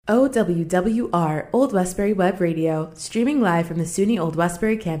OWWR Old Westbury Web Radio, streaming live from the SUNY Old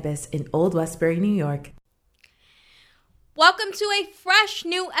Westbury campus in Old Westbury, New York. Welcome to a fresh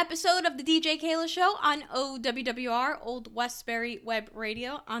new episode of the DJ Keila Show on OWWR Old Westbury Web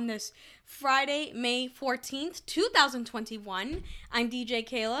Radio on this Friday, May 14th, 2021. I'm DJ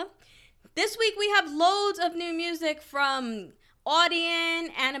Keila. This week we have loads of new music from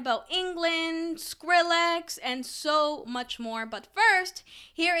Audien, Anabel Englund, Skrillex, and so much more. But first,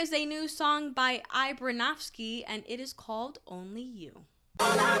 here is a new song by Ibranovsky, and it is called Only You.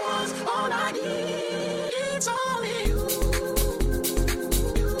 All I want, all I need, it's only you.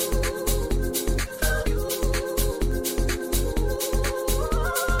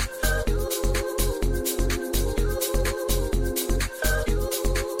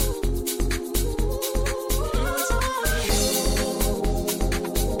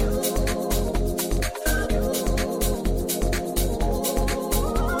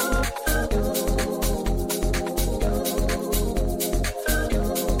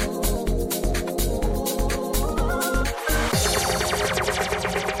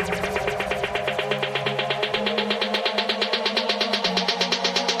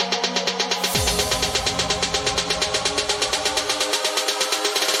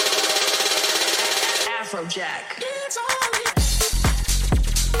 Jack.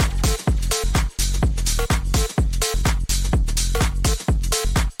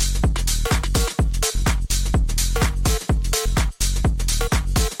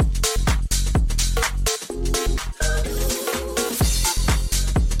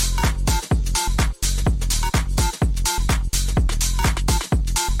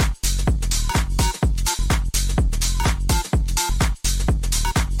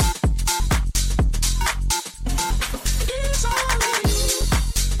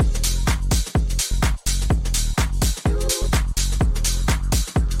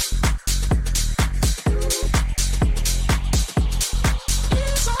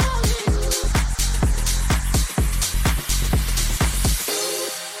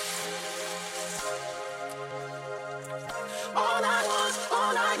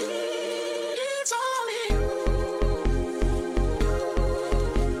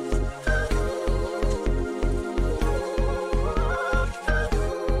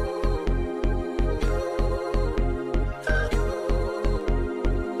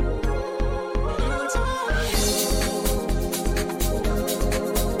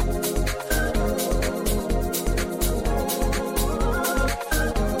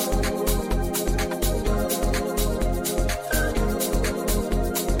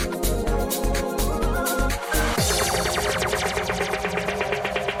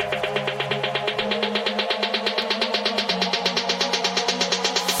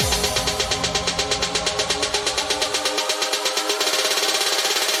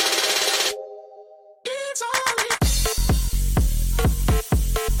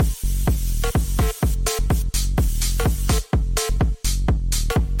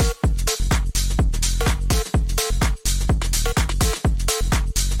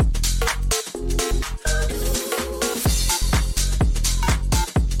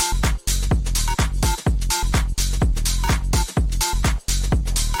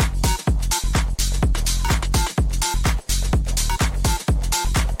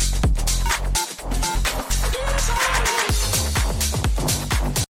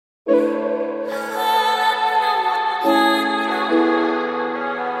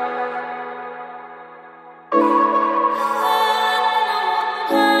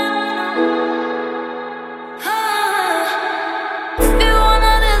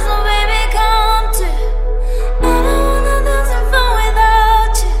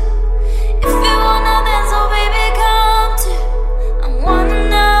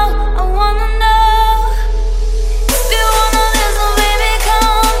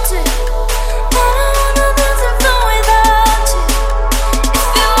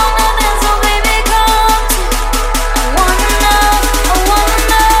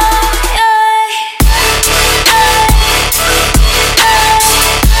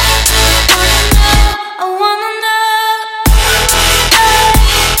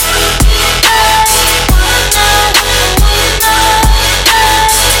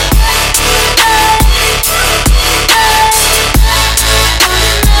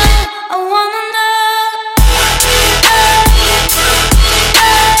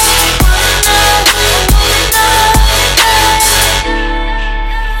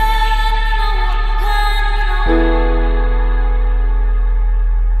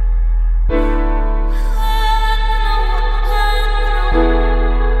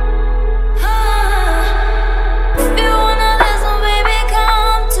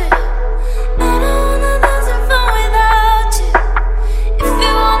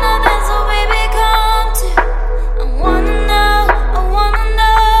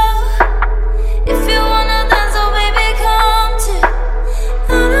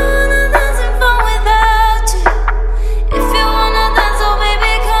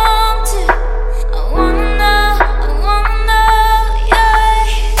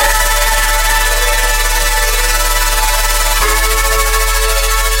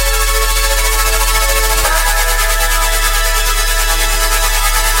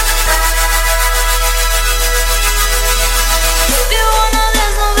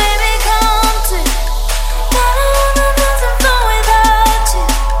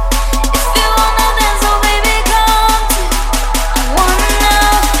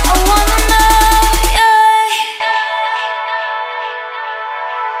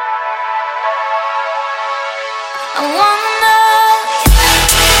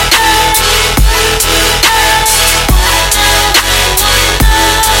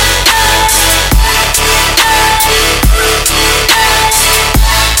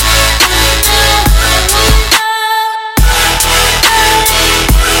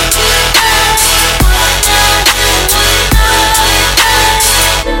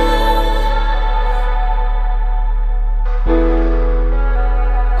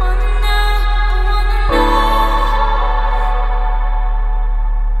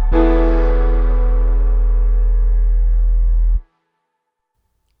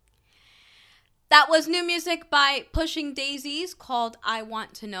 was new music by Pushing Daisies called I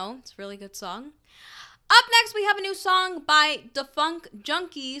Want to Know. It's a really good song. Up next, we have a new song by Defunct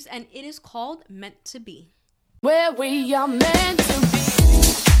Junkies, and it is called Meant to Be. Where we are meant to be.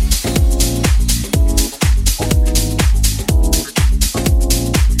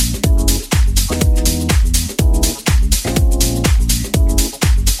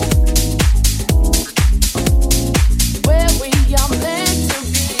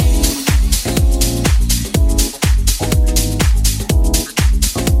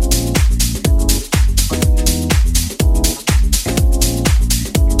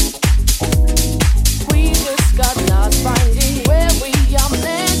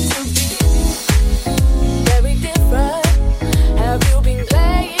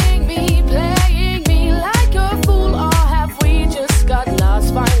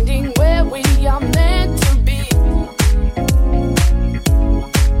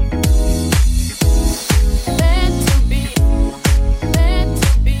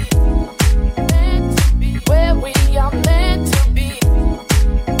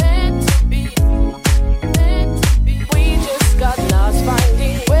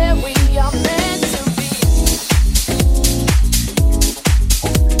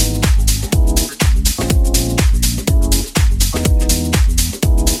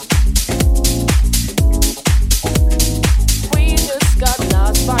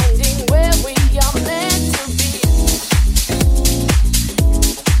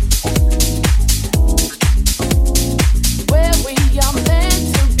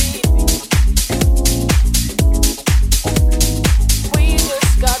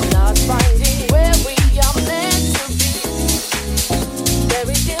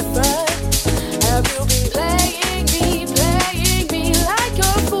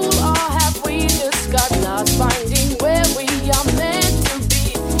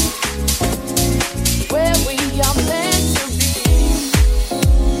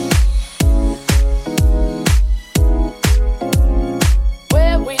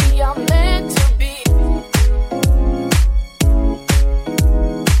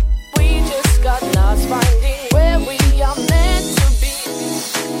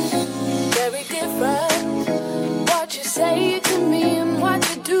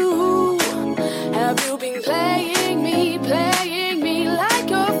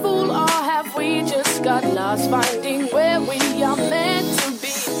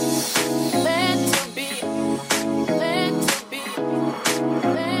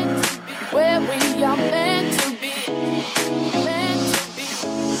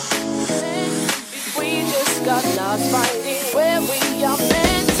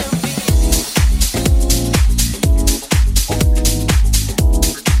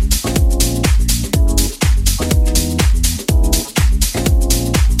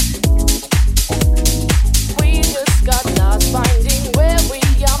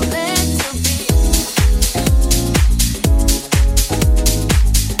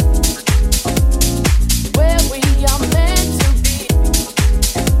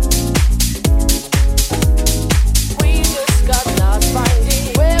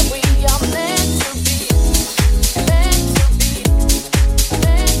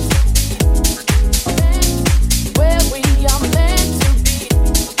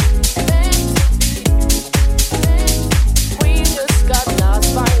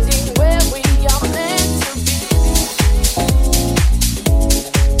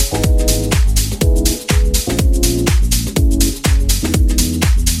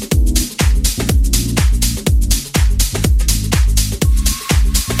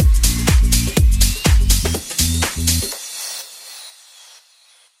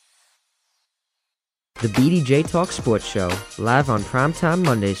 The BDJ Talk Sports Show, live on primetime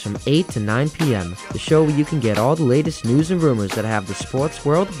Mondays from 8 to 9 p.m. The show where you can get all the latest news and rumors that have the sports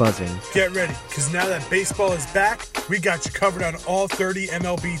world buzzing. Get ready, because now that baseball is back, we got you covered on all 30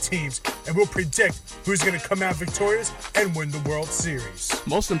 MLB teams, and we'll predict who's going to come out victorious and win the World Series.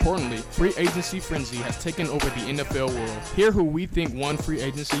 Most importantly, free agency frenzy has taken over the NFL world. Hear who we think won free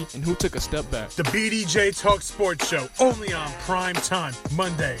agency and who took a step back. The BDJ Talk Sports Show, only on primetime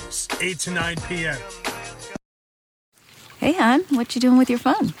Mondays, 8 to 9 p.m. Hey, hon, what you doing with your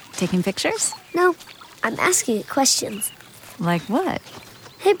phone? Taking pictures? No, I'm asking it questions. Like what?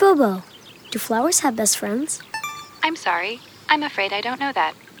 Hey, Bobo, do flowers have best friends? I'm sorry. I'm afraid I don't know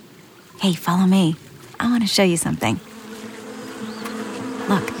that. Hey, follow me. I want to show you something.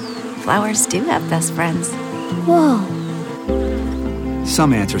 Look, flowers do have best friends. Whoa.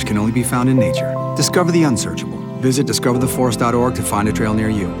 Some answers can only be found in nature. Discover the unsearchable. Visit discovertheforest.org to find a trail near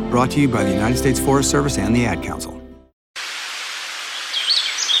you. Brought to you by the United States Forest Service and the Ad Council.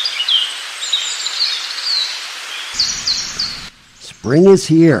 Spring is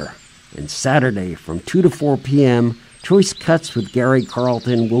here, and Saturday from 2 to 4 p.m., Choice Cuts with Gary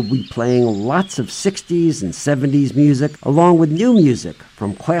Carlton will be playing lots of 60s and 70s music, along with new music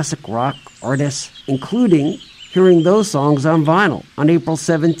from classic rock artists, including hearing those songs on vinyl on April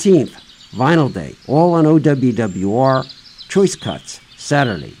 17th, Vinyl Day, all on OWWR. Choice Cuts,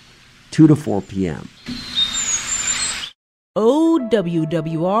 Saturday, 2 to 4 p.m.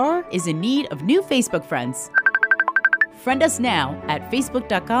 OWWR is in need of new Facebook friends. Friend us now at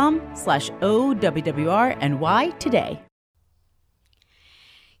facebook.com/OWWRNY today.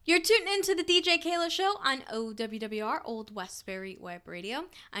 You're tuned into the DJ Keila Show on OWWR, Old Westbury Web Radio.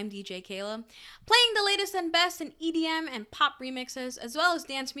 I'm DJ Keila, playing the latest and best in EDM and pop remixes, as well as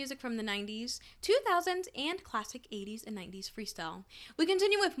dance music from the 90s, 2000s, and classic 80s and 90s freestyle. We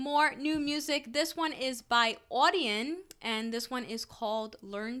continue with more new music. This one is by Audien, and this one is called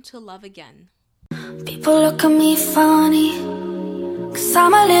Learn to Love Again. People look at me funny, 'cause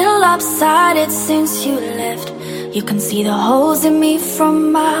I'm a little lopsided since you left. You can see the holes in me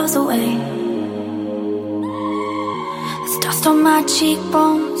from miles away. There's dust on my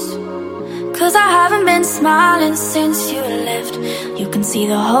cheekbones, 'cause I haven't been smiling since you left. You can see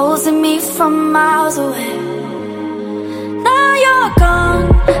the holes in me from miles away. Now you're gone,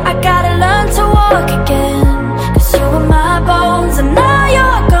 I gotta learn to walk again, 'cause you were my bones. And now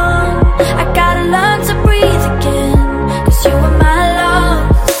you're gone, I gotta learn to breathe again, 'cause you were my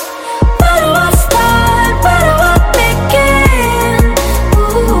lungs. Where do I start? Where do I begin?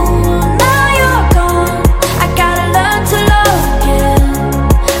 Ooh, now you're gone, I gotta learn to love again.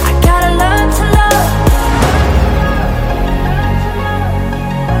 I gotta learn to love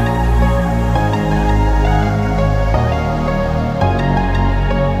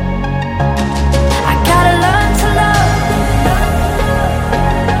I gotta learn to love.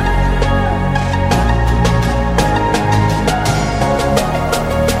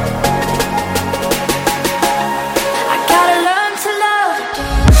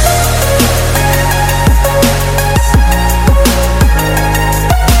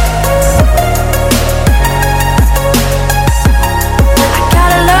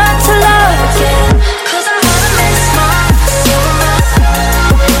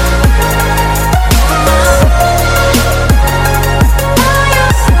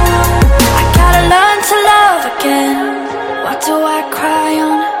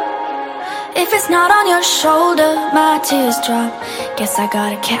 Shoulder, my tears drop. Guess I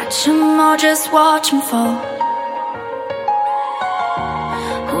gotta catch 'em or just watch 'em fall.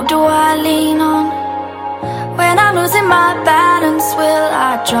 Who do I lean on when I'm losing my balance? Will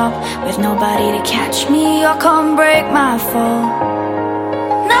I drop with nobody to catch me or come break my fall?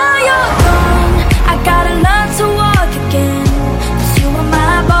 Now you're gone, I gotta learn to walk again, 'cause you were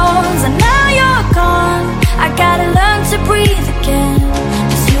my bones. And now you're gone, I gotta learn to breathe again,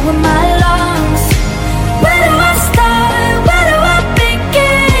 'cause you were my lungs. Where do I start? Where do I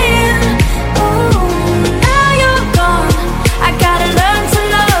begin? Ooh, now you're gone, I gotta learn to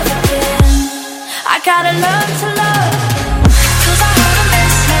love again. I gotta learn to love, 'cause I haven't been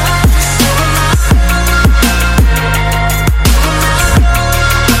smart.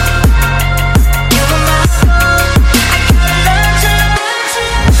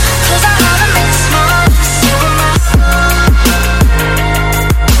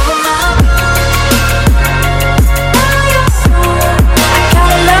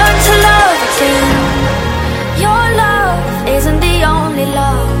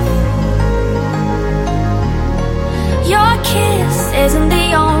 Isn't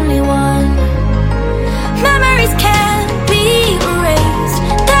the only one. Memories can't be erased,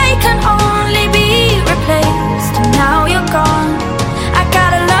 they can only be replaced. And now you're gone, I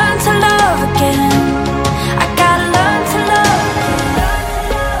gotta learn to love again. I gotta learn to love.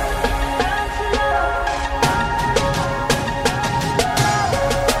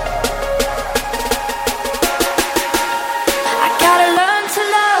 I gotta learn to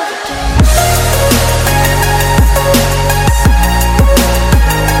love again.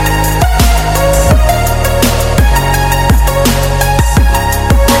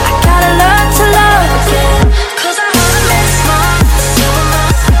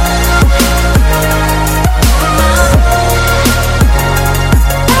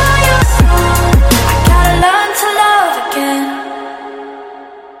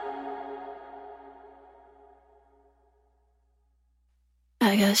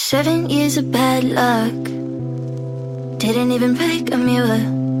 I got 7 years of bad luck. Didn't even break a mirror.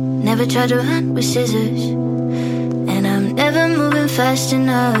 Never tried to hunt with scissors. And I'm never moving fast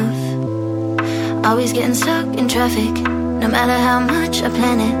enough. Always getting stuck in traffic, no matter how much I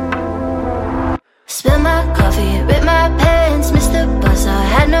plan it. Spilled my coffee, ripped my pants, missed the bus, I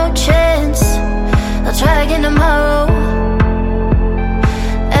had no chance. I'll try again tomorrow.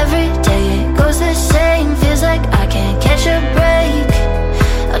 Every day it goes the same, feels like I can't catch a break.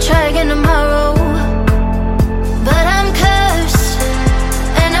 I'll try again tomorrow. But I'm cursed,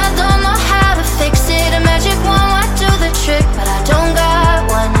 and I don't know how to fix it. A magic wand might do the trick, but I don't got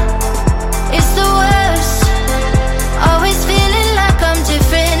one. It's the worst, always feeling like I'm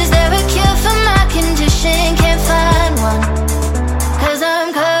different. Is there a cure for my condition? Can't find one, 'cause I'm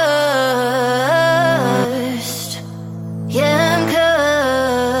cursed. Yeah, I'm cursed,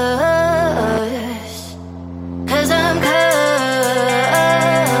 'cause I'm cursed.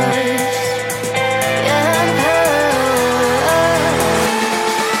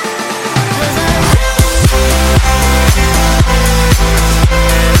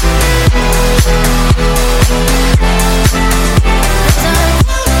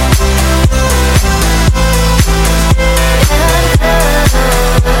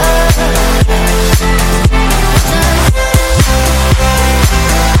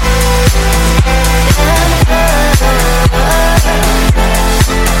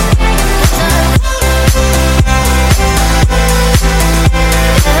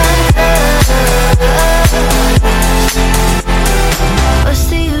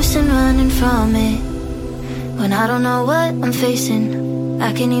 When I don't know what I'm facing,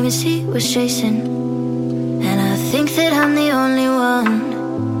 I can't even see what's chasing. And I think that I'm the only one,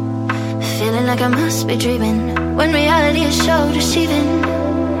 feeling like I must be dreaming, when reality is so deceiving.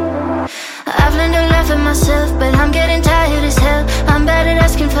 I've learned to laugh at myself, but I'm getting tired as hell. I'm bad at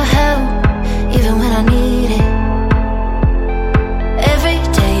asking for help, even when I need it. Every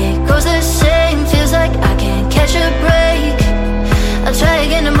day it goes the same, feels like I can't catch a break. I'll try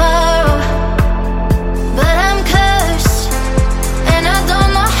again tomorrow. But I'm cursed, and I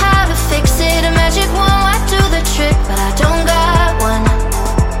don't know how to fix it. A magic wand might do the trick, but I don't got one.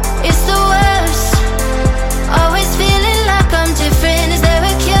 It's the worst, always feeling like I'm different. Is there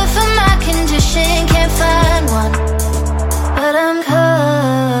a cure for my condition? Can't find one, but I'm cursed.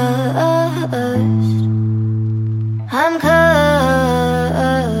 I'm cursed,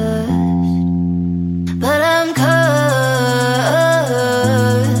 but I'm cursed.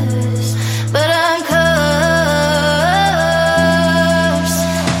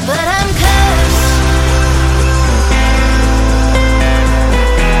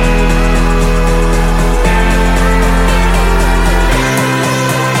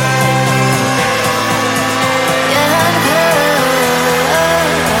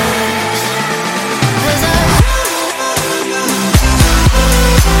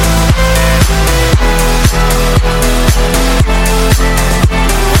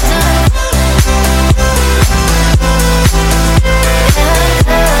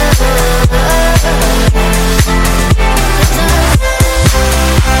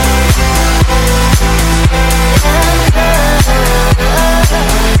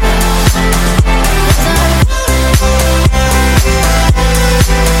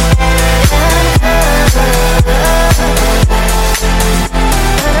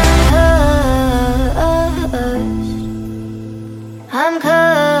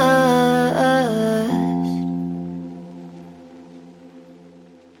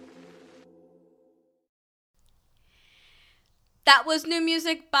 That was new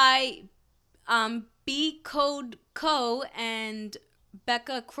music by B Code Co and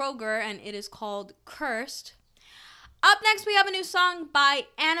Becca Kroger, and it is called Cursed. Up next, we have a new song by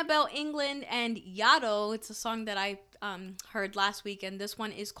Anabel Englund and Yotto. It's a song that I heard last week, and this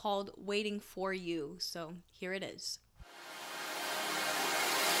one is called Waiting for You. So here it is.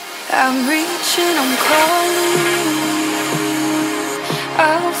 I'm reaching, I'm calling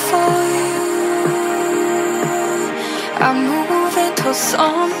out for you. I'm moving towards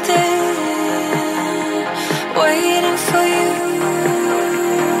something, waiting for you.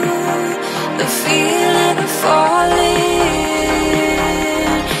 The feeling of falling,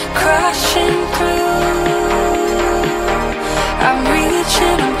 crashing through. I'm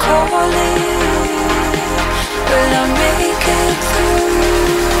reaching, I'm calling, will I make it through?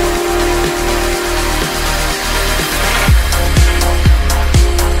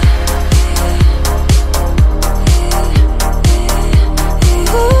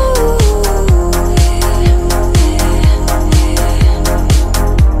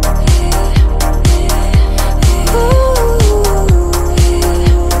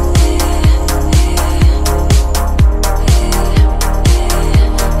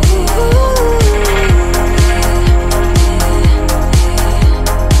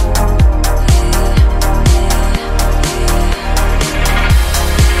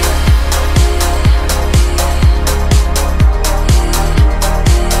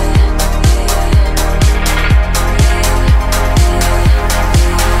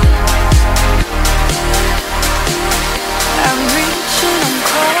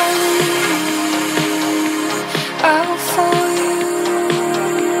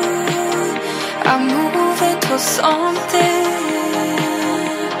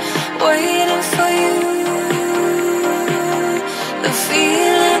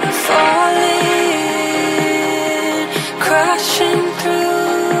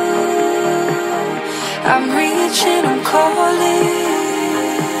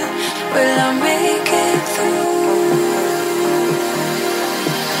 falling? Will I make it through?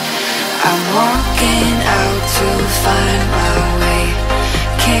 I'm walking out to find my way.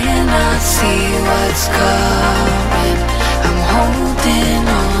 Cannot see what's coming. I'm holding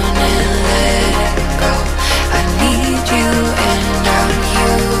on and letting go. I need you and I'm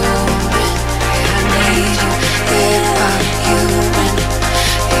human. I need you, yeah, I'm human.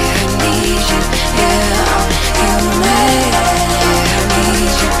 Yeah, I need you, yeah, I'm human. Yeah, I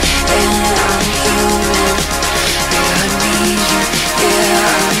need you and I'm human. Yeah, I need you, yeah,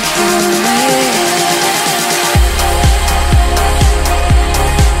 I'm human.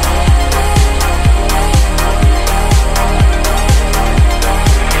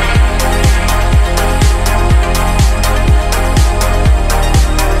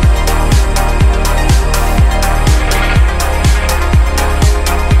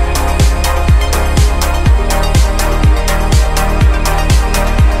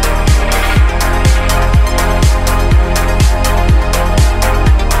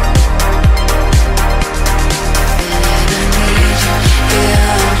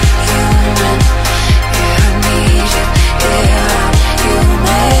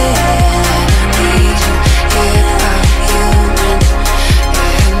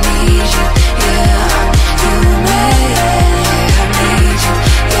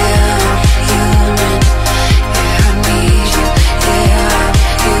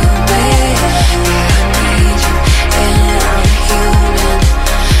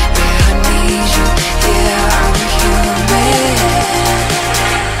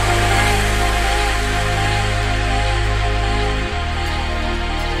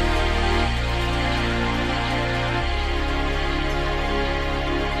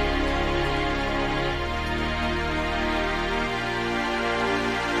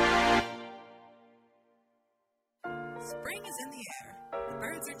 Spring is in the air. The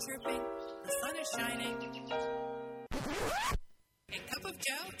birds are chirping. The sun is shining. And Cup of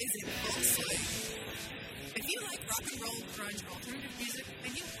Joe is in full swing. If you like rock and roll, grunge, alternative music,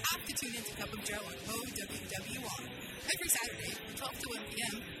 then you have to tune into Cup of Joe on OWWR. Every Saturday from 12 to 1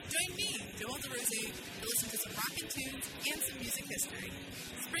 p.m., join me, Joel DeRose, to listen to some rockin' tunes and some music history.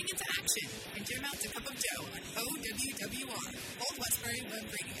 Spring into action and jam out to Cup of Joe on OWWR, Old Westbury Web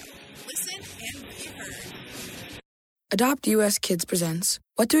Radio. Listen and be heard. Adopt US Kids presents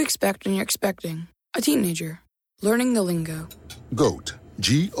What to Expect When You're Expecting a Teenager. Learning the lingo. GOAT,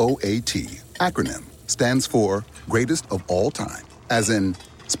 G-O-A-T, acronym, stands for Greatest of All Time. As in,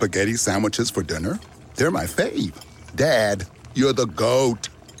 spaghetti sandwiches for dinner? They're my fave. Dad, you're the GOAT.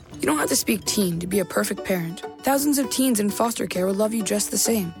 You don't have to speak teen to be a perfect parent. Thousands of teens in foster care will love you just the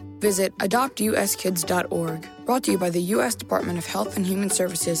same. Visit adoptuskids.org. Brought to you by the U.S. Department of Health and Human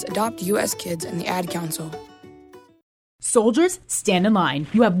Services, Adopt U.S. Kids, and the Ad Council. Soldiers, stand in line.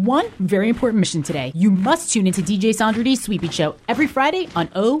 You have one very important mission today. You must tune into DJ Sandra D's Sweet Beat Show every Friday on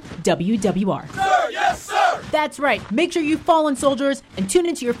OWWR. Sir, yes, sir! That's right. Make sure you fall in, soldiers, and tune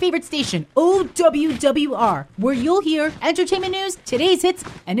into your favorite station, OWWR, where you'll hear entertainment news, today's hits,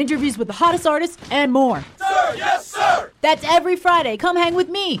 and interviews with the hottest artists, and more. Sir, yes, sir! That's every Friday. Come hang with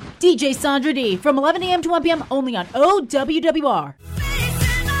me, DJ Sandra D, from 11 a.m. to 1 p.m. only on OWWR.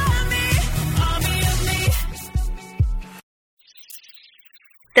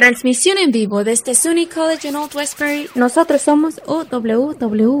 Transmisión en vivo desde SUNY College en Old Westbury. Nosotros somos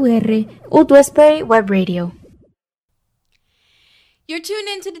OWWR, Old Westbury Web Radio. You're tuned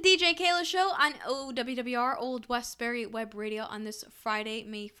into the DJ Keila Show on OWWR, Old Westbury Web Radio, on this Friday,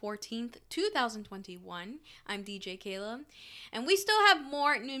 May 14th, 2021. I'm DJ Keila, and we still have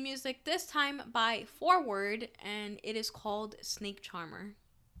more new music, this time by Forward, and it is called Snake Charmer.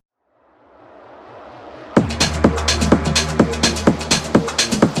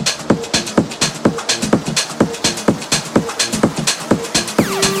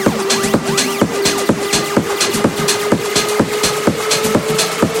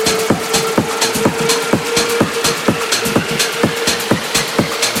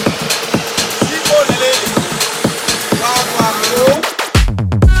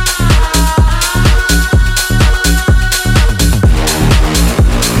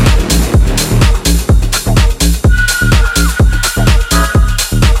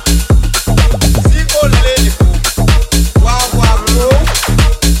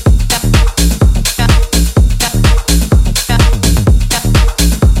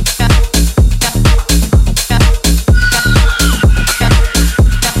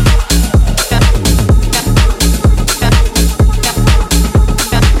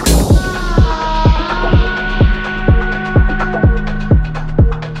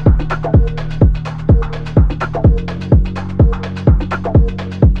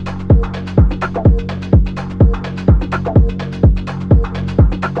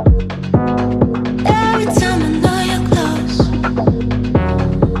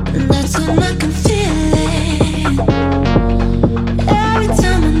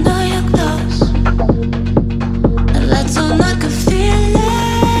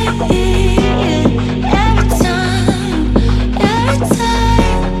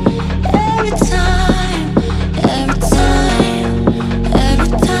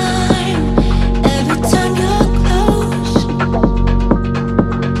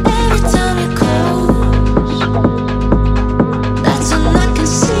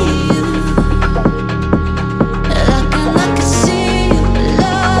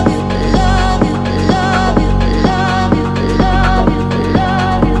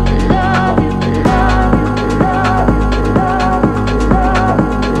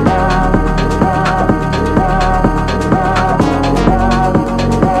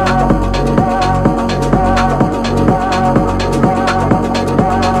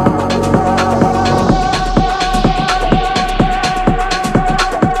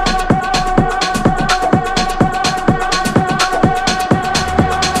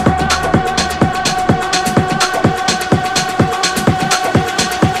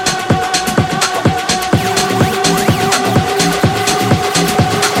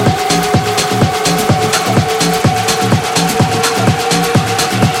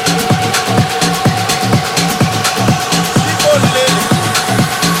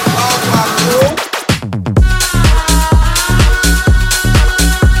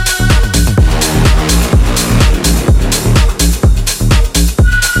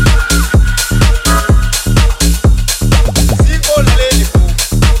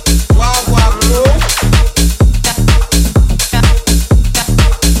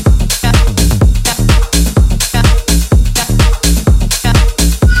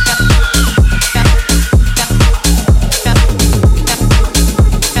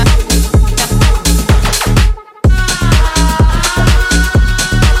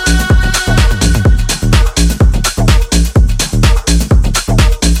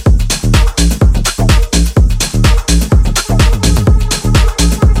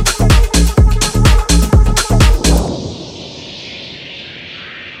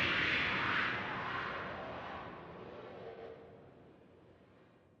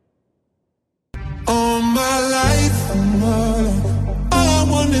 my life, all I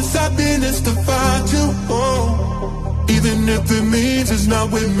want is happiness to find you. Oh, even if it means it's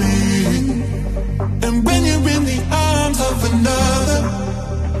not with me. And when you're in the arms of another,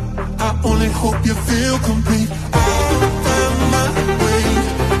 I only hope you feel complete. I'll find my way,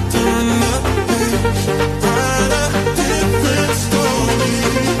 turn the page, write a different story.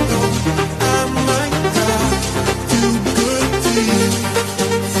 I might die, do good deeds.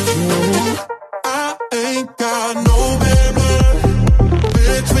 I ain't got no bad blood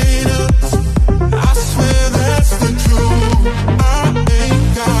between us. I swear that's the truth. I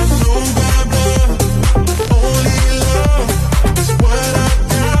ain't got no bad blood. Only love is what I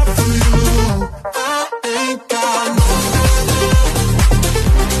got for you. I ain't got no bad blood.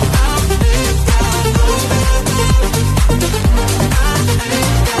 I ain't got no bad blood. I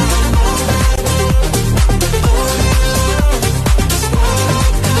ain't got no bad blood. Only love is what I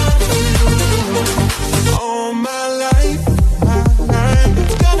got for you. All my life,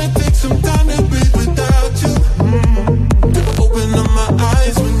 it's gonna take some time to breathe without you. Open up my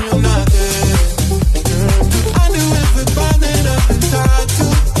eyes when you're not there. I knew everybody that I've been tied to.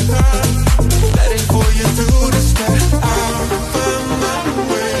 That ain't for you to understand. I'll find my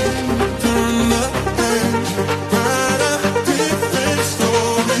way, turn the page, write a different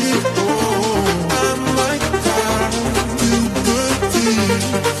story. Oh, I might die, do good deeds. I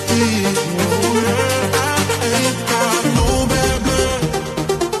ain't got no bad blood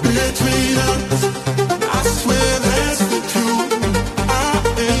between us. I swear that's the truth. I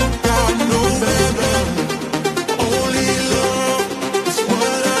ain't got no bad blood. Only love is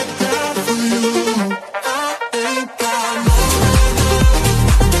what I got for you. I ain't got no bad blood.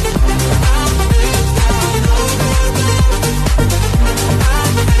 I ain't got no bad blood. I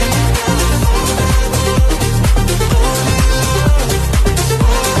ain't got no bad blood. Only love is what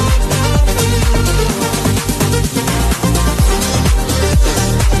I got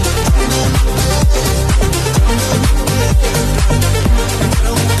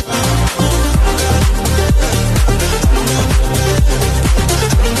for you.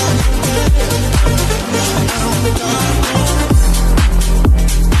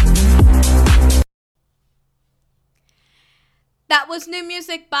 That was new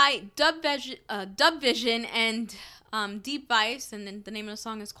music by Dubvission and Deep Vice, and then the name of the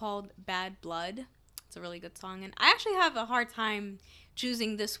song is called Bad Blood. It's a really good song, and I actually have a hard time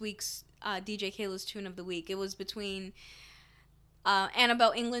choosing this week's DJ Keila's tune of the week. It was between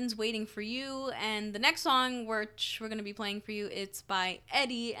Anabel Englund's Waiting for You, and the next song which we're going to be playing for you, it's by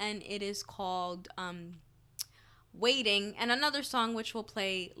Eddie, and it is called Waiting, and another song which we'll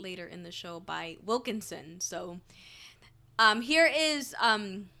play later in the show by Wilkinson. So here is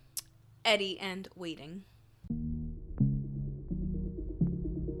Eddie and Waiting.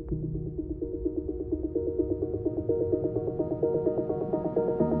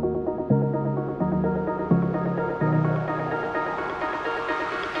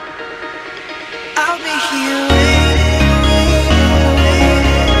 I'll be here.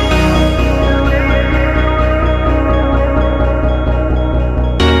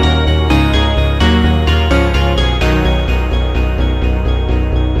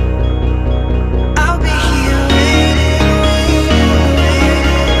 I'll be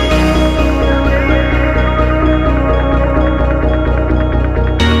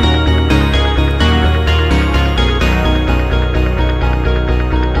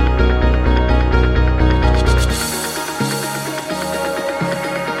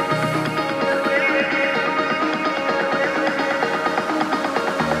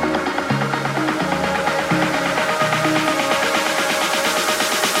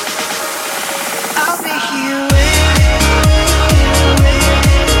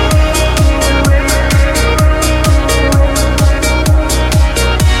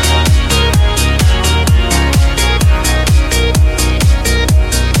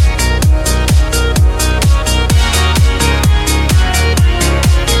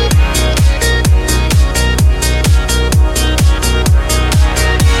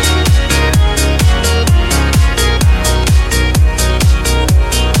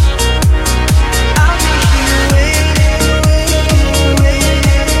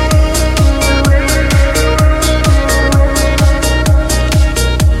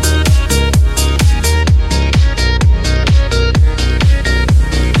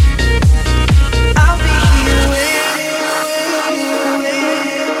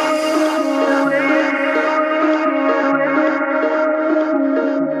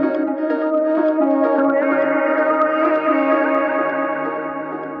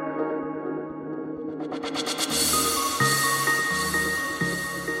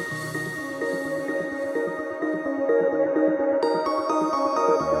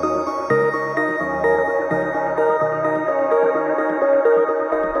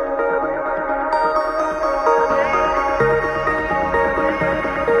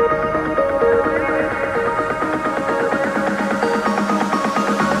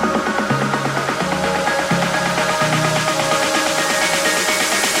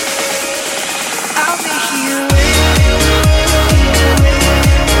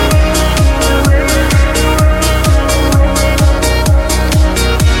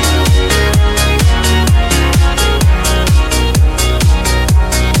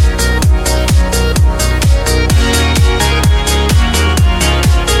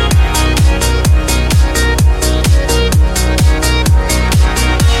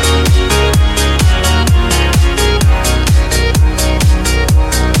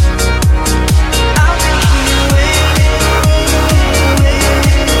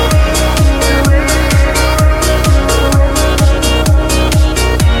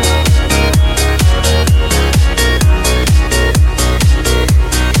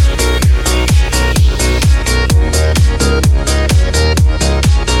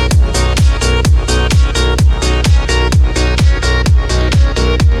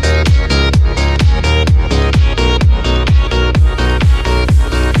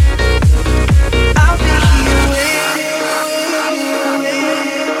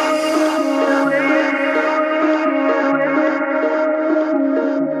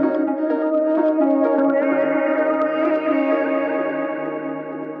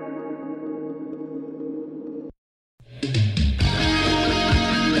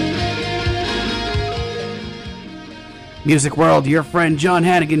Music World, your friend John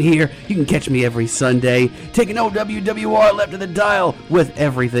Hannigan here. You can catch me every Sunday, taking OWWR left of the dial with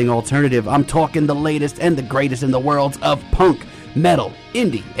everything alternative. I'm talking the latest and the greatest in the worlds of punk, metal,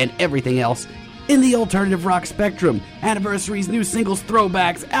 indie, and everything else in the alternative rock spectrum. Anniversaries, new singles,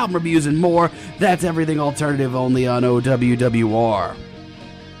 throwbacks, album reviews, and more. That's everything alternative only on OWWR.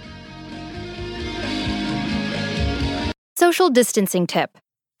 Social distancing tip.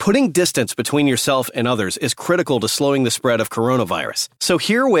 Putting distance between yourself and others is critical to slowing the spread of coronavirus. So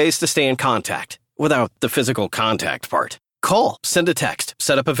here are ways to stay in contact without the physical contact part. Call, send a text,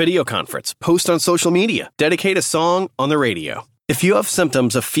 set up a video conference, post on social media, dedicate a song on the radio. If you have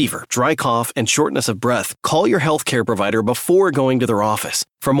symptoms of fever, dry cough, and shortness of breath, call your healthcare provider before going to their office.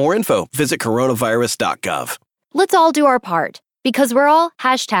 For more info, visit coronavirus.gov. Let's all do our part, because we're all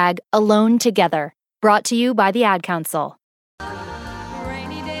 #AloneTogether. Brought to you by the Ad Council.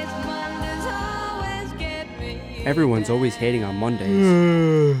 Everyone's always hating on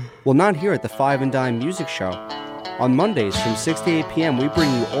Mondays. Well, not here at the Five and Dime Music Show. On Mondays from 6 to 8 p.m., we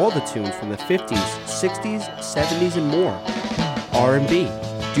bring you all the tunes from the 50s, 60s, 70s, and more. R&B,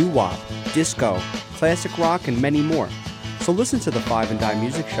 doo-wop, disco, classic rock, and many more. So listen to the Five and Dime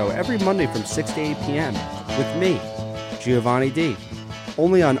Music Show every Monday from 6 to 8 p.m. with me, Giovanni D.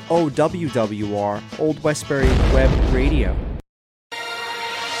 Only on OWWR, Old Westbury Web Radio.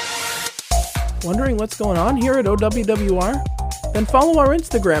 Wondering what's going on here at OWWR? Then follow our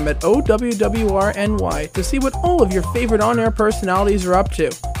Instagram at OWWRNY to see what all of your favorite on-air personalities are up to.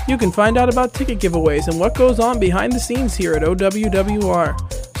 You can find out about ticket giveaways and what goes on behind the scenes here at OWWR.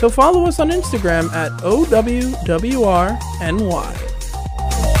 So follow us on Instagram at OWWRNY.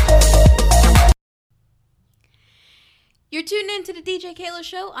 You're tuned in to the DJ Keila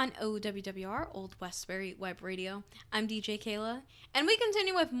Show on OWWR, Old Westbury Web Radio. I'm DJ Keila, and we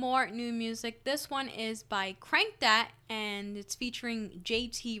continue with more new music. This one is by Crank That, and it's featuring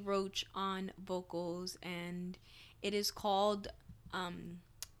JT Roach on vocals, and it is called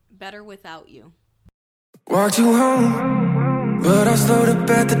Better Without You. Walked you home, but I slowed up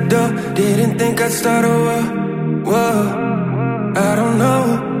at the door. Didn't think I'd start over. Whoa, I don't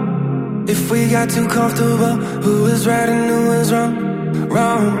know if we got too comfortable. Who is right and who is wrong?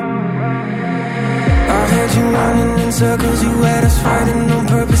 Wrong. I had you running in circles. You had us fighting on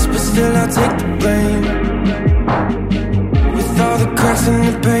purpose, but still I take the blame. With all the cracks and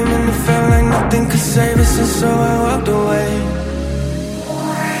the pavement, it felt like nothing could save us, and so I walked away.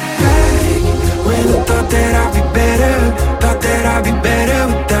 When I thought that I'd be better, thought that I'd be better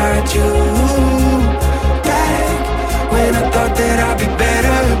without you. Back when I thought that I'd be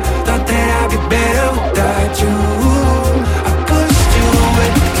better, thought that I'd be better without you. I pushed you away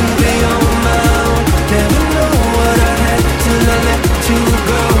to be on my own. Never know what I had till I let you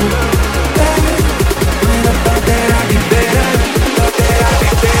go. Back when I thought that I'd be better, thought that I'd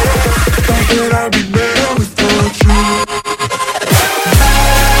be better, thought that I'd be better without you.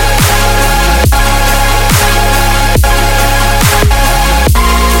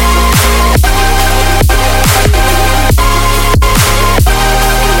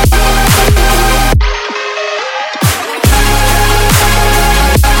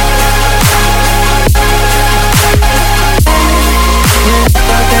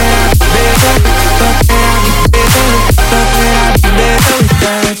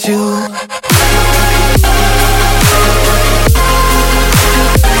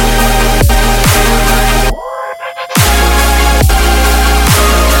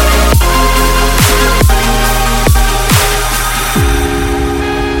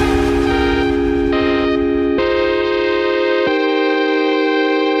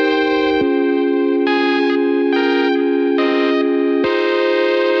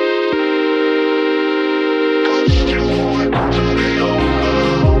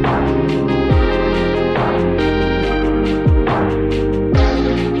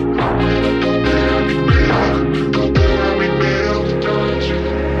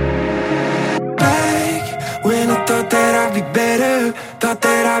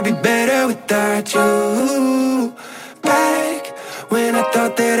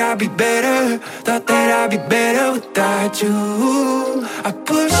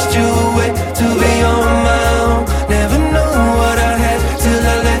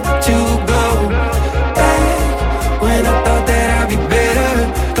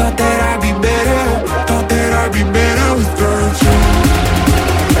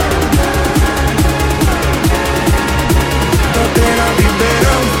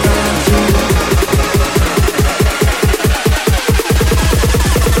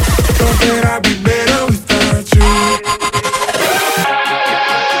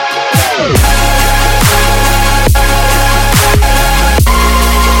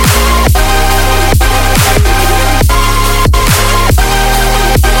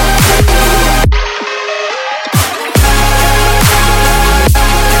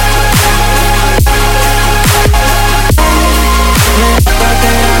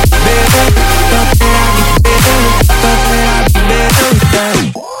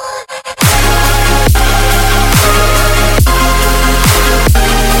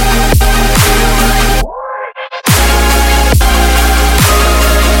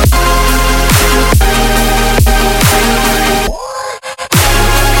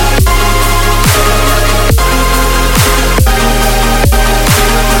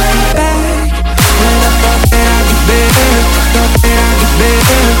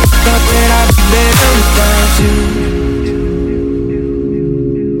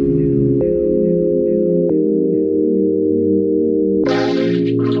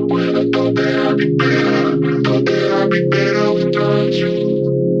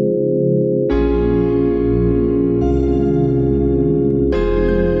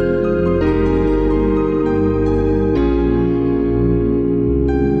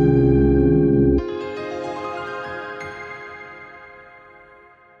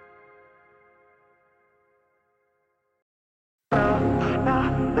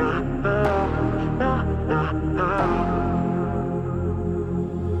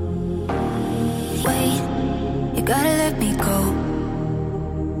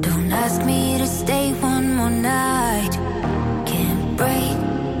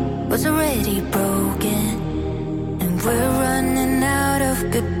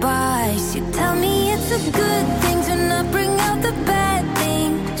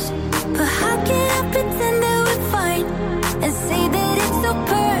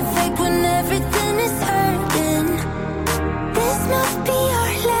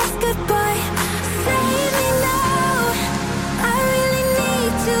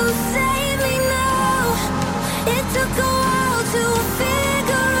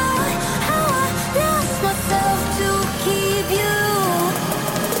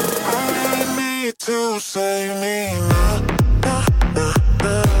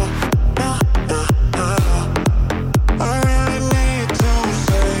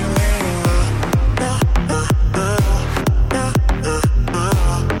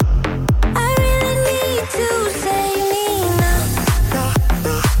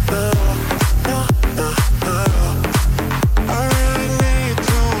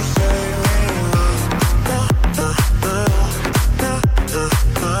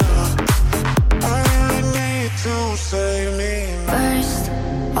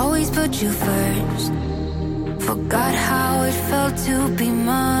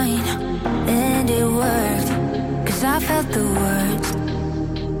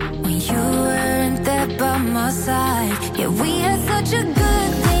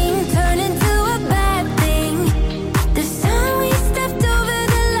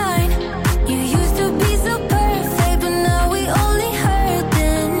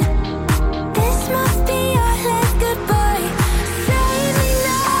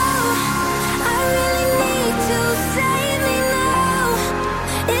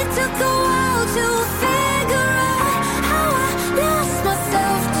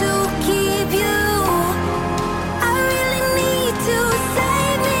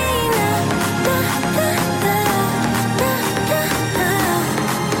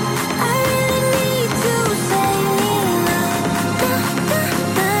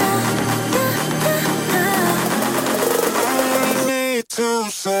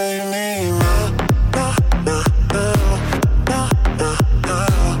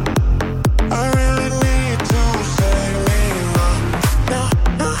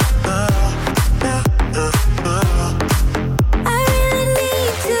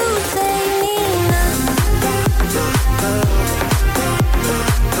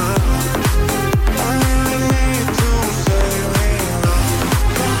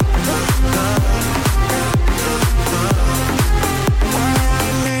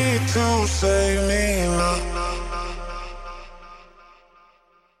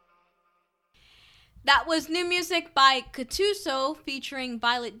 That was new music by Katuso featuring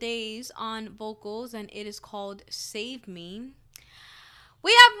Violet Days on vocals, and it is called Save Me.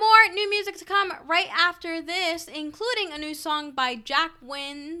 We have more new music to come right after this, including a new song by Jack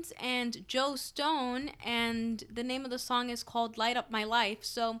Wins and Joe Stone, and the name of the song is called Light Up My Life.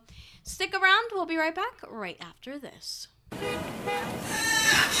 So stick around, we'll be right back right after this.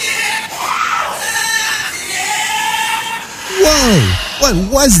 Whoa! What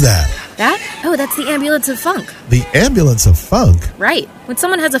was that? That? Oh, that's the Ambulance of Funk. The Ambulance of Funk? Right. When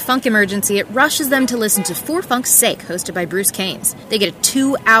someone has a funk emergency, it rushes them to listen to For Funk's Sake, hosted by Bruce Keynes. They get a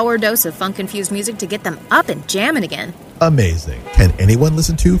 2-hour dose of funk-infused music to get them up and jamming again. Amazing. Can anyone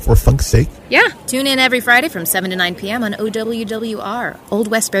listen to For Funk's Sake? Yeah. Tune in every Friday from 7 to 9 p.m. on OWWR, Old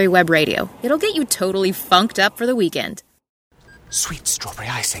Westbury Web Radio. It'll get you totally funked up for the weekend. Sweet strawberry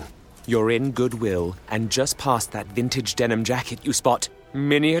icing. You're in Goodwill, and just past that vintage denim jacket you spot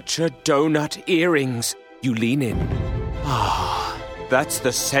miniature donut earrings. You lean in. Ah, that's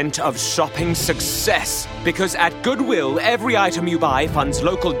the scent of shopping success. Because at Goodwill, every item you buy funds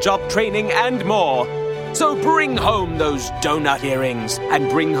local job training and more. So bring home those donut earrings and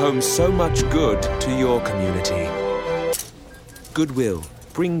bring home so much good to your community. Goodwill.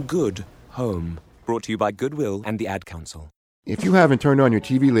 Bring good home. Brought to you by Goodwill and the Ad Council. If you haven't turned on your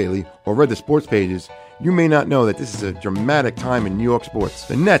TV lately or read the sports pages, You may not know that this is a dramatic time in New York sports.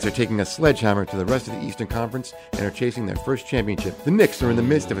 The Nets are taking a sledgehammer to the rest of the Eastern Conference and are chasing their first championship. The Knicks are in the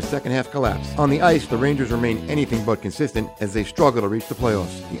midst of a second-half collapse. On the ice, the Rangers remain anything but consistent as they struggle to reach the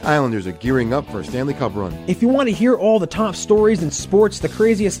playoffs. The Islanders are gearing up for a Stanley Cup run. If you want to hear all the top stories in sports, the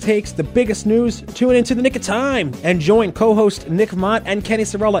craziest takes, the biggest news, tune into The Nick of Time and join co-host Nick Mott and Kenny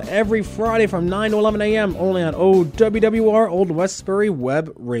Sorella every Friday from 9 to 11 a.m. only on OWWR Old Westbury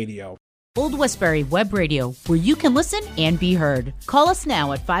Web Radio. Old Westbury Web Radio, where you can listen and be heard. Call us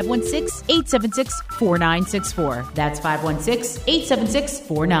now at 516-876-4964. That's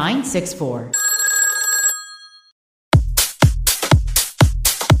 516-876-4964.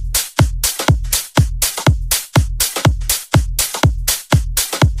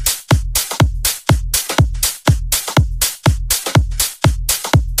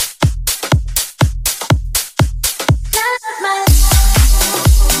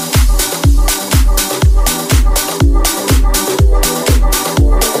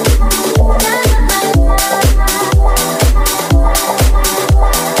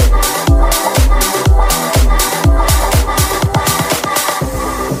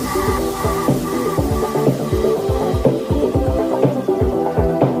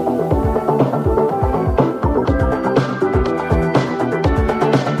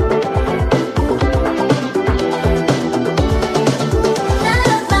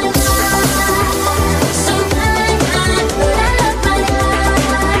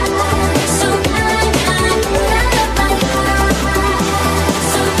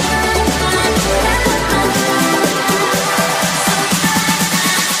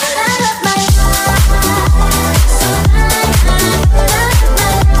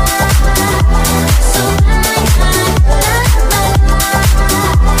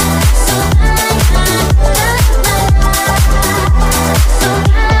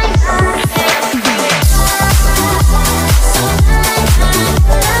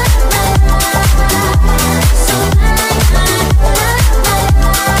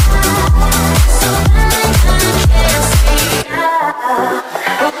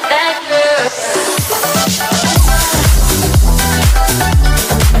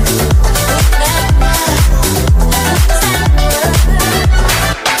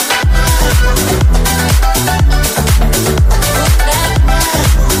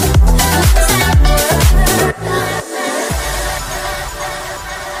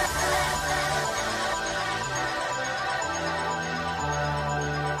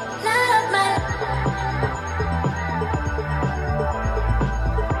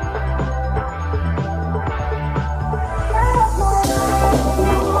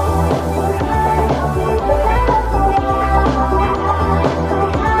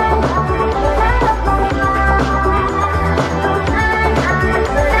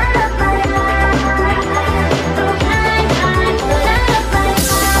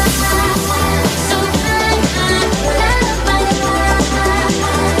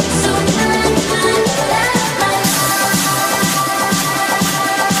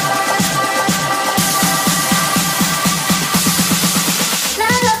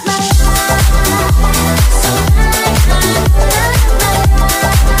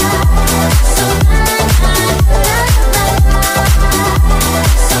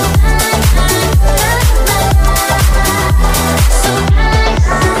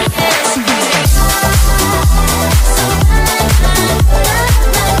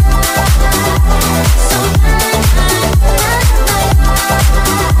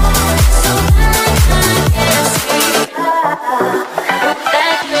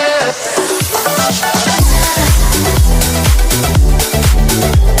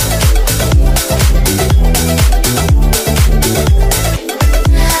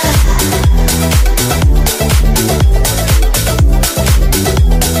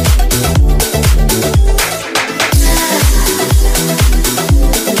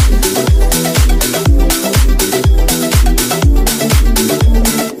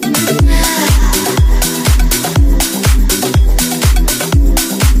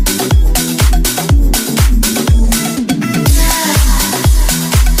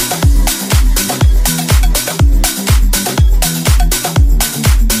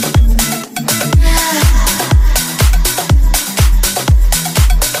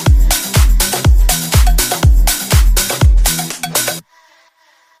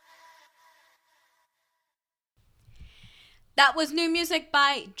 That was new music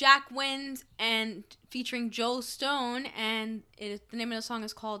by Jack Wind and featuring Joe Stone, and the name of the song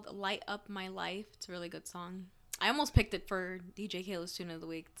is called Light Up My Life. It's a really good song. I almost picked it for DJ Keila's Tune of the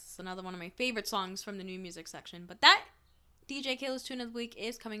Week. It's another one of my favorite songs from the new music section. But that DJ Keila's Tune of the Week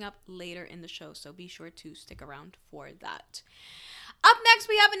is coming up later in the show, so be sure to stick around for that. Up next,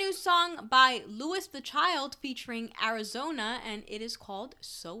 we have a new song by Louis the Child featuring Arizona, and it is called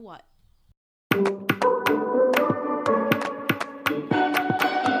So What.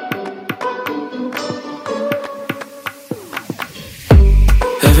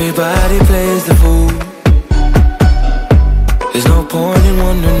 Everybody plays the fool. There's no point in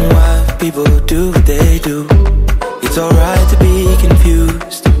wondering why people do what they do. It's alright to be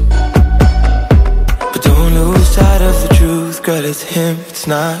confused, but don't lose sight of the truth. Girl, it's him, it's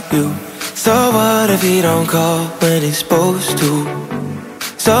not you. So what if he don't call when he's supposed to?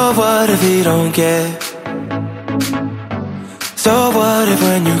 So what if he don't care? So what if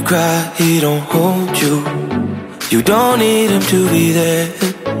when you cry he don't hold you? You don't need him to be there.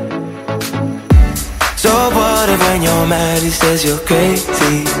 So what if when you're mad he says you're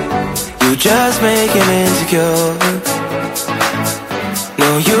crazy? You just make him insecure.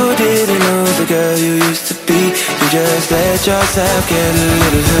 No, you didn't lose the girl you used to be. You just let yourself get a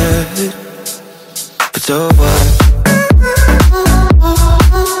little hurt. But so what?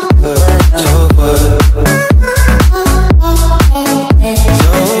 So what?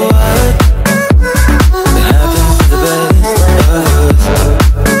 So what? It happens to the best of us.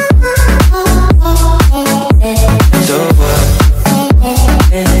 So what?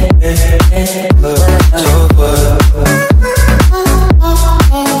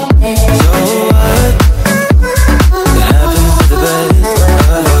 So what?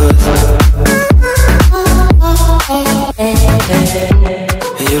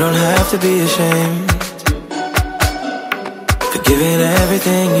 You don't have to be ashamed for giving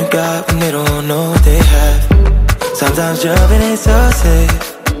everything you got when they don't know what they have. Sometimes jumping ain't so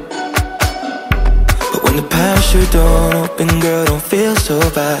safe, but when the parachute don't open, girl, don't feel so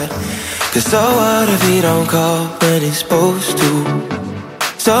bad. Cause so what if he don't call when he's supposed to?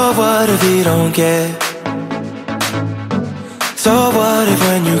 So what if he don't care? So what if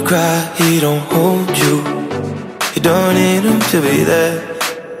when you cry he don't hold you? You don't need him to be there.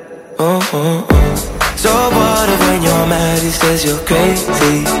 Oh, oh, oh. So what if when you're mad he says you're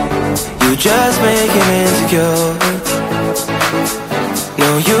crazy? You just make him insecure.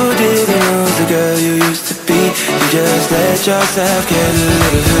 No, you didn't lose the girl you used to be. You just let yourself get a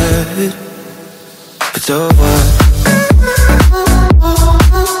little hurt. But so what?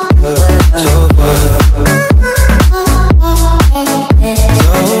 So what? So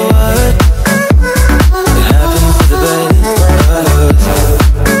what? It happens to the best of us.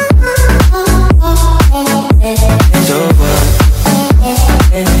 So what?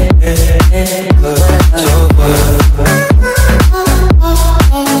 So what?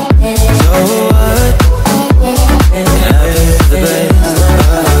 So what? It happens to the best of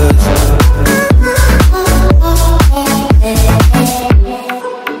us.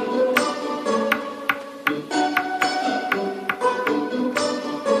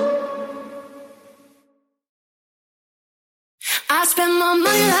 I spent more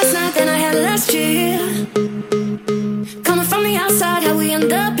money last night than I had last year. Coming from the outside, how we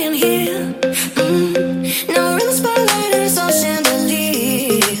end up in here. Now we're in the spotlight and it's all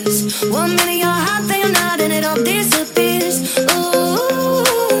chandeliers. 1 minute you're hot, then you're not, and it all disappears.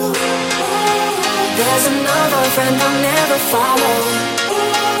 Ooh, there's another friend I'll never follow,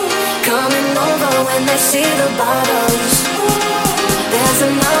 coming over when they see the bottles. There's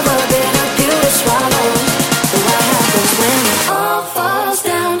another bitter pill to swallow. What happens when it all falls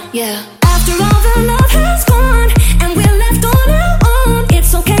down? Yeah. After all the love has gone and we're left on our own,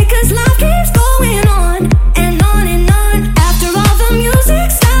 it's okay 'cause life keeps going on and on and on. After all the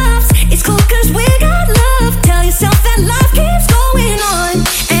music stops, it's cool 'cause we got love. Tell yourself that life keeps going on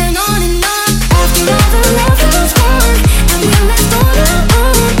and on and on. After all the love has gone and we're left on our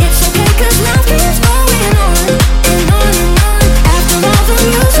own, it's okay 'cause life keeps going on and on and on. After all the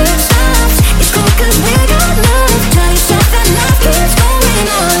music stops, it's cool 'cause we got love. Tell yourself that life keeps going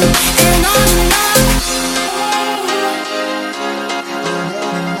on and on and on.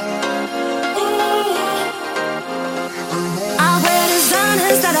 I wear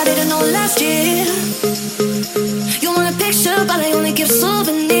designers that I didn't know last year. You want a picture, but I only give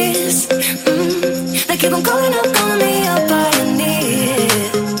souvenirs. They keep on calling me a pioneer.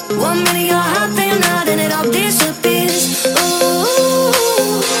 1 minute you're hot, then you're not, and it all disappears.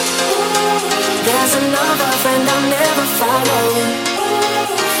 Ooh, there's another friend I'll never follow,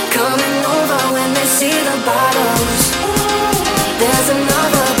 coming over when they see the bottles. There's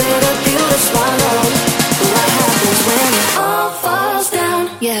another bitter pill to swallow. What happens when it all falls down?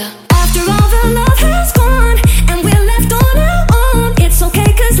 Yeah. After all the love has gone and we're left on our own, it's okay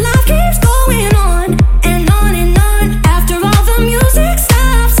 'cause life keeps going on and on and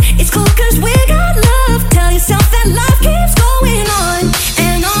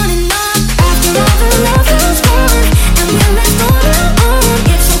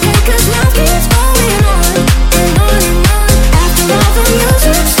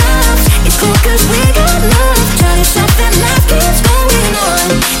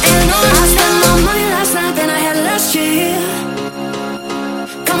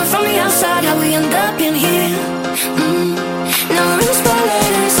decide how we end up in here. No room for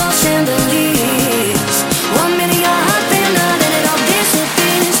letters or chandeliers. 1 minute you're hot, then it all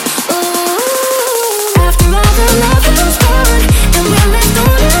disappears. Ooh, after all the love has gone and we're left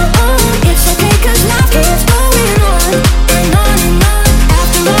on our own, it's okay 'cause life keeps going on and on and on.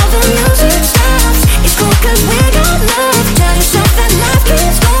 After all the music stops, it's cool 'cause we got love. Tell yourself that life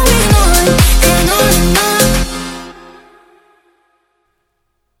keeps going on and on and on.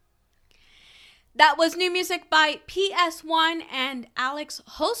 That was new music by PS1 and Alex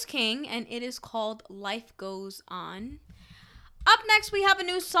Hosking, and it is called Life Goes On. Up next, we have a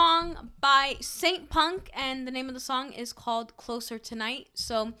new song by Saint Punk, and the name of the song is called Closer Tonight.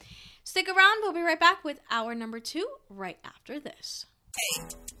 So stick around. We'll be right back with hour number 2 right after this. Hey,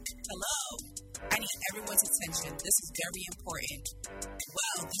 hello. I need everyone's attention. This is very important.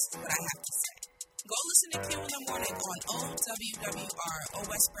 Well, this is what I have to say. Go listen to Q in the Morning on OWWR, O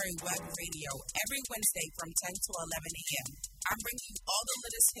Westbury Web Radio, every Wednesday from 10 to 11 a.m. I'm bringing you all the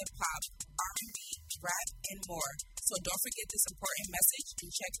latest hip-hop, R&B, rap, and more. So don't forget this important message and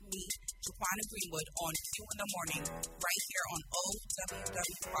check me, Jaquana Greenwood, on Q in the Morning, right here on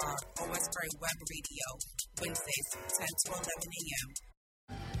OWWR, O Westbury Web Radio, Wednesdays from 10 to 11 a.m.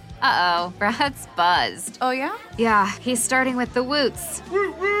 Uh-oh, Brad's buzzed. Oh, yeah? Yeah, he's starting with the woots.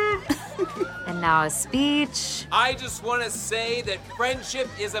 And now a speech. I just want to say that friendship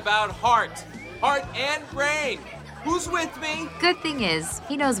is about heart and brain. Who's with me? Good thing is,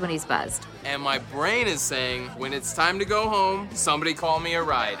 he knows when he's buzzed. And my brain is saying, when it's time to go home, somebody call me a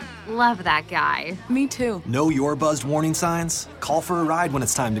ride. Love that guy. Me too. Know your buzzed warning signs? Call for a ride when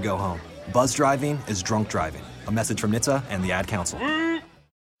it's time to go home. Buzz driving is drunk driving. A message from NHTSA and the Ad Council.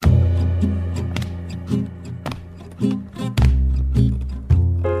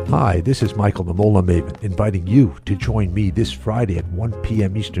 Hi, this is Michael the Mola Maven, inviting you to join me this Friday at 1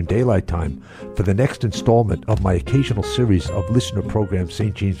 p.m. Eastern Daylight Time for the next installment of my occasional series of listener program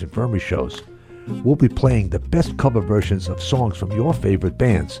St. James Infirmary shows. We'll be playing the best cover versions of songs from your favorite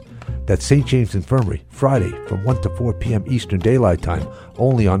bands. That's St. James Infirmary, Friday from 1 to 4 p.m. Eastern Daylight Time,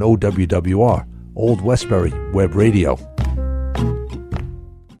 only on OWWR, Old Westbury Web Radio.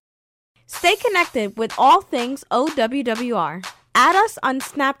 Stay connected with all things OWWR. Add us on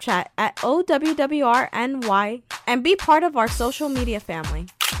Snapchat at OWWRNY and be part of our social media family.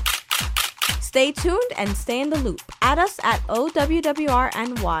 Stay tuned and stay in the loop. Add us at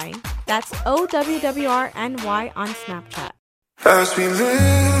OWWRNY. That's OWWRNY on Snapchat. As we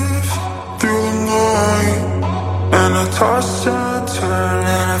live through the night, and I toss and turn,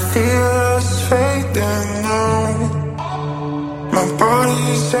 and I feel us fading now. My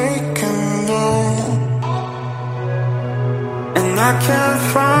body's aching now, and I can't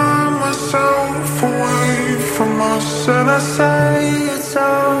find myself away from us. And I say it's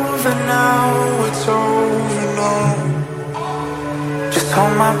over now, it's over now. Just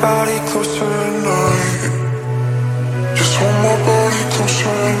hold my body closer tonight. Just hold my body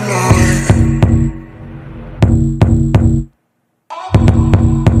closer tonight.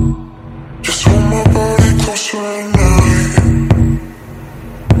 Just hold my body closer tonight.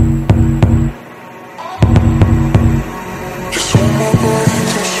 Just hold my body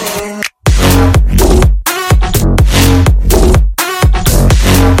closer tonight.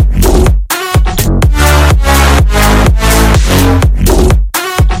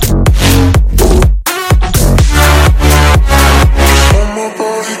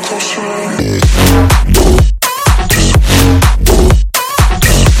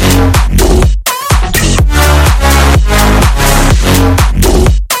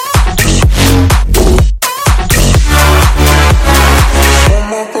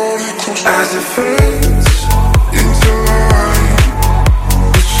 As it fades into light,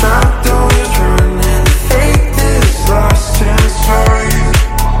 the shadow is running, faith is lost inside,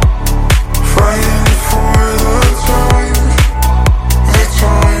 fighting for the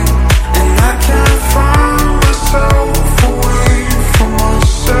time, and I can't find myself away from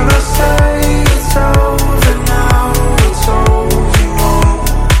us. And I say it's over now, it's over now.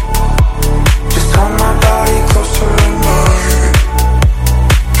 Just hold my body closer tonight.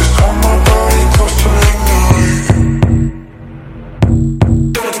 Just hold my body closer tonight.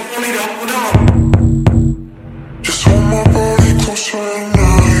 Just hold my body closer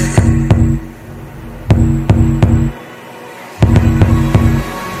tonight.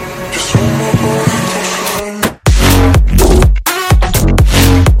 Just hold my body closer tonight.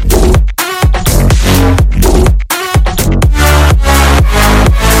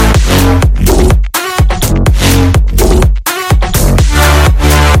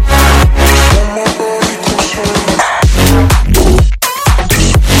 Hold my body closer tonight.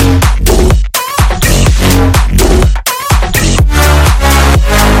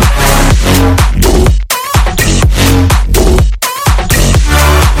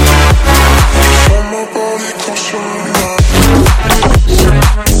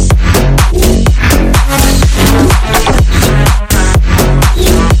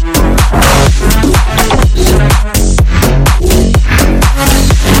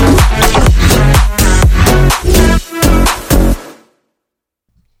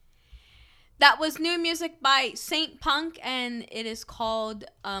 That was new music by Saint Punk, and it is called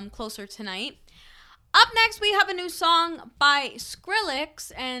Closer Tonight. Up next, we have a new song by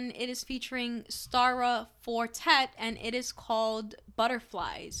Skrillex, and it is featuring Stara Fortet, and it is called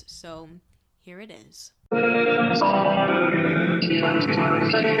Butterflies. So here it is.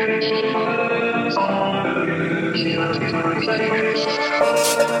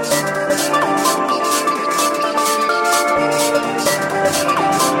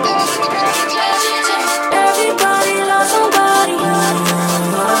 Everybody loves somebody.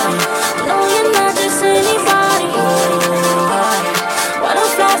 No, you're not just anybody.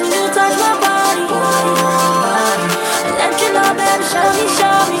 Butterflies when you touch my body. Let you know, baby, show me,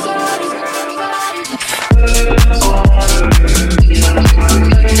 show me.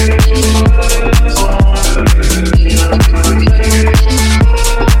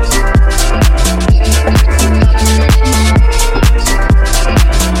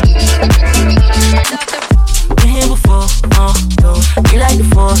 You like the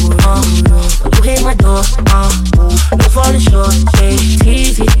force, you hit my door, no falling short, it's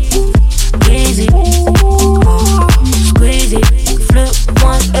easy, easy, squeeze it, flip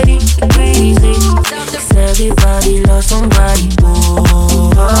 180 degrees, cause everybody loves somebody,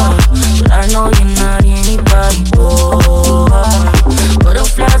 but I know you're not anybody,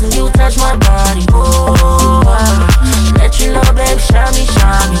 butterflies when you touch my body, let you know, baby, shine me,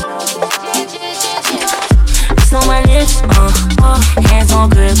 it's on my lips, hands on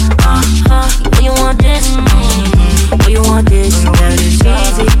grip, when you want this, when you want this,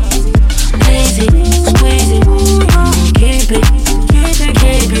 easy, easy, squeeze it, keep it,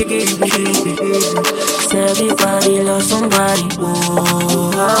 everybody loves somebody,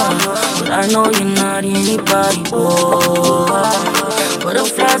 but I know you're not anybody,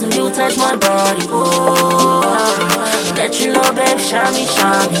 butterflies when you touch my body, let you know, baby, shine me,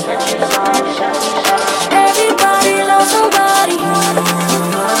 everybody loves somebody.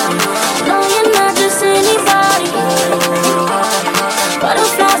 No, you're not just anybody.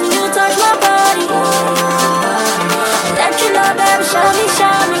 Butterflies when you touch my body. Let you know, baby, show me,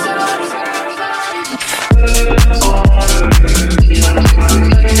 show me.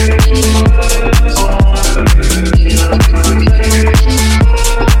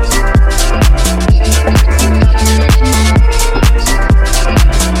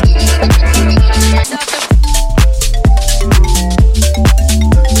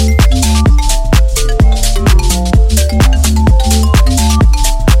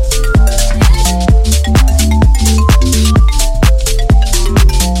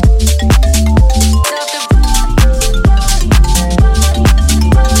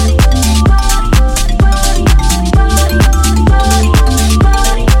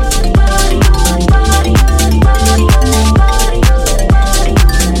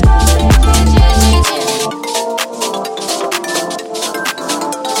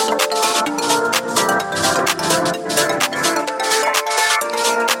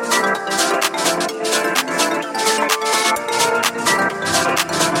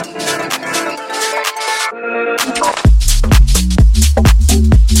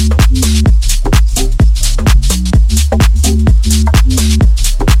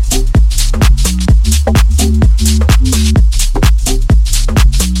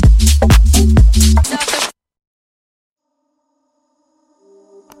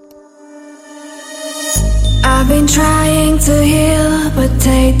 I've been trying to heal, but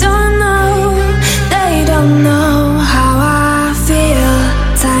they don't know how I feel.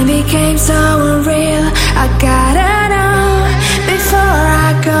 Time became so unreal, I gotta know before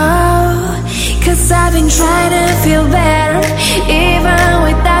I go. Cause I've been trying to feel better, even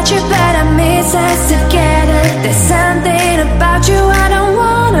without you, but I miss us together. There's something about you, I don't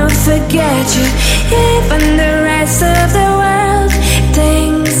wanna forget you. Even the rest of the world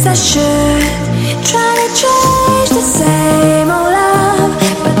thinks I should try to change the same old love,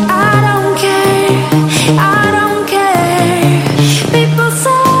 but I don't care, I don't care. People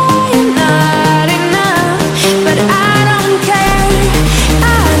say you're not enough, but I don't care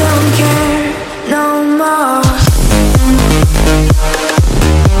no more.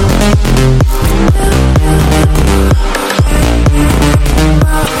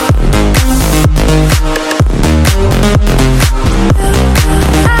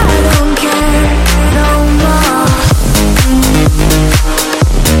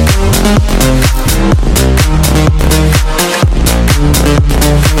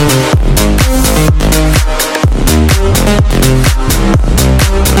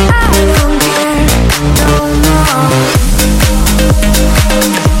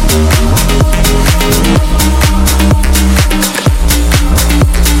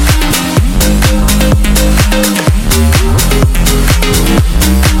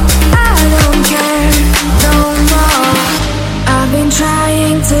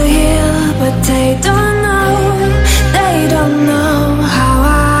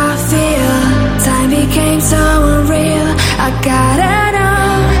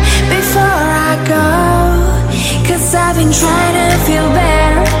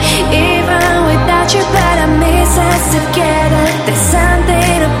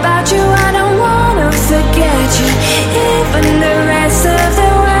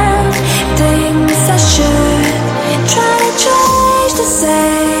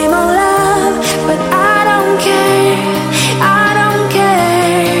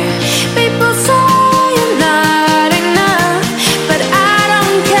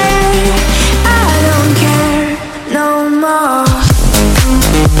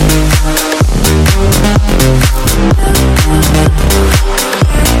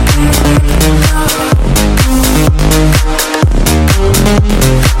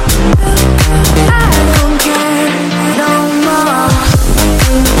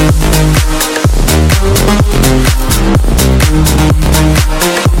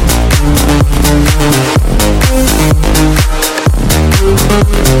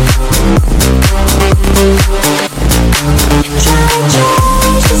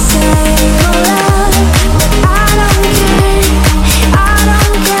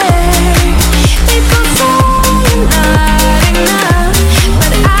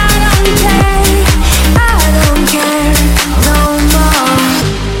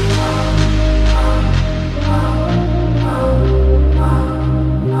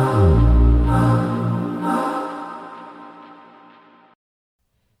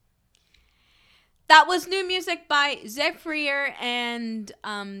 was new music by Zephyr and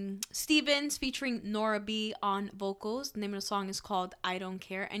Stevens featuring Nora B on vocals. The name of the song is called I Don't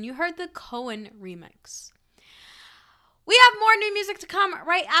Care. And you heard the Cohen remix. We have more new music to come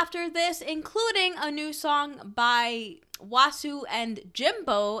right after this, including a new song by Wasu and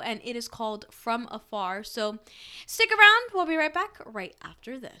Jimbo, and it is called From Afar. So stick around. We'll be right back right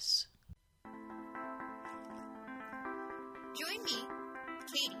after this. Join me,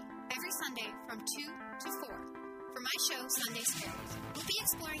 Katie, every Sunday from 2 to 4 for my show, Sunday Scaries. We'll be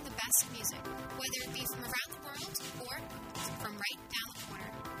exploring the best music, whether it be from around the world or from right down the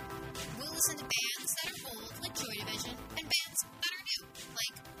corner. We'll listen to bands that are old, like Joy Division, and bands that are new,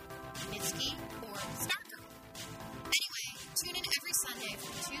 like Mitski or Stargirl. Anyway, tune in every Sunday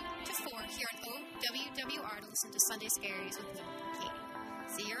from 2 to 4 here on OWWR to listen to Sunday Scaries with me, Katie.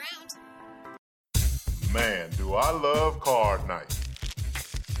 See you around. Man, do I love card night.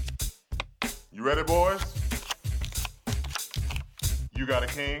 You ready, boys? You got a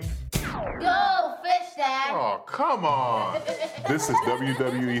king? Go, fish dad! Oh, come on. This is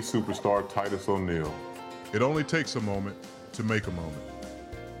WWE superstar Titus O'Neil. It only takes a moment to make a moment.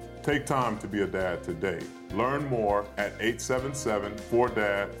 Take time to be a dad today. Learn more at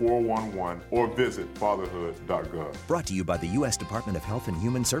 877-4DAD-411 or visit fatherhood.gov. Brought to you by the U.S. Department of Health and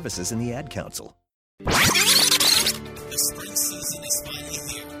Human Services and the Ad Council. The spring season is finally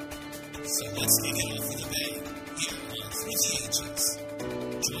here, so let's kick it off in the Bay, here on Through the Ages.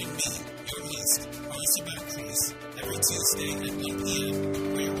 Join me, your host, Carlos Abacruz, every Tuesday at 1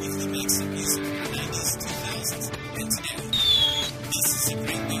 p.m., where your weekly mix of music from the 90s, 2000s, and today. This is a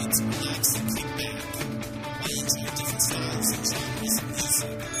great way to relax and kick back, while enjoying different styles and genres of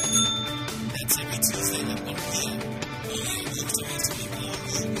music. That's every Tuesday at 1 p.m., only on OWWR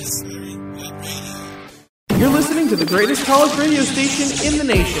Westbury Web Radio. You're listening to the greatest college radio station in the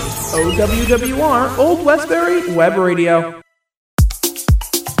nation, OWWR, Old Westbury Web Radio.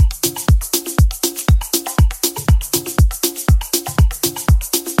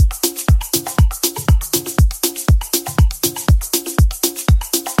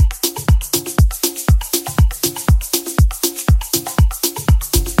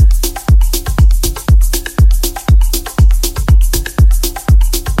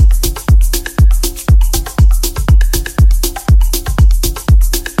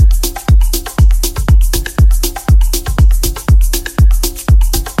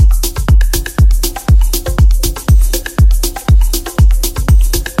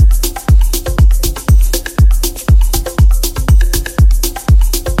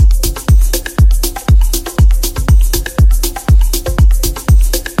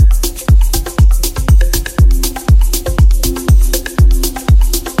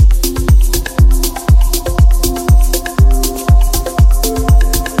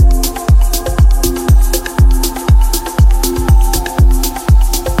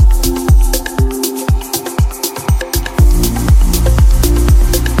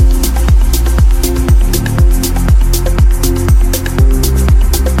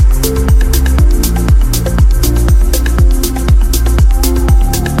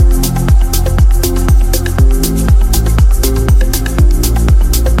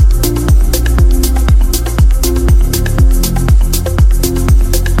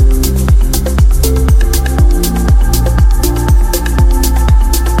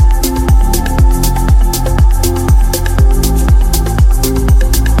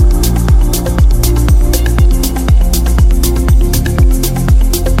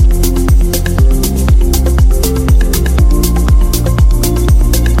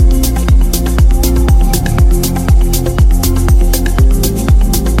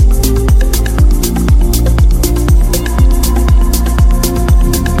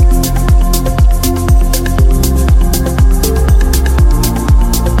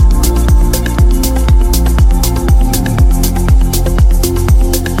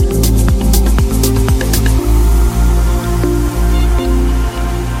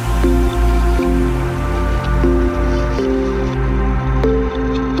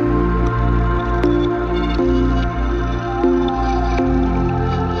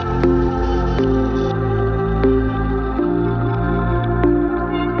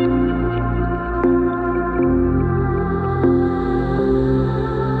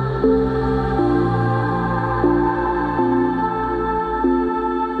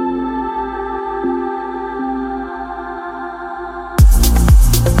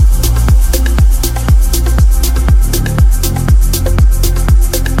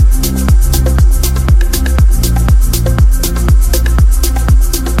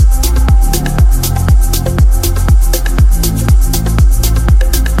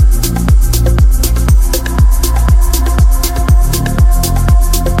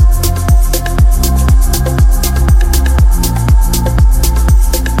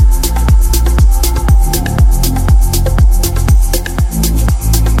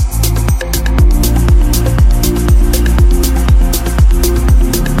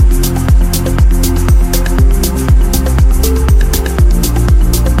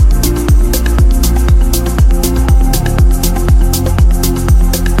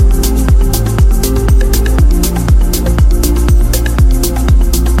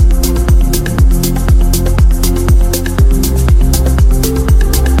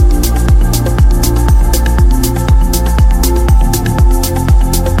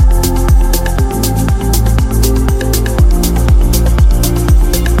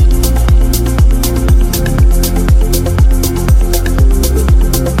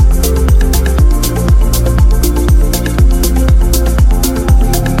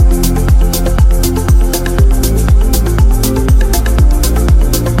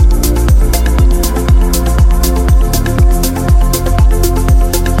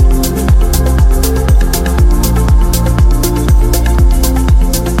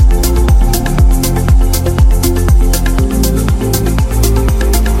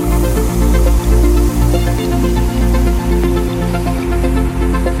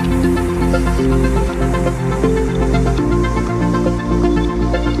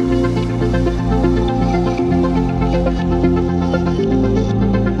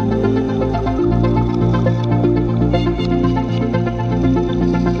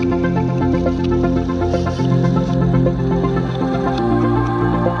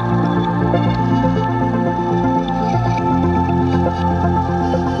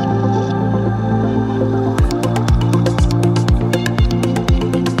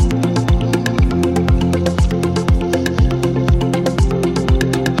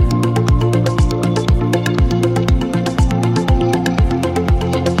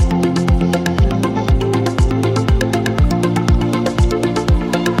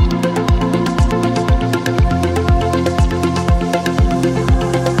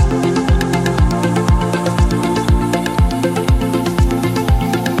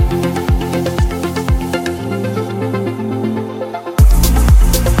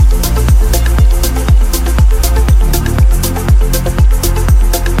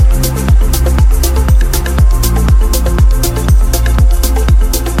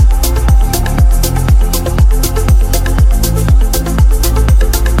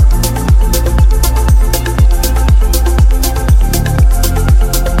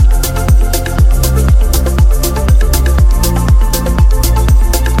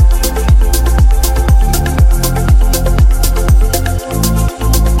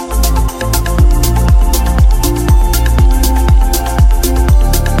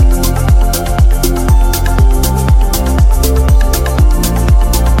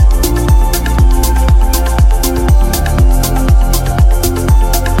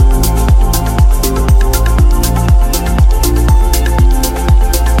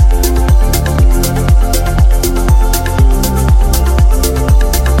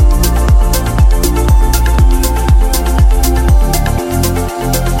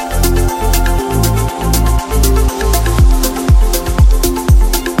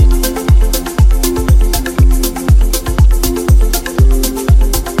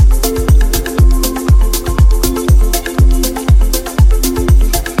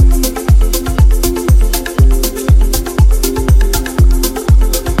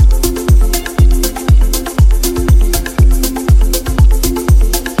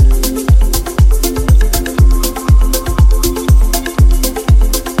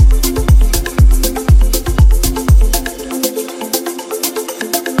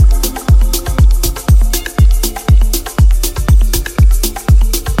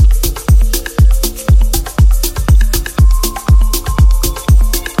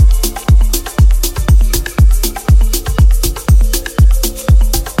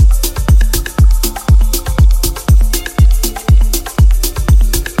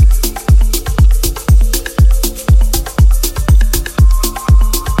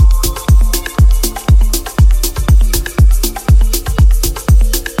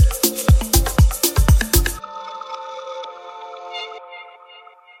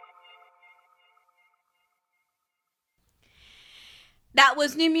 That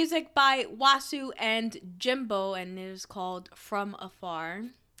was new music by Wasu and Jimbo, and it is called From Afar.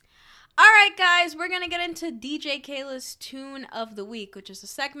 All right, guys, we're going to get into DJ Keila's Tune of the Week, which is a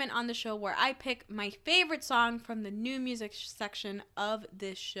segment on the show where I pick my favorite song from the new music section of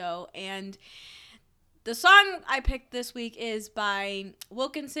this show. And the song I picked this week is by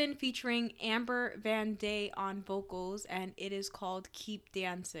Wilkinson featuring Amber Van Day on vocals, and it is called Keep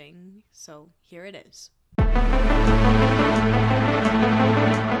Dancing. So here it is.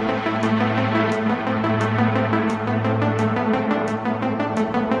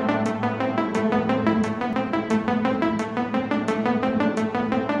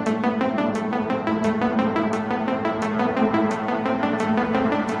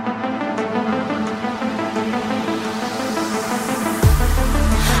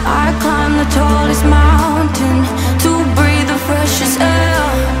 I climb the tallest mountain to breathe the freshest air,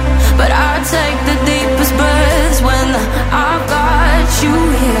 but I take the deepest breaths when I've got you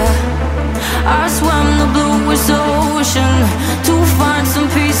here. I swam the bluest ocean to find some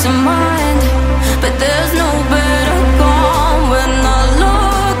peace of mind, but there's no better calm when I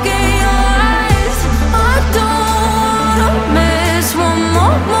look in your eyes. I don't wanna miss one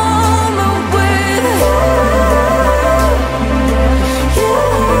more moment with you.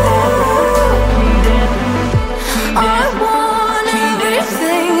 I want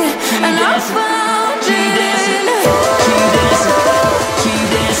everything, and I found it in you. Keep dancing, keep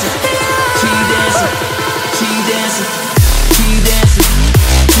dancing, keep dancing, keep dancing, keep dancing,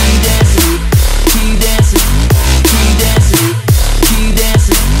 keep dancing, keep dancing, keep dancing, keep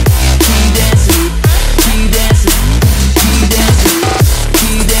dancing, keep dancing, keep dancing, keep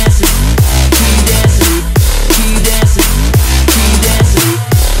dancing, keep dancing, keep dancing, keep dancing,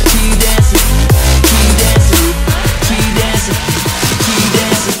 keep dancing, keep dancing, keep dancing. Keep dancing, keep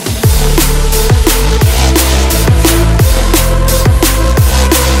dancing.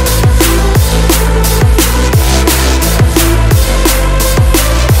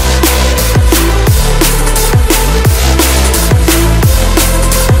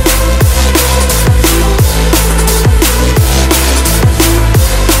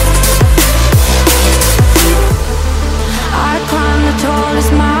 I climb the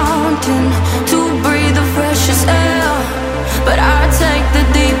tallest mountain to breathe the freshest air, but I take the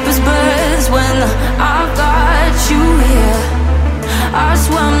deepest breaths when I've got you here. I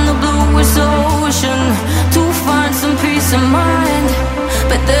swam the bluest ocean to find some peace of mind,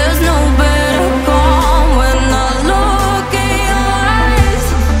 but there's no better calm when I look in your eyes.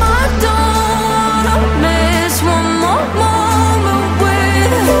 I don't wanna miss one more moment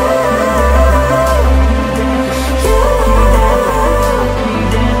with you.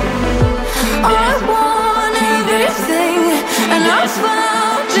 I want everything, and I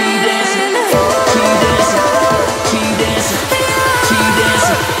found it in you. Keep dancing, keep dancing, keep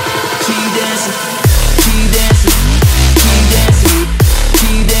dancing, keep dancing, keep dancing,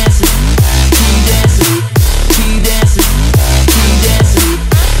 keep dancing, keep dancing, keep dancing, keep dancing, keep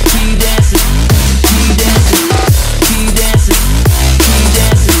dancing, keep dancing, keep dancing, keep dancing, keep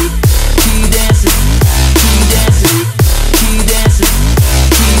dancing, keep dancing, keep dancing, keep dancing,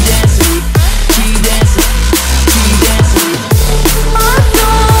 keep dancing, keep dancing, keep dancing. I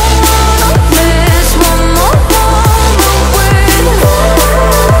don't wanna miss one more moment with you.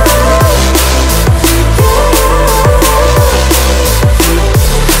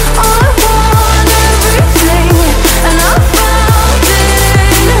 I want everything, and I found it in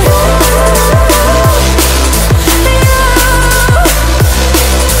you.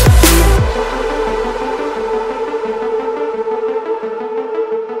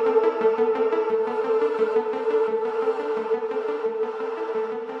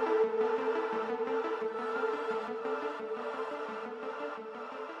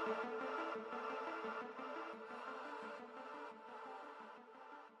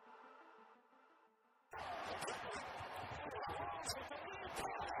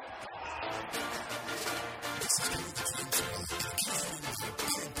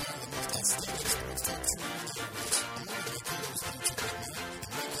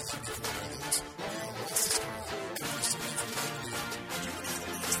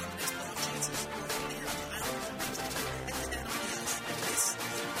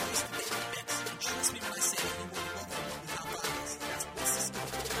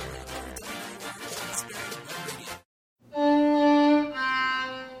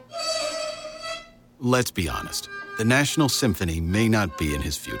 Let's be honest. The National Symphony may not be in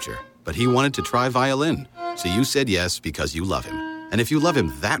his future, but he wanted to try violin. So you said yes because you love him. And if you love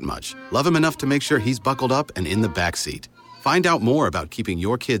him that much, love him enough to make sure he's buckled up and in the back seat. Find out more about keeping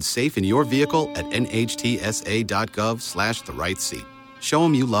your kids safe in your vehicle at nhtsa.gov/therightseat. Show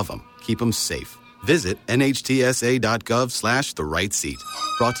them you love them. Keep them safe. Visit nhtsa.gov/the-right-seat.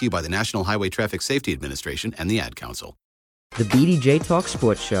 Brought to you by the National Highway Traffic Safety Administration and the Ad Council. The BDJ Talk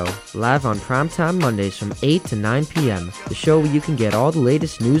Sports Show, live on primetime Mondays from 8 to 9 p.m. The show where you can get all the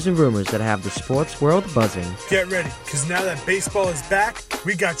latest news and rumors that have the sports world buzzing. Get ready, because now that baseball is back,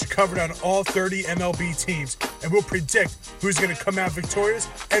 we got you covered on all 30 MLB teams, and we'll predict who's going to come out victorious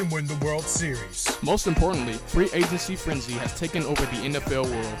and win the World Series. Most importantly, free agency frenzy has taken over the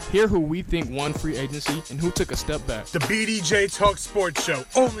NFL world. Hear who we think won free agency and who took a step back. The BDJ Talk Sports Show,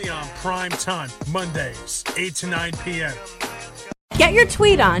 only on prime time, Mondays, 8 to 9 p.m. Get your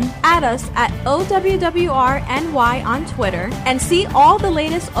tweet on, at us at OWWRNY on Twitter, and see all the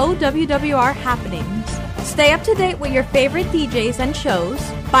latest OWWR happenings. Stay up to date with your favorite DJs and shows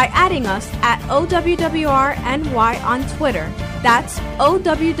by adding us at OWWRNY on Twitter. That's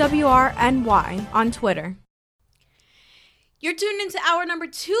OWWRNY on Twitter. You're tuned into hour number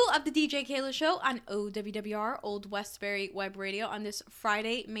 2 of the DJ Keila Show on OWWR, Old Westbury Web Radio, on this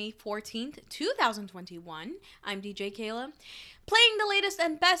Friday, May 14th, 2021. I'm DJ Keila, playing the latest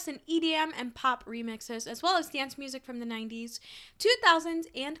and best in EDM and pop remixes, as well as dance music from the 90s, 2000s,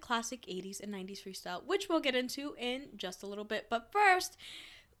 and classic 80s and 90s freestyle, which we'll get into in just a little bit. But first,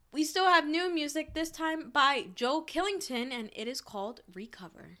 we still have new music, this time by Joe Killington, and it is called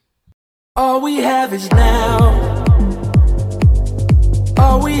Recover. All we have is now.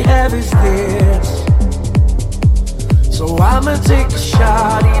 All we have is this. So I'ma take a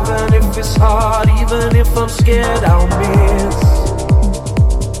shot, even if it's hard, even if I'm scared I'll miss.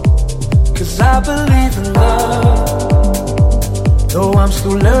 'Cause I believe in love, though I'm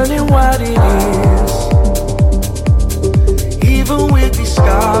still learning what it is. Even with these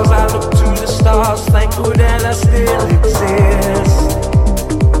scars, I look to the stars, thankful that I still exist.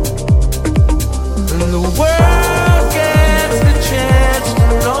 And the world gets the chance to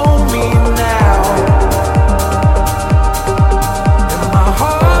know me now, and my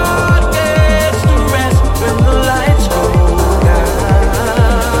heart gets to rest when the lights go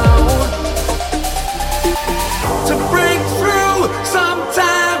down. To break through,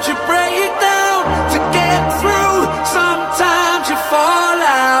 sometimes you break down. To get through, sometimes you fall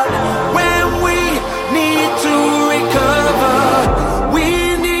out. When we need to recover, we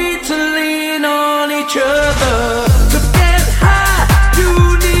need to lean on each other. To get high, you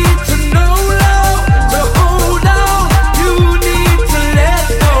need to know low. To hold on, you need to let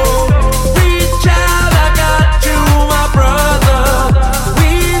go. Reach out, I got you, my brother.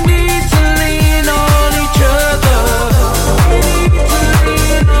 We need to lean on each other. We need to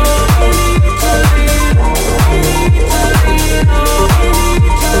lean on, we need to lean on, we need to lean on, we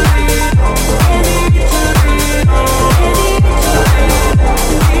need to lean on, we need to lean on,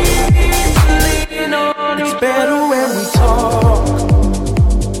 we need to lean on. It's better when we talk.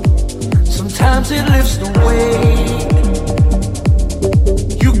 Sometimes it lifts the weight.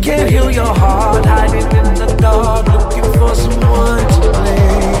 You can't heal your heart, hiding in the dark, looking for someone to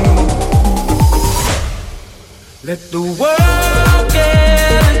blame. Let the world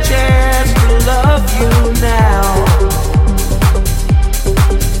get a chance to love you now.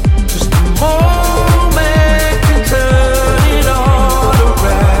 Just a moment can turn it all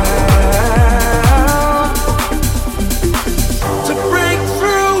around. To break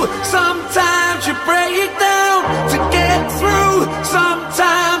through, sometimes you break down. To get through,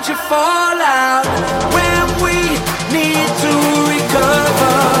 sometimes you fall out. When we need to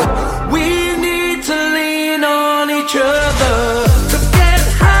recover, we need to lean on each other. To get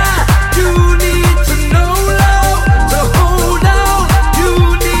high, you need to know low. To hold on, you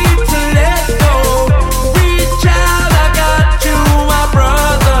need to let go. Reach out, I got you, my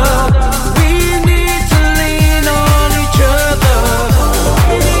brother. We need to lean on each other.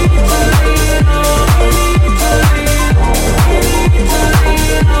 We need to lean on, we need to lean on,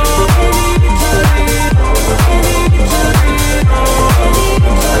 we need to lean on, we need to lean on, we need to lean on,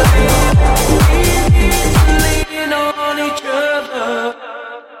 we need to lean on each other.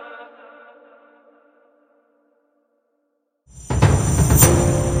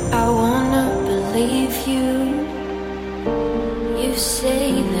 I wanna believe you. You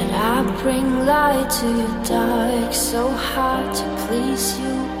say that I bring light to your dark, so hard to please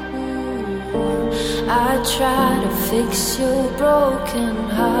you. I try to fix your broken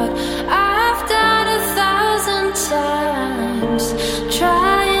heart. I've done 1,000 times,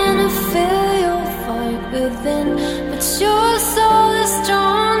 trying to fill your void within, but your soul is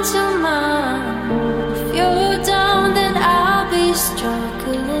drawn to mine. If you're down, then I'll be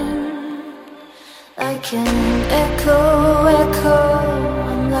struggling. Like an echo,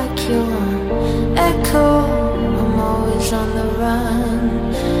 I'm like your echo. I'm always always on the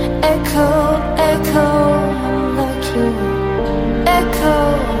run. Echo, echo, I'm like you. Echo,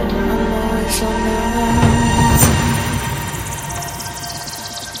 I'm always on the run.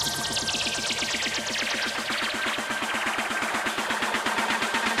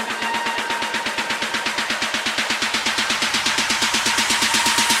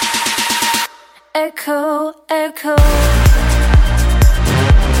 Echo, echo.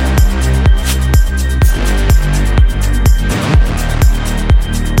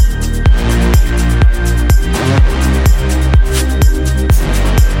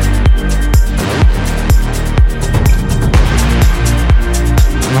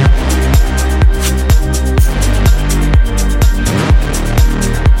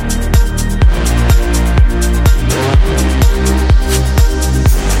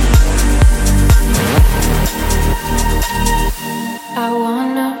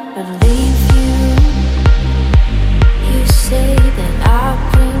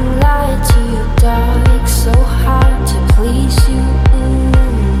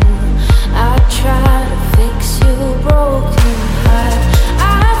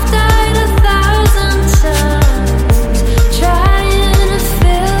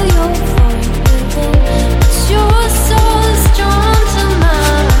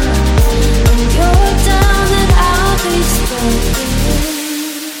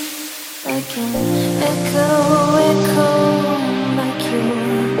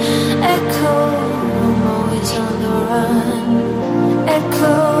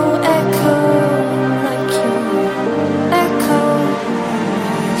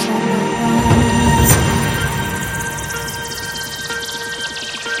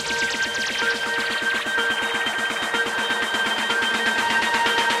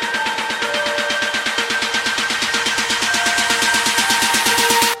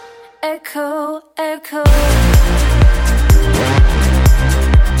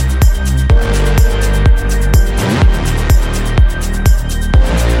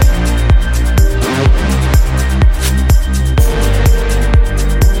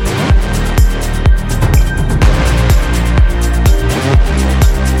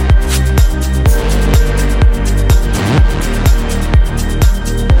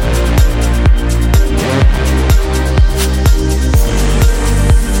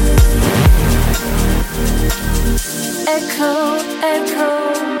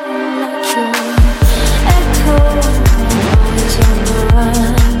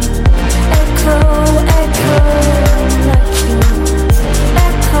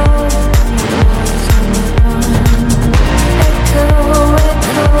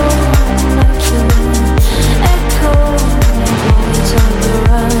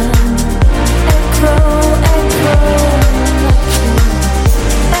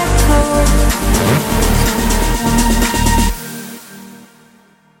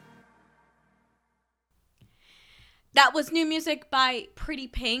 That was new music by Pretty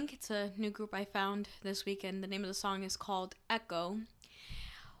Pink. It's a new group I found this weekend. The name of the song is called Echo.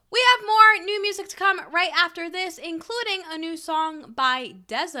 We have more new music to come right after this, including a new song by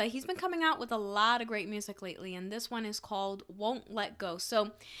Deza. He's been coming out with a lot of great music lately, and this one is called Won't Let Go.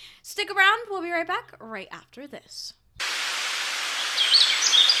 So stick around. We'll be right back right after this.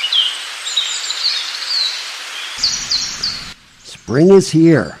 Spring is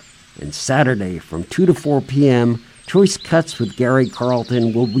here, and Saturday from 2 to 4 p.m., Choice Cuts with Gary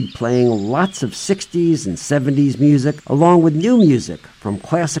Carlton will be playing lots of 60s and 70s music, along with new music from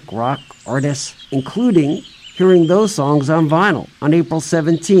classic rock artists, including hearing those songs on vinyl on April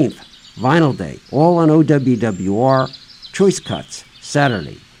 17th, Vinyl Day, all on OWWR. Choice Cuts,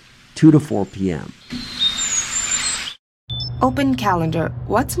 Saturday, 2 to 4 p.m. Open calendar.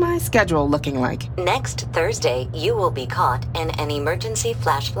 What's my schedule looking like? Next Thursday, you will be caught in an emergency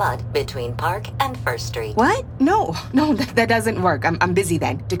flash flood between Park and First Street. What? No, that doesn't work. I'm busy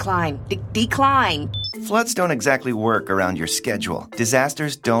then. Decline. Decline. Floods don't exactly work around your schedule.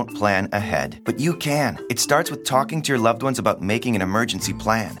 Disasters don't plan ahead, but you can. It starts with talking to your loved ones about making an emergency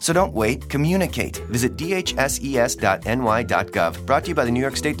plan. So don't wait, communicate. Visit dhses.ny.gov. Brought to you by the New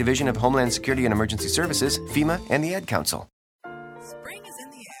York State Division of Homeland Security and Emergency Services, FEMA, and the Ad Council. Spring is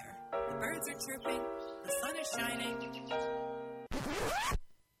in the air. The birds are chirping. The sun is shining.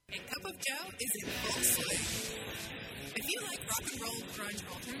 A Cup of Joe is in full swing. If you like rock and roll, grunge,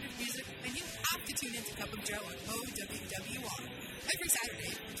 alternative music, then you have to tune into Cup of Joe on OWWR. Every Saturday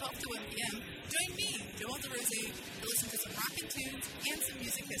from 12 to 1 p.m., join me, Joel DeRose, to listen to some rockin' tunes and some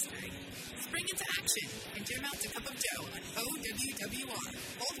music history. Spring into action and jam out to Cup of Joe on OWWR,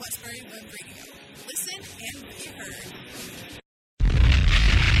 Old Westbury Web Radio. Listen and be heard.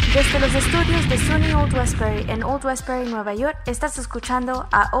 Desde los estudios de SUNY Old Westbury en Old Westbury, Nueva York, estás escuchando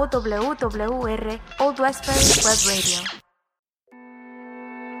a OWWR Old Westbury Web Radio.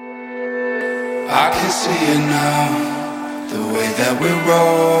 I can see it now, the way that we're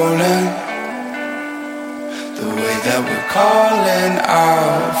rolling, the way that we're calling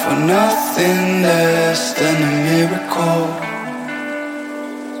out for nothing less than a miracle.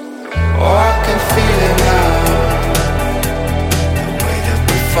 Oh, I can feel it now, the way that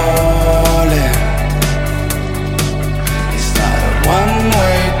we're falling. It's not a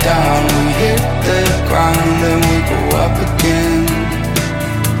one-way down, we hit the ground then we go up again.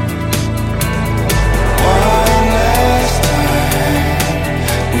 One last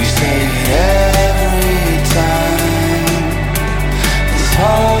time, we say it every time. This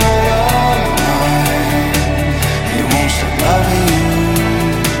heart of mine, it won't stop loving you.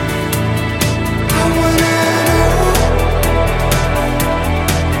 I wanna know,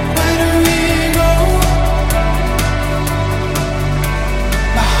 where do we go?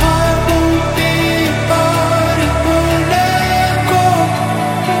 My heart won't beat, but it won't let go.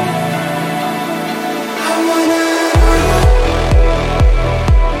 I wanna know,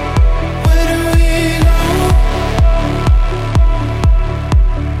 where do we go?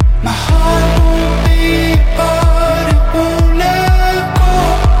 My heart won't beat, but it won't let go.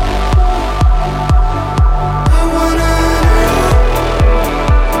 I wanna know,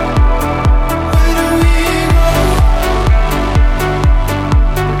 where do we go?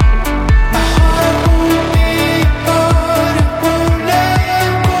 My heart won't beat, but it won't let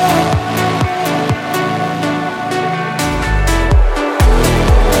go.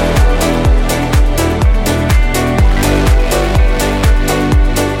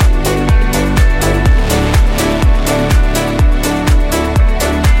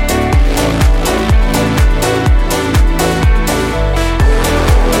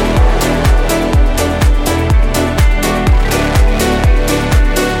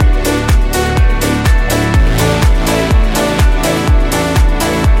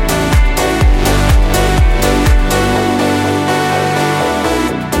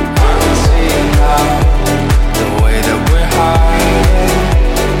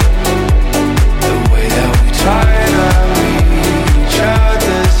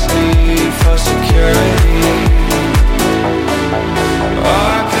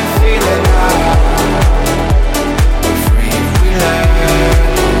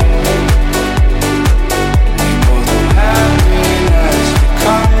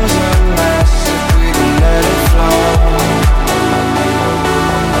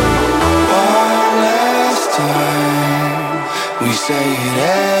 We say it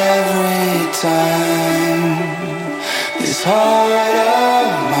every time. This heart of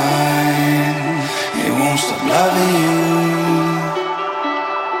mine, it won't stop loving you.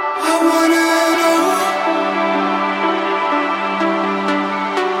 I wanna know,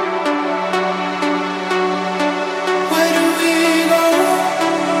 where do we go?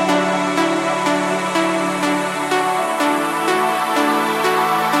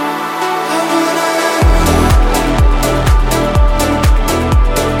 I wanna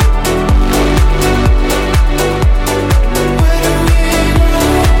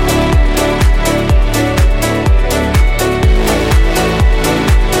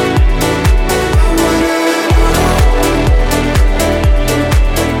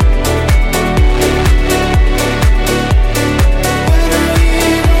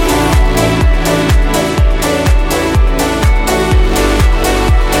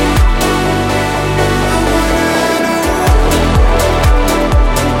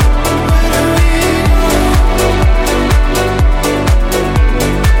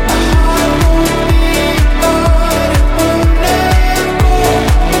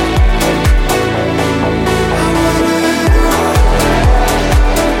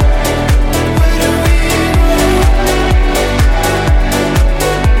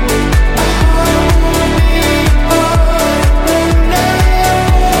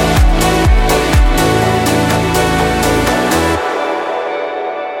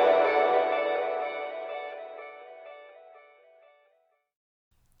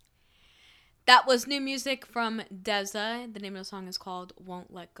That was new music from Deza. The name of the song is called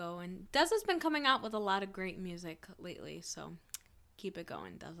Won't Let Go. And Deza's been coming out with a lot of great music lately, so keep it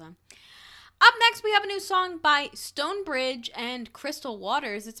going, Deza. Up next, we have a new song by Stonebridge and Crystal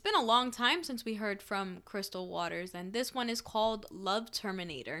Waters. It's been a long time since we heard from Crystal Waters, and this one is called Love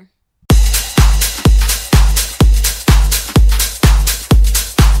Terminator.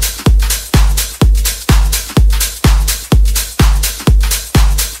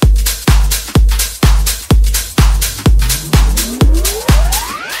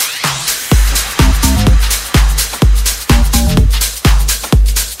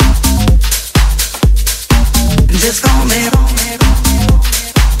 Just call me.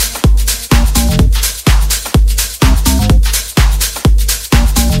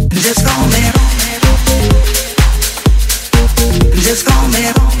 Just call me. Just call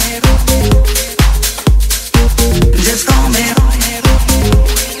me. Just call me.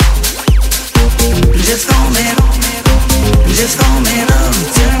 Just call me. Just call me love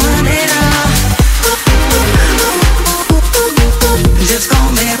Terminator. Just call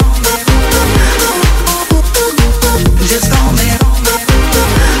me. Just call me.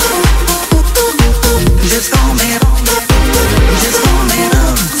 Just call me. Just call me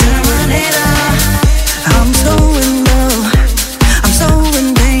love Terminator. I'm so in love. I'm so in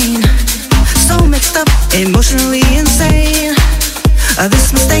pain. So mixed up, emotionally insane.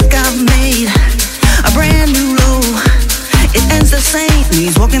 This mistake I've made, a brand new low. It ends the same.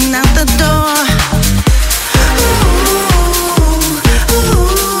 He's walking out the door.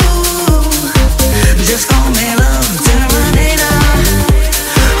 Just call me love Terminator.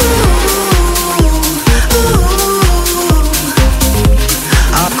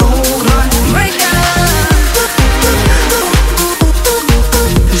 A cold heart breaker.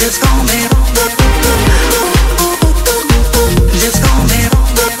 Just call me. Just call me.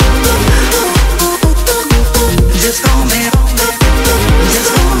 Just call me. Just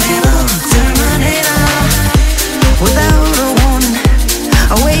call me love Terminator. Without a warning,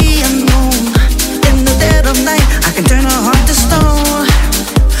 away unknown. In the dead of night, I can turn a heart to stone.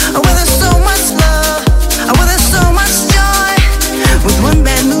 Where there's so much love, where there's so much joy. With one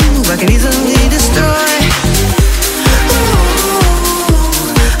bad move, I can easily destroy.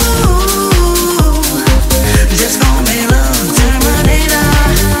 Just call me love Terminator.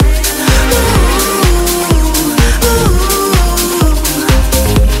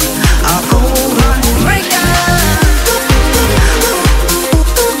 A cold heart breaker.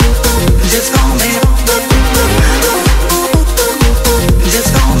 Just call me. Just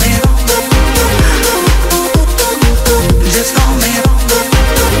call me. Just call me.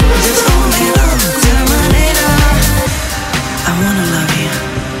 Just call me love Terminator. I wanna love you,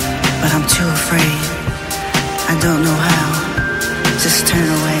 but I'm too afraid. I don't know how. Just turn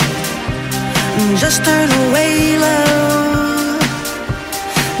away. Just turn away, love.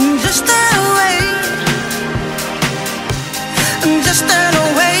 Just turn away. Just turn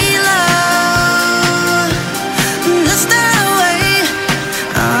away, love. Just turn away.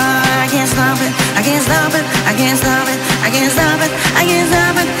 I can't stop it. I can't stop it. I can't stop it. I can't stop it. I can't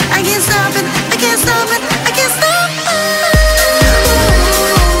stop it. I can't stop it. I can't stop it. I can't stop it.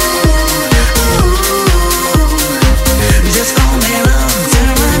 Just call me love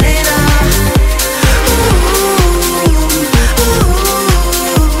Terminator.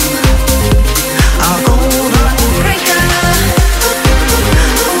 A cold heart breaker.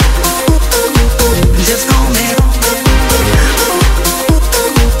 Just call me.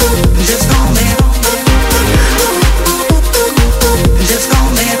 Just call me. Just call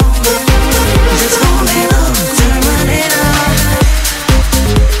me. Just call me love Terminator.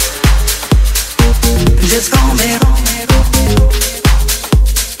 Just call me.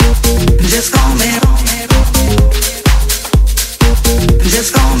 Just call me.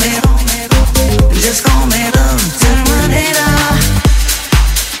 Just call me. Just call me love Terminator.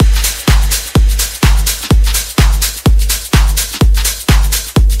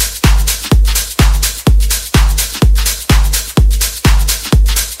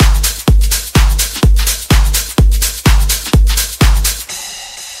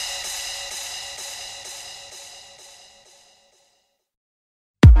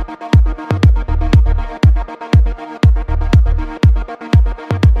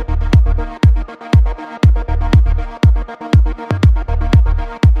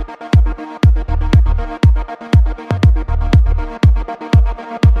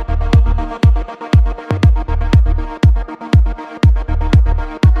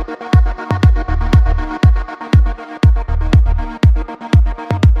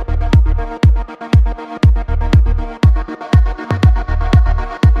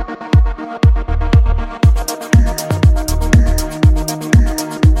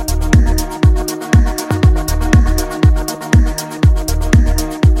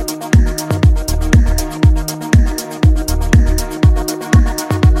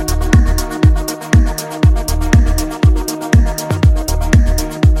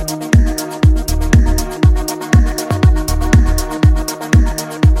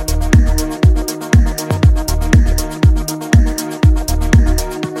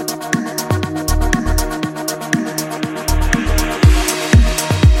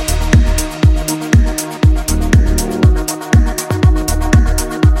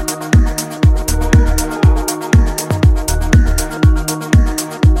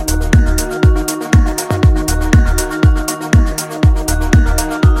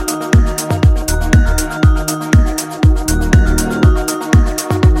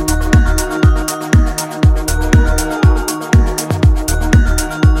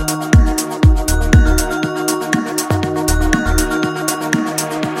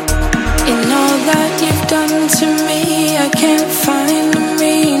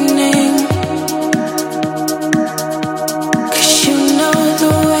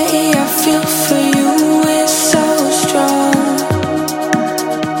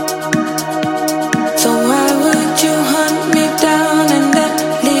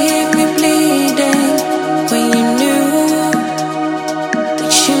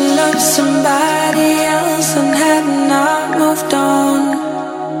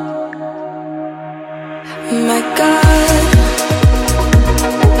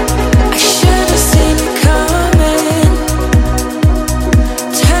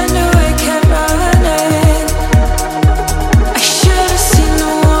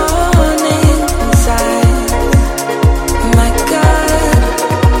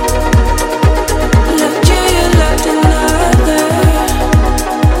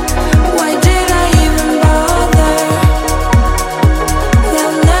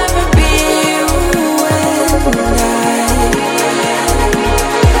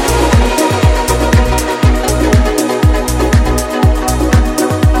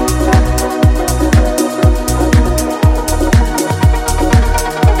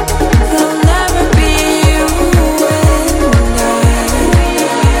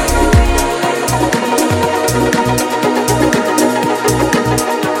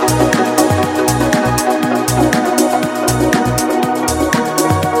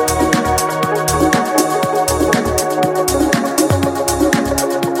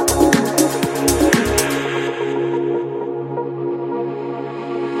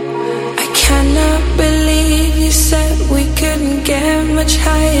 much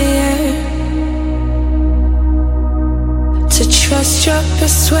higher. To trust your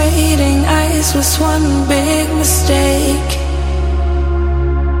persuading eyes was one big mistake.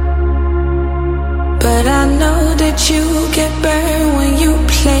 But I know that you get burned when you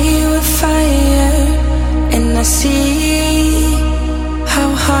play with fire. And I see how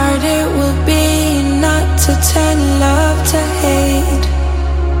hard it will be not to turn love to hate.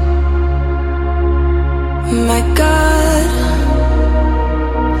 My God,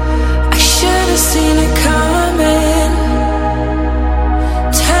 I should have seen it coming.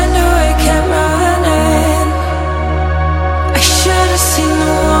 Turned away, kept running. I should have seen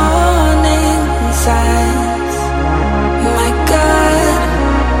the warning signs. My God,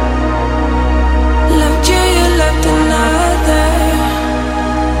 loved you, you loved another.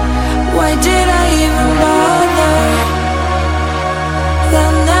 Why did I even bother?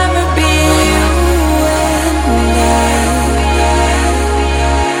 There'll never be you and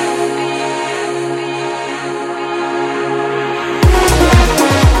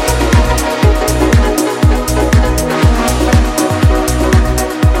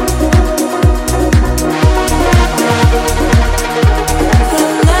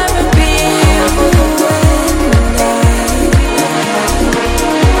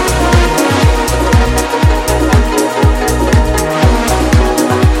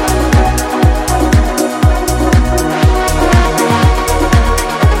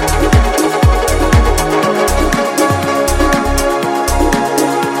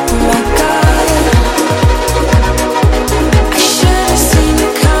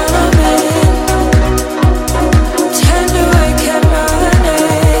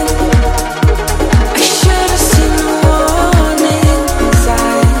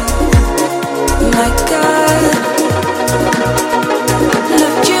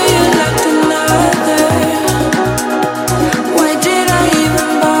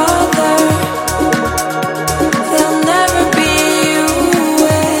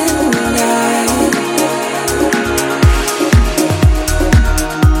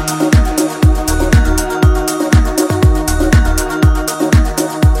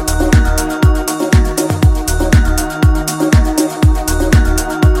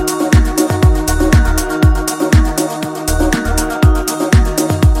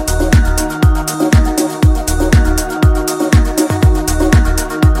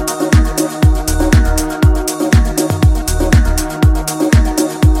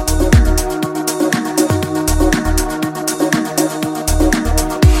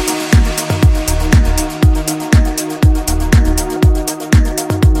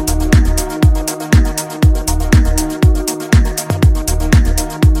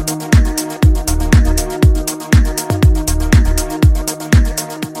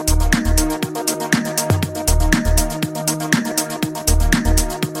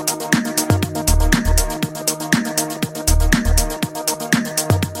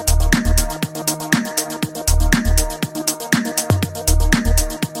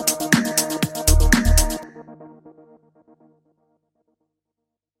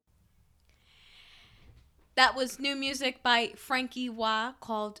That was new music by Frankie Wah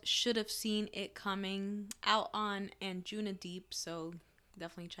called Should Have Seen It Coming, out on Anjuna Deep, so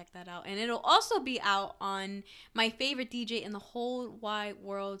definitely check that out. And it'll also be out on my favorite DJ in the whole wide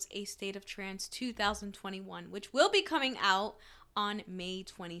world's A State of Trance 2021, which will be coming out on May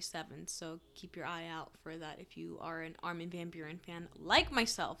 27th. So keep your eye out for that if you are an Armin van Buuren fan like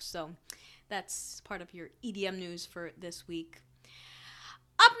myself. So that's part of your EDM news for this week.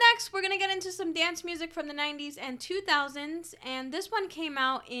 Up next, we're going to get into some dance music from the 90s and 2000s. And this one came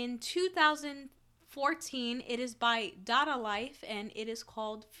out in 2014. It is by Dada Life, and it is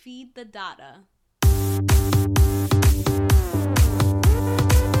called Feed the Dada.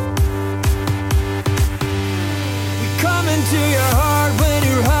 We come into your heart when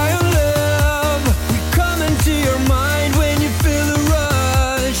you're high on love. We come into your mind when you feel the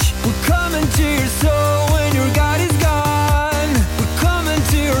rush. We come into your soul when your God is gone. We come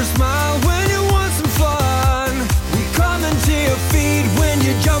into your smile when you want some fun. We come into your feet when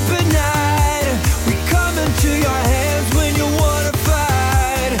you jump at night. We come into your hands when you wanna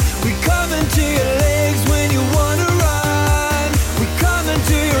fight. We come into your legs when you wanna run. We come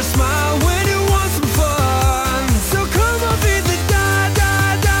into your smile when you want some fun. So come on, feed the da da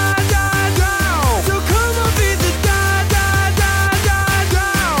da da da. So come on, feed the da da da da da.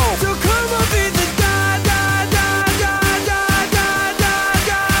 So come on, feed the da da da da da da da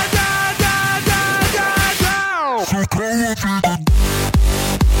da da da da da. So come on, feed the.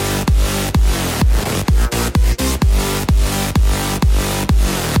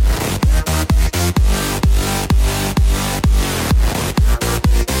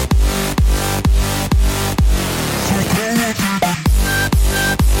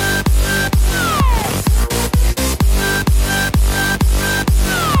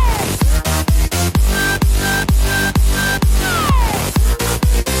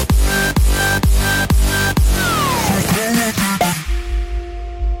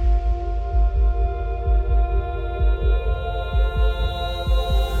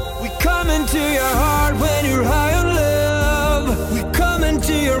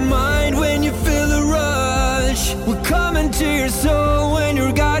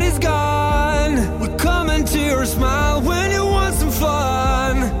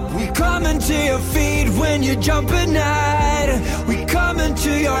 you jump at night. We come into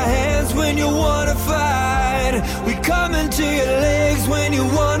your hands when you wanna fight. We come into your legs when you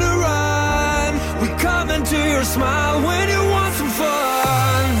wanna run. We come into your smile when you want some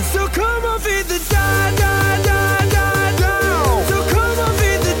fun. So come on, feed the die, die, die, die, down. So come on,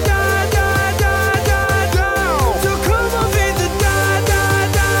 feed the die, die, die, die, down. So come on, feed the die, die,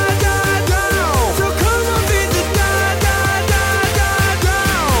 die, die, down. So come on, feed the die, die, die, die,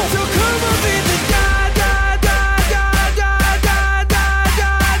 down. So come on, feed the die, die, die, die, die, die,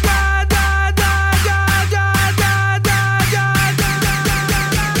 die,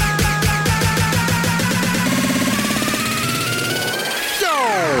 die,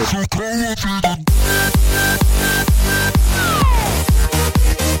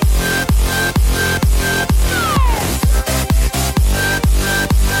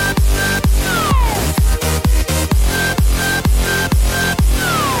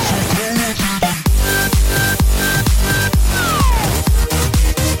 die,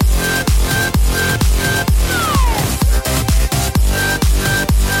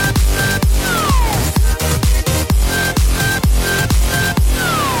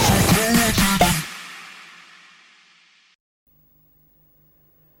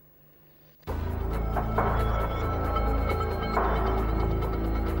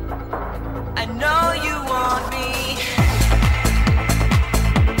 I know you want me.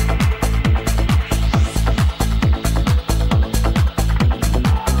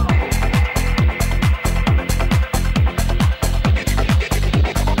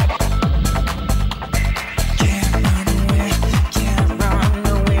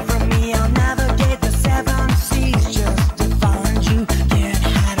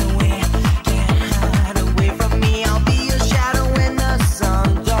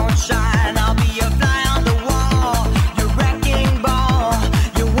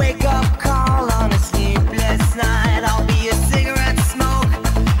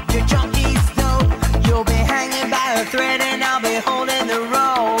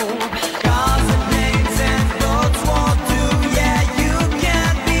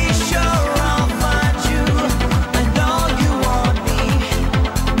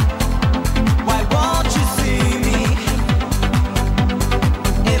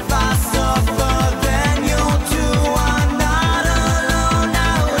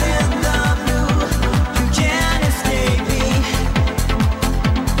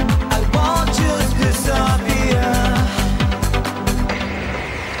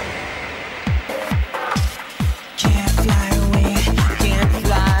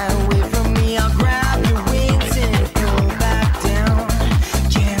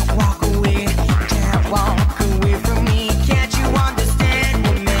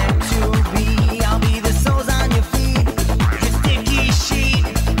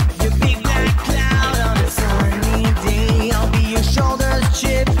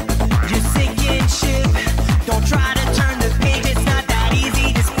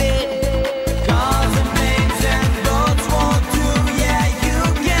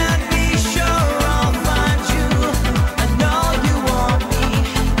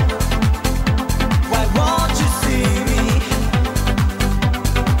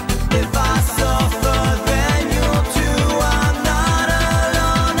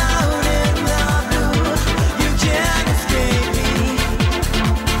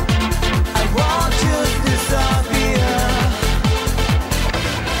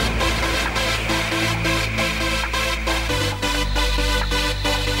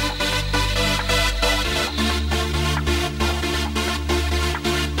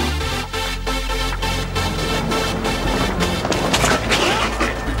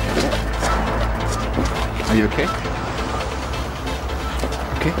 Are you okay?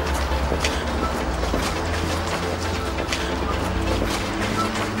 Okay.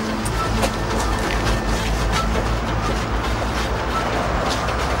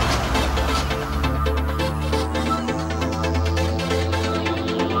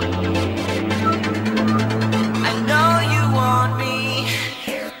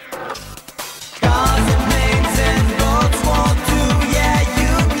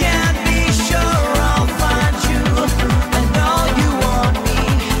 Sure I'll find you.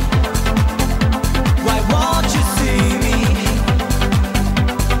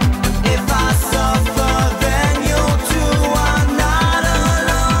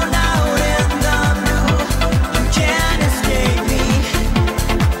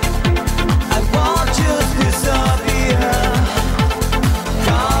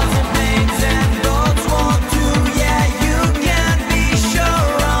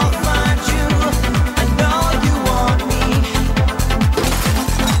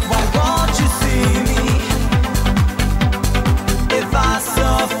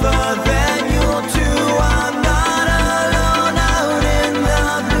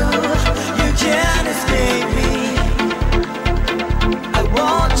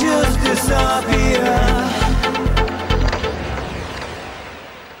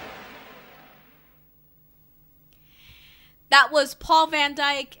 Paul Van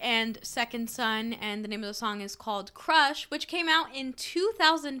Dyke and Second Son, and the name of the song is called Crush, which came out in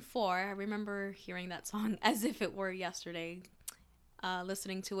 2004. I remember hearing that song as if it were yesterday,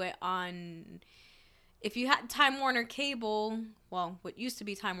 listening to it on, if you had Time Warner Cable, well, what used to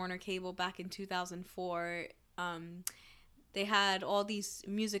be Time Warner Cable back in 2004, they had all these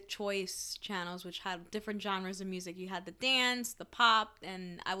music choice channels which had different genres of music. You had the dance, the pop,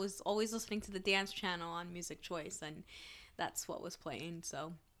 and I was always listening to the dance channel on Music Choice, and that's what was playing.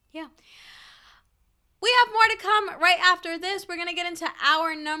 So, yeah. We have more to come right after this. We're going to get into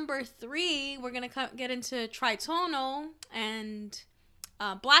hour number 3. We're going to get into Tritonal and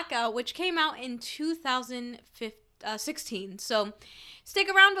Blackout, which came out in 2016. So, stick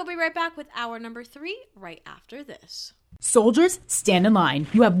around. We'll be right back with hour number 3 right after this. Soldiers, stand in line.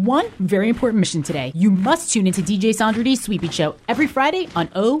 You have one very important mission today. You must tune into DJ Sandra D's Sweepy Show every Friday on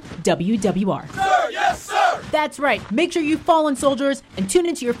OWWR. Sir, yes, sir! That's right. Make sure you fall in, soldiers, and tune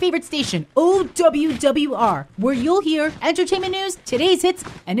into your favorite station, OWWR, where you'll hear entertainment news, today's hits,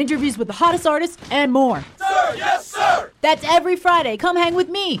 and interviews with the hottest artists, and more. Sir, yes, sir! That's every Friday. Come hang with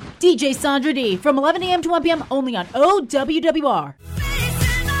me, DJ Sandra D, from 11 a.m. to 1 p.m. only on OWWR.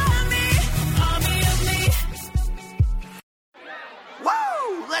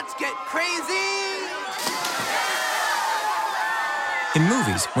 Let's get crazy! In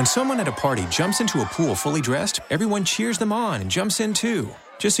movies, when someone at a party jumps into a pool fully dressed, everyone cheers them on and jumps in too.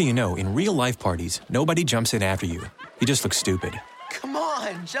 Just so you know, in real-life parties, nobody jumps in after you. You just look stupid. Come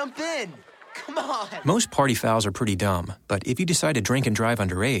on, jump in! Come on! Most party fouls are pretty dumb, but if you decide to drink and drive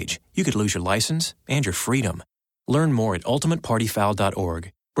underage, you could lose your license and your freedom. Learn more at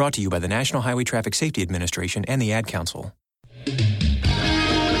ultimatepartyfoul.org. Brought to you by the National Highway Traffic Safety Administration and the Ad Council.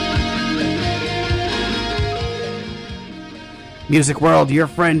 Music World, your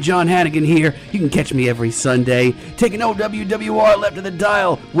friend John Hannigan here. You can catch me every Sunday, taking OWWR left of the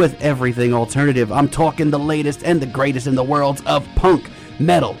dial with everything alternative. I'm talking the latest and the greatest in the worlds of punk,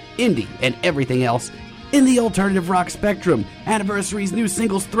 metal, indie, and everything else in the alternative rock spectrum. Anniversaries, new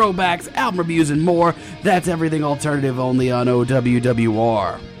singles, throwbacks, album reviews, and more. That's everything alternative only on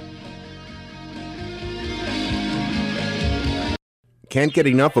OWWR. Can't get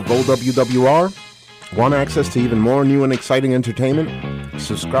enough of OWWR? Want access to even more new and exciting entertainment?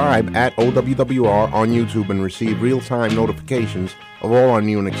 Subscribe at OWWR on YouTube and receive real-time notifications of all our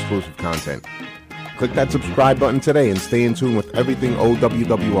new and exclusive content. Click that subscribe button today and stay in tune with everything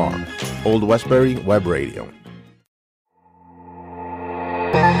OWWR, Old Westbury Web Radio.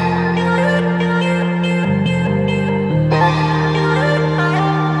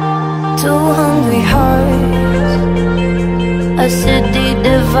 Two hungry hearts, a city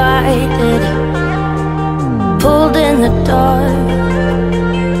divided, pulled in the dark,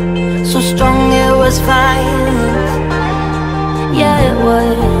 so strong it was violent. Yeah, it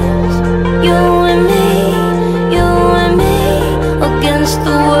was you and me against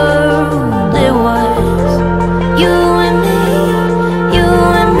the world. It was you and me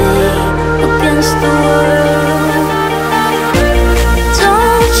against the world.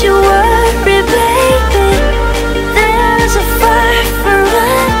 Don't you worry, baby, there's a fire for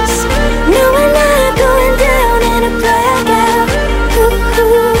us. No, we're not going down in a blackout.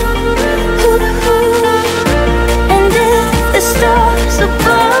 And if the stars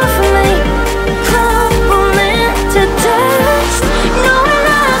above me crumble into dust, no, we're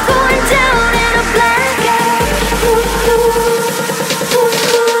not going down in a blackout.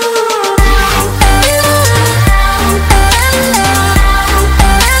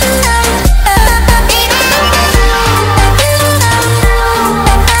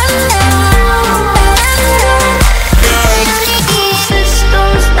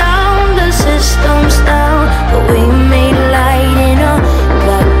 System's down, but we made light in a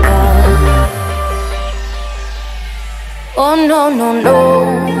blackout. Oh no, no, no,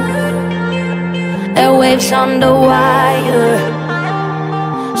 airwaves underwire,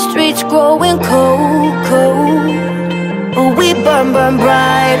 streets growing cold, cold, but we burn, burn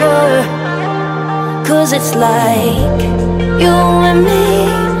brighter. 'Cause it's like you and me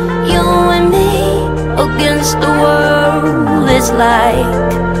against the world. It's like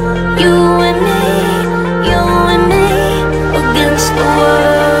you and me against the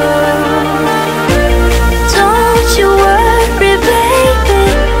world. Don't you worry, baby,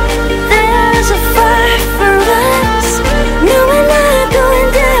 there's a fire for us. No, we're not going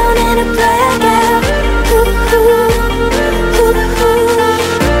down in a blackout.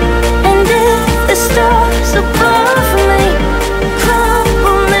 And if the stars above me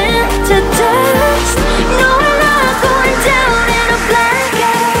crumble into dust, no, we're not going down in a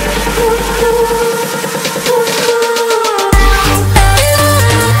blackout.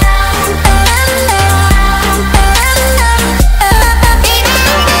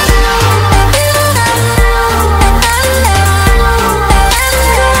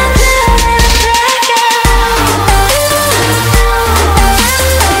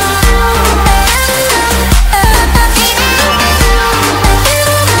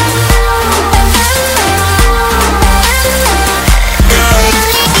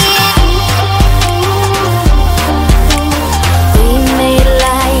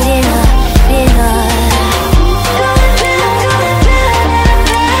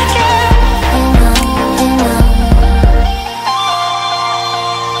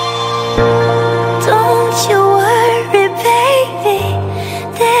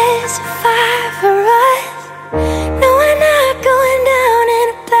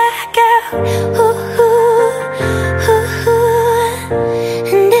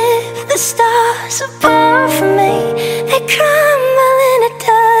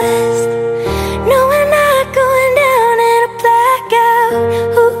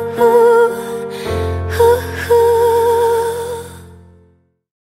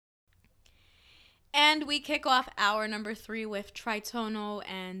 off hour number 3 with Tritonal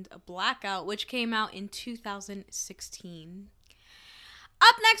and Blackout, which came out in 2016.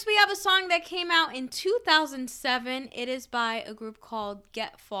 Up next, we have a song that came out in 2007. It is by a group called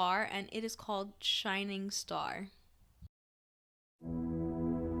Get Far, and it is called Shining Star.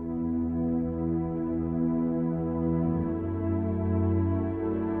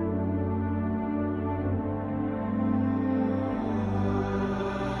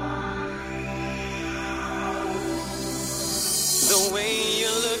 The way you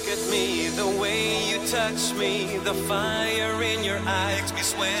look at me, the way you touch me, the fire in your eyes makes me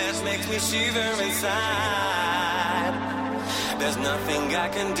sweat, makes me shiver inside. There's nothing I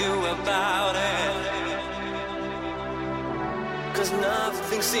can do about it, 'cause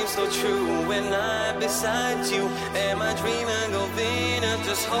nothing seems so true when I'm beside you. Am I dreaming of Venus?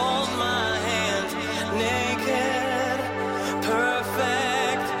 Just hold my hand, naked,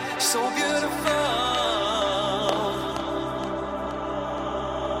 perfect, so beautiful.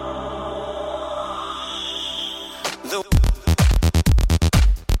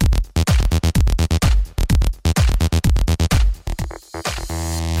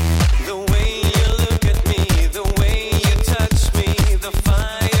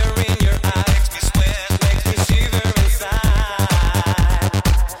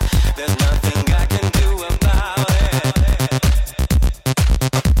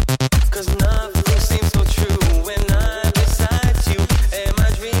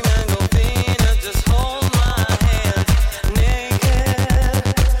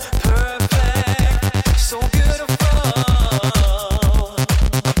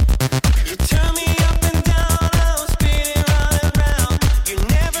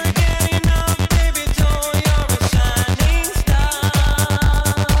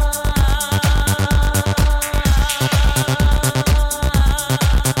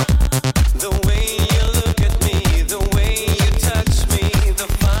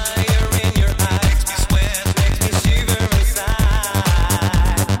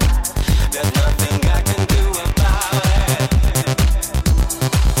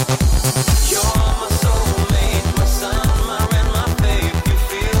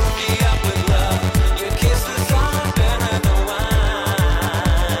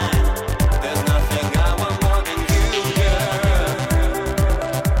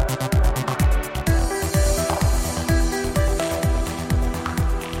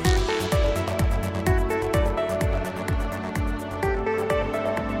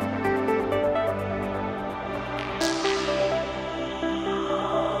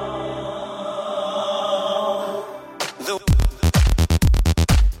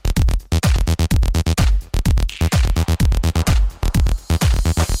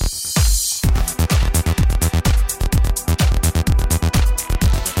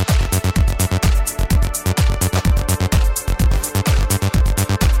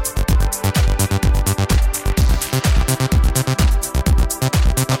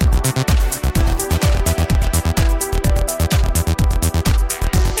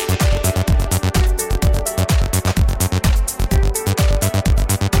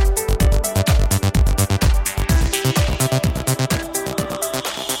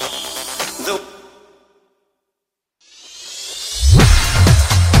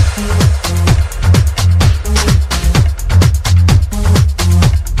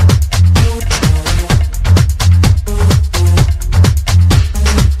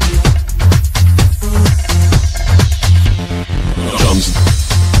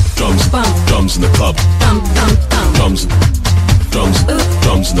 Drums in the club.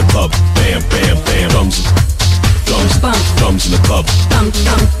 Drums in the club. Bam, bam, bam. Drums in the club.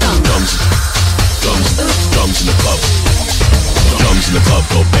 Drums in the club. Drums in the club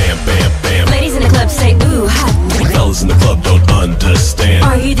go bam, bam, bam. Ladies in the club say ooh, hot. Fellas in the club don't understand.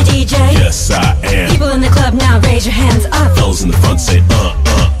 Are you the DJ? Yes, I am. People in the club now raise your hands up. Fellas in the front say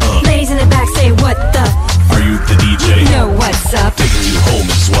Ladies in the back say what the? Are you the DJ? No, what's up? Taking you home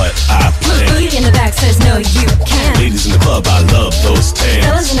is what I plan. Booty in the back says no, you can't. Ladies in the club, I love those tans.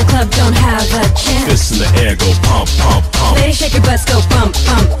 Fellas in the club don't have a chance. Fists in the air go pump, pump, pump. Ladies shake your butts, go bump,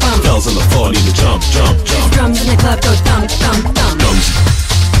 bump, bump. Fellas on the floor need to jump, jump, jump. Drums in the club go thump, thump, thump.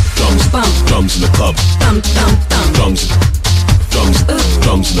 Drums in the club. Thump, thump, thump. Drums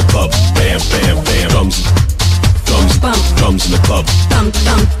in the club. Bam, bam, bam. Drums in the club. Thump,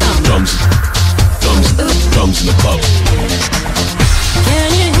 thump, thump. Drums in the club. Can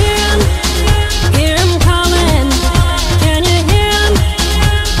you hear him? Hear him calling. Can you hear him?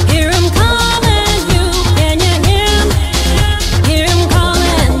 Hear him calling you. Can you hear him? Hear him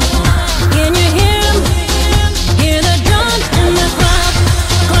calling. Can you hear him? Hear the drums in the club,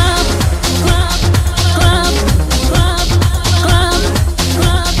 club, club, club.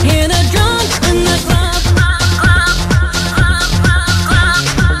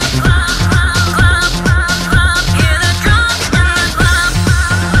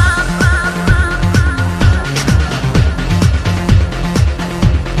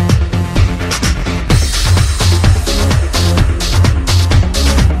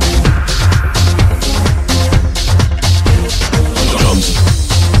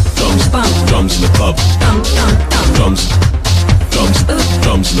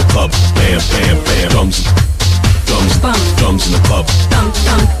 Drums in the club, bam, bam, bam. Drums in the club. Drums in the club.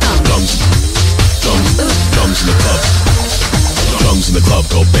 Drums in the club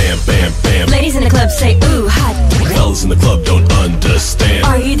go bam, bam, bam. Ladies in the club say ooh, hot. Fellas in the club don't understand.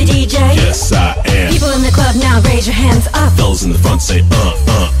 Are you the DJ? Yes, I am. People in the club now raise your hands up. Fellas in the front say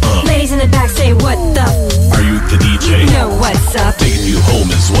Ladies in the back say what the? Are you the DJ? You know what's up. Taking you home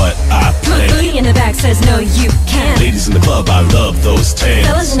is what I play. Booty in the back says no you can't. Ladies in the club, I love those tans.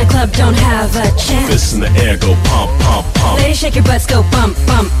 Fellas in the club don't have a chance. Fists in the air go pump, pump, pump. Ladies shake your butts, go bump,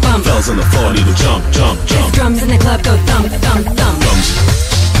 bump, bump. Fellas on the floor need to jump, jump, jump. Drums in the club go thump, thump, thump.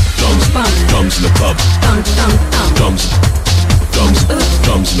 Drums in the club. Thump, thump, thump.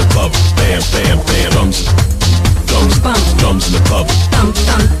 Drums in the club. Bam, bam, bam. Drums in the club. Thump,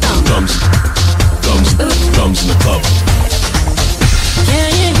 thump, thump. Drums in the club.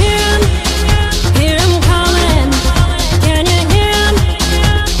 Can you hear him? Hear him calling. Can you hear him?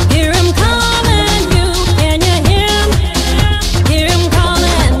 Hear him calling you. Can you hear him? Hear him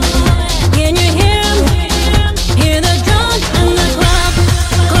calling. Can you hear him? Hear the drums in the club.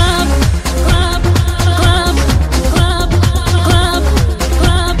 Club, club, club, club, club,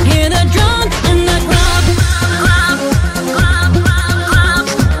 club. Hear the drums in the club. Club, club, club, club,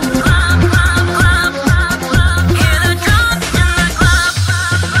 club, club. Hear the drums in the club.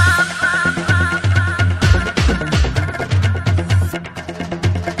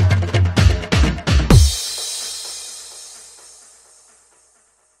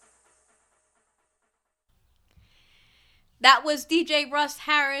 That was DJ Russ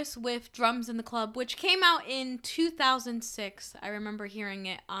Harris with Drums in the Club, which came out in 2006. I remember hearing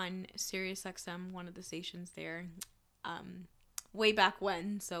it on Sirius XM, one of the stations there, way back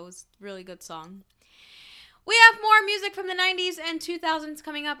when, so it was a really good song. We have more music from the 90s and 2000s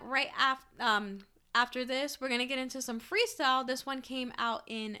coming up right after this. We're going to get into some freestyle. This one came out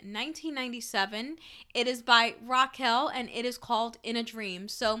in 1997. It is by Raquel, and it is called In a Dream.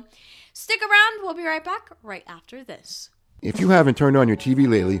 So stick around. We'll be right back right after this. If you haven't turned on your TV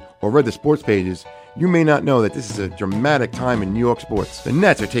lately or read the sports pages, you may not know that this is a dramatic time in New York sports. The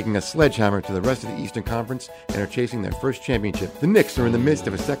Nets are taking a sledgehammer to the rest of the Eastern Conference and are chasing their first championship. The Knicks are in the midst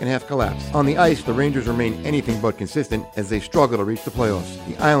of a second-half collapse. On the ice, the Rangers remain anything but consistent as they struggle to reach the playoffs.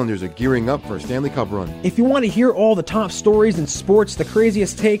 The Islanders are gearing up for a Stanley Cup run. If you want to hear all the top stories in sports, the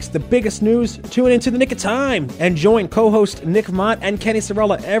craziest takes, the biggest news, tune into The Nick of Time and join co-host Nick Mott and Kenny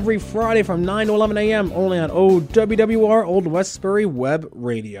Sorella every Friday from 9 to 11 a.m. only on OWWR Old Westbury Web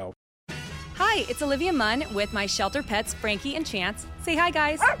Radio. Hi, it's Olivia Munn with my shelter pets, Frankie and Chance. Say hi,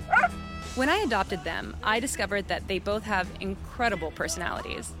 guys. When I adopted them, I discovered that they both have incredible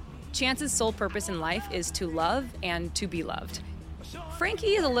personalities. Chance's sole purpose in life is to love and to be loved.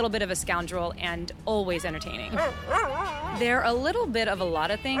 Frankie is a little bit of a scoundrel and always entertaining. They're a little bit of a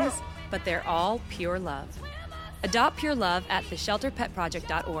lot of things, but they're all pure love. Adopt pure love at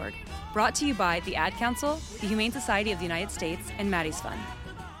theshelterpetproject.org. Brought to you by the Ad Council, the Humane Society of the United States, and Maddie's Fund.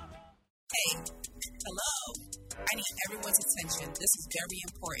 Hey, hello. I need everyone's attention. This is very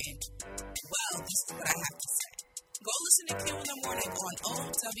important. Well, this is what I have to say. Go listen to Q in the Morning on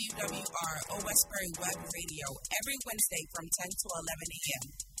OWWR, O Westbury Web Radio, every Wednesday from 10 to 11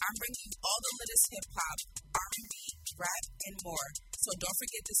 a.m. I'm bringing you all the latest hip-hop, R&B, rap, and more. So don't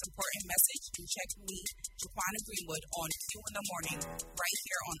forget this important message and check me, Jaquana Greenwood, on Q in the Morning, right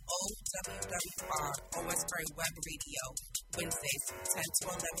here on OWWR, O Westbury Web Radio, Wednesdays from 10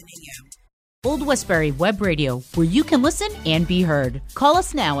 to 11 a.m. Old Westbury Web Radio, where you can listen and be heard. Call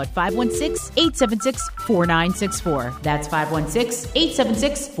us now at 516-876-4964. That's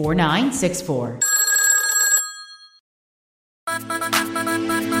 516-876-4964.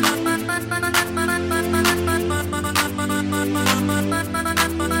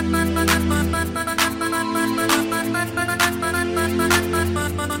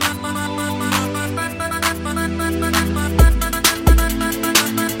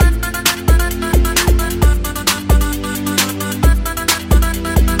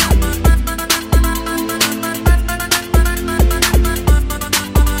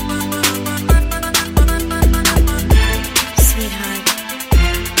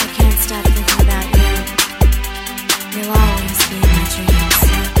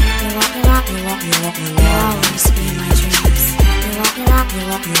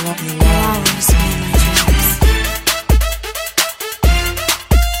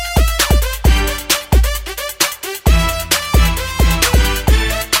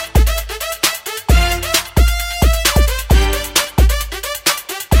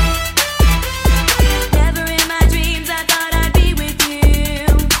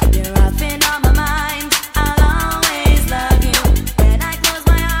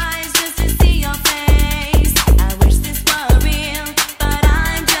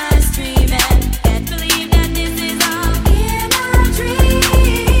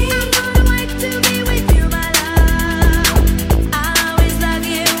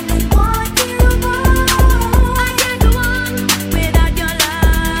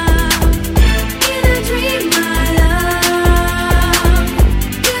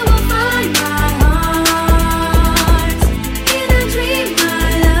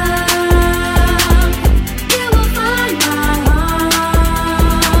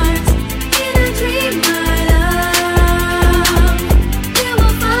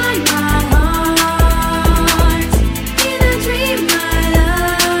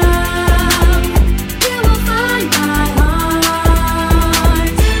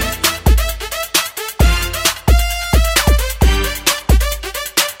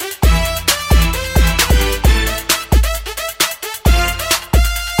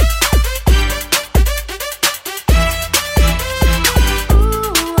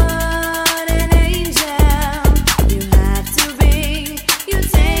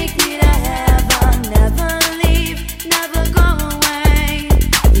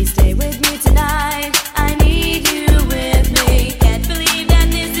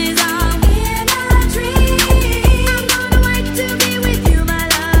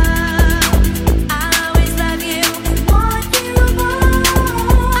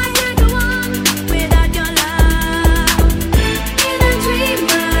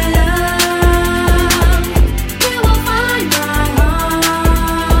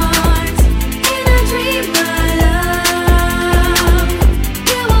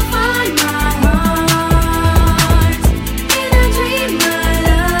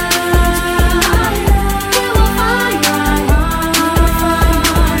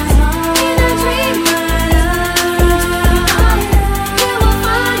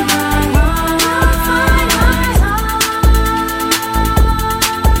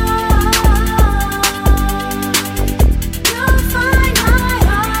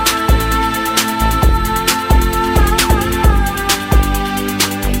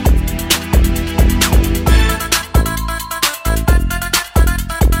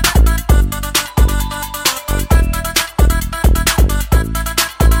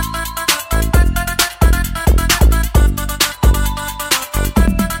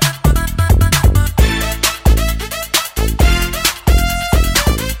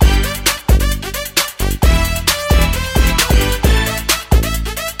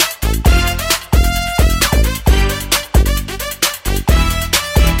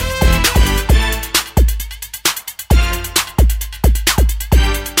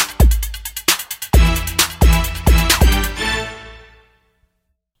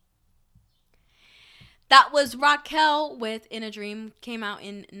 was Raquel with In a Dream. Came out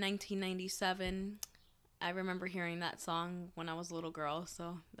in 1997. I remember hearing that song when I was a little girl,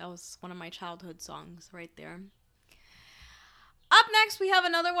 so that was one of my childhood songs right there. Up next, we have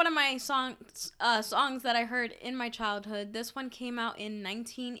another one of my songs that I heard in my childhood. This one came out in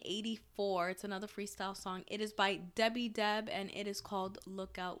 1984. It's another freestyle song. It is by Debbie Deb, and it is called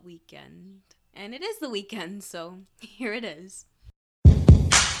Lookout Weekend. And it is the weekend, so here it is.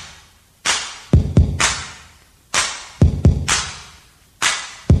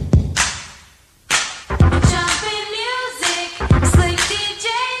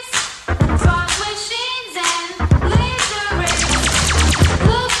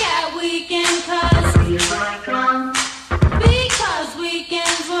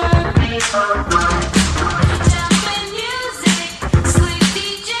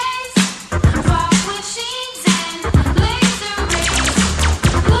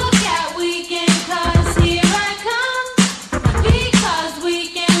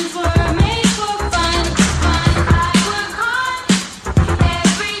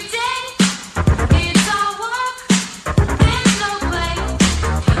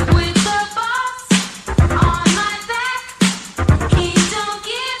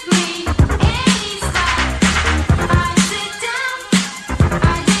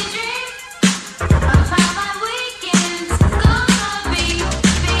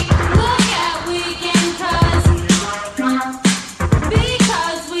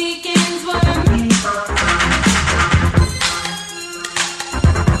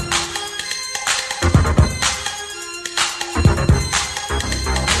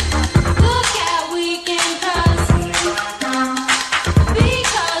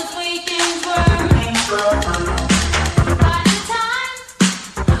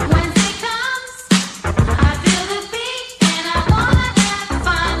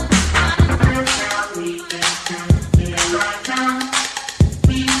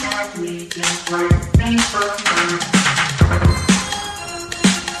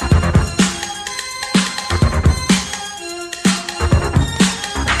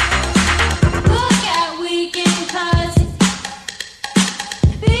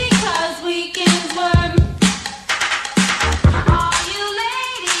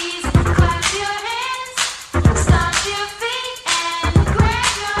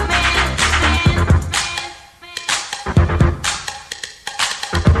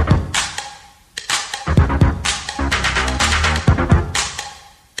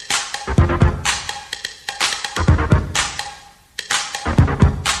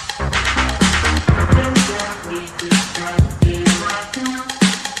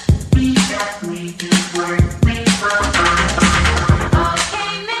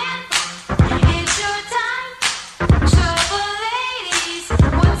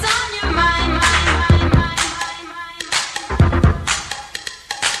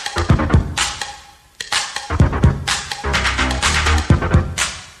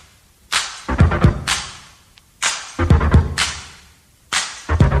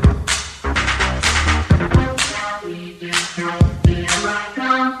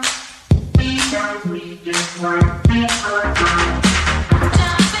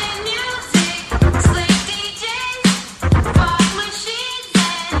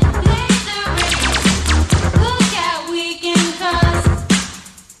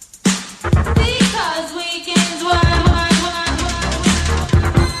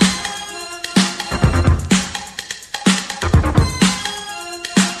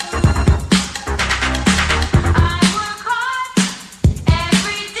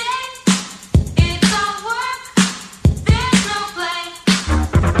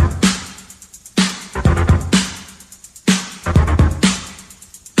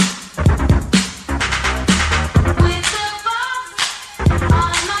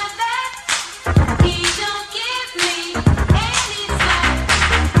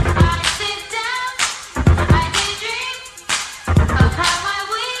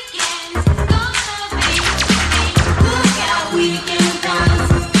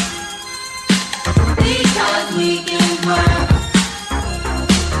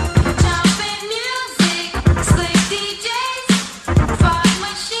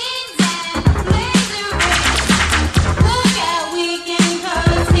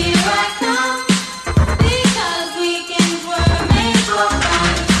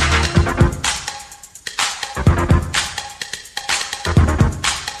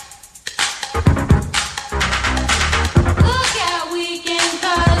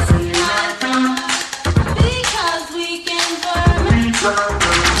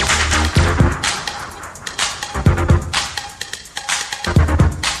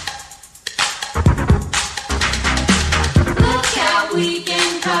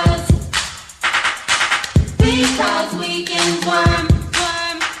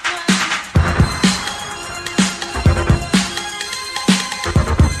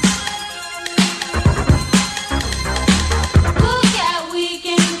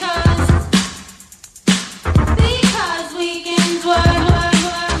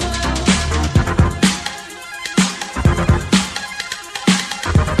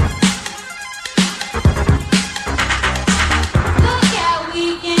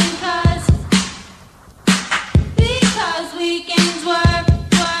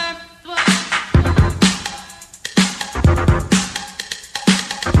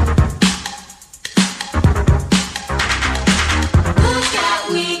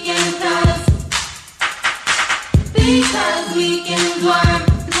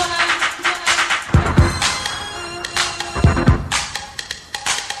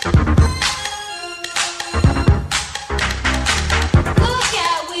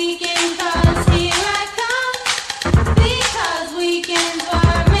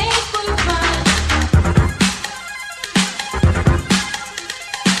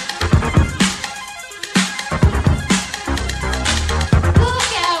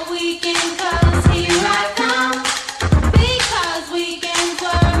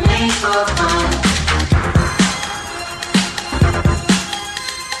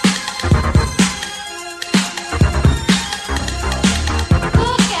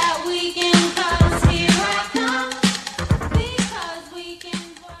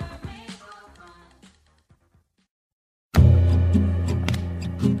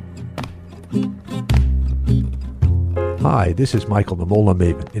 Hi, this is Michael the Mola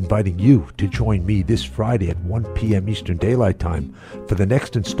Maven, inviting you to join me this Friday at 1 p.m. Eastern Daylight Time for the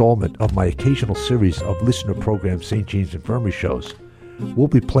next installment of my occasional series of listener program St. James Infirmary shows. We'll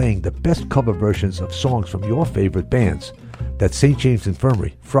be playing the best cover versions of songs from your favorite bands. That's St. James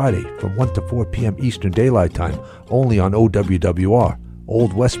Infirmary, Friday from 1 to 4 p.m. Eastern Daylight Time, only on OWWR,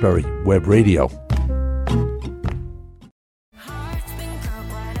 Old Westbury Web Radio.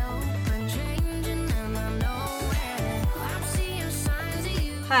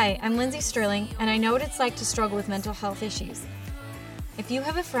 Hi, I'm Lindsay Sterling, and I know what it's like to struggle with mental health issues. If you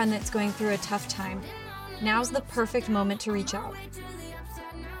have a friend that's going through a tough time, now's the perfect moment to reach out.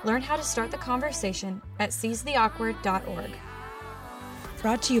 Learn how to start the conversation at seizetheawkward.org.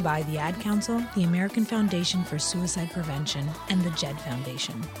 Brought to you by the Ad Council, the American Foundation for Suicide Prevention, and the JED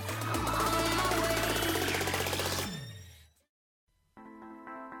Foundation.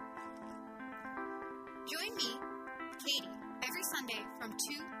 Join me, Katie, every Sunday from 2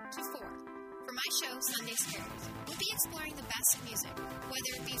 to 4 for my show, Sunday Scaries. We'll be exploring the best music,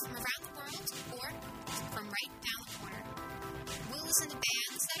 whether it be from around the world or from right down the corner. We'll listen to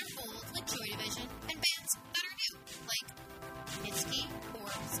bands that are old, like Joy Division, and bands that are new, like Mitski or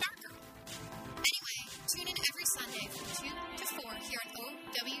Stargirl. Anyway, tune in every Sunday from 2 to 4 here on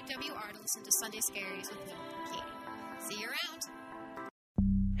OWWR to listen to Sunday Scaries with me, Katie. See you around.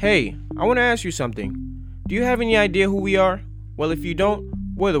 Hey, I want to ask you something. Do you have any idea who we are? Well, if you don't,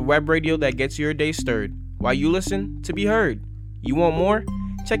 we're the web radio that gets your day stirred while you listen to be heard. You want more?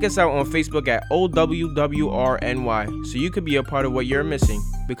 Check us out on Facebook at OWWRNY so you could be a part of what you're missing,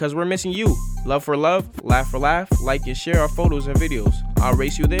 because we're missing you. Love for love, laugh for laugh, like and share our photos and videos. I'll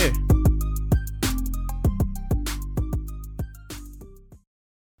race you there.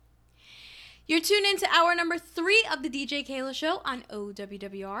 You're tuned into hour number 3 of the DJ Keila Show on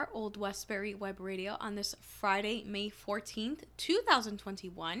OWWR, Old Westbury Web Radio, on this Friday, May 14th,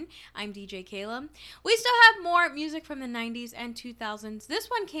 2021. I'm DJ Keila. We still have more music from the 90s and 2000s. This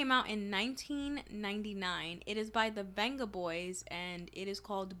one came out in 1999. It is by the Venga Boys, and it is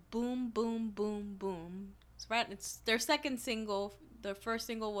called Boom, Boom, Boom, Boom. It's their second single. The first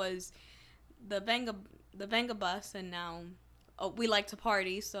single was the Venga Bus, and now... We Like to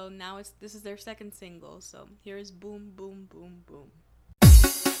Party, so now this is their second single. So here's Boom, Boom, Boom, Boom.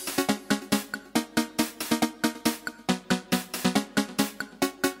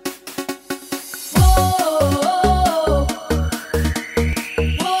 Whoa,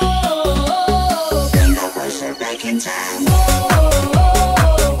 whoa, Venga Boys are back in town.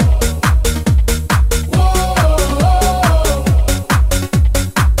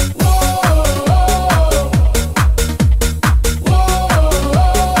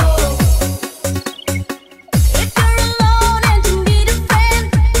 If you're alone and you need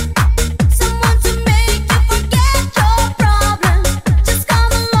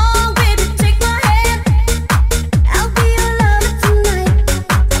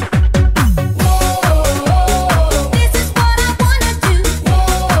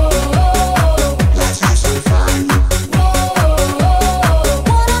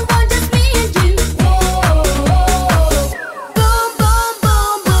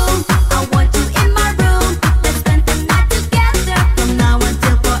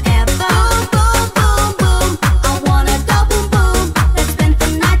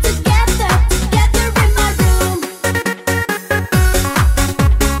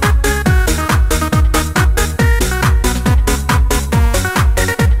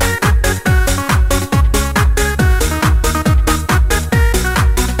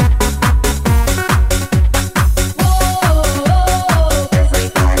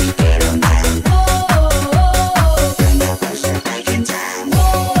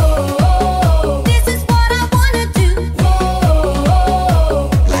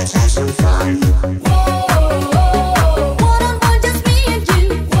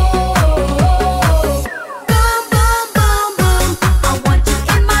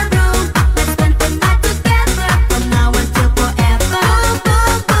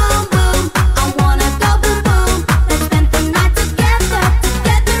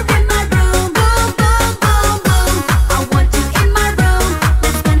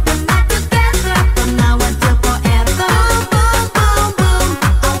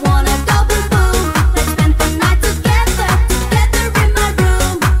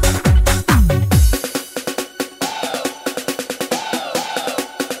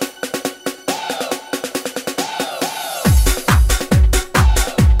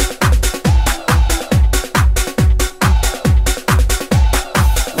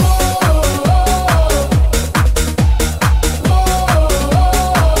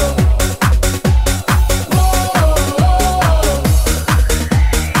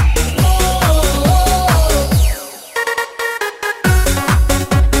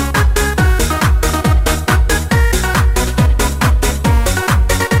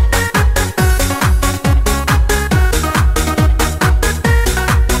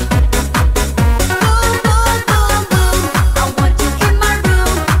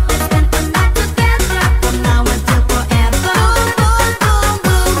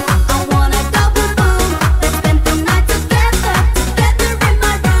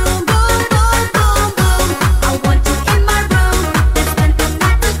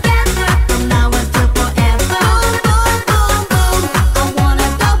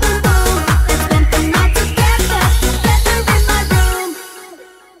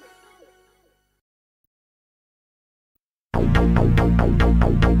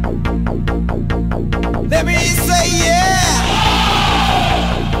Let me say yeah.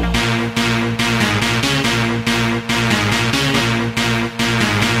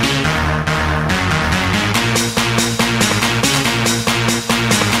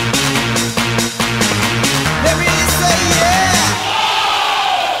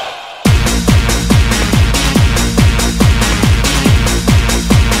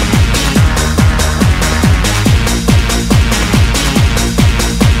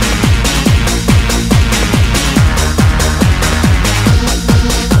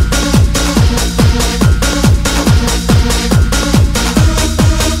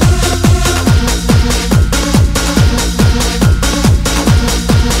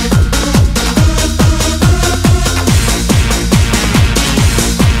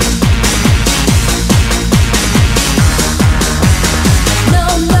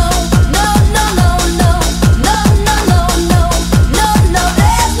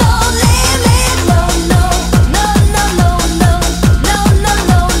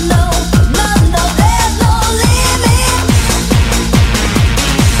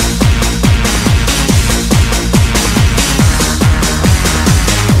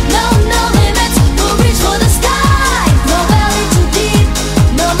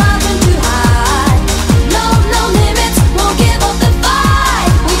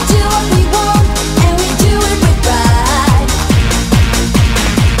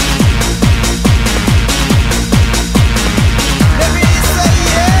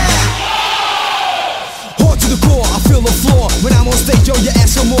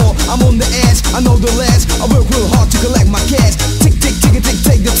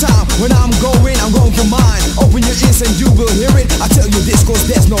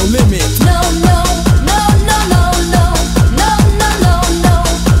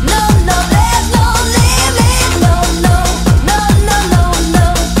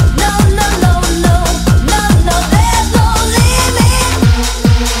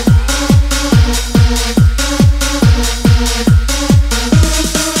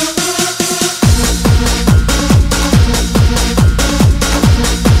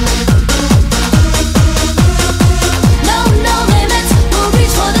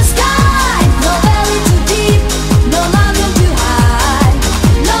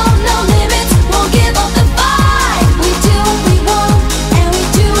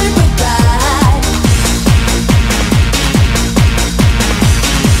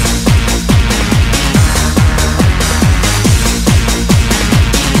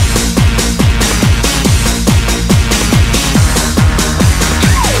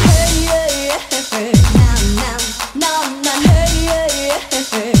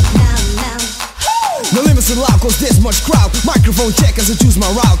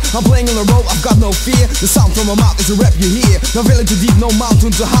 I'm playing on the road, I've got no fear. The sound from my mouth is a rap you hear. No valley too deep, no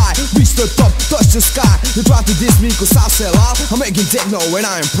mountain too high. Reach the top, touch the sky. You try to diss me cause I sell out. I'm making techno and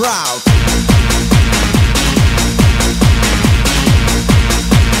I am proud.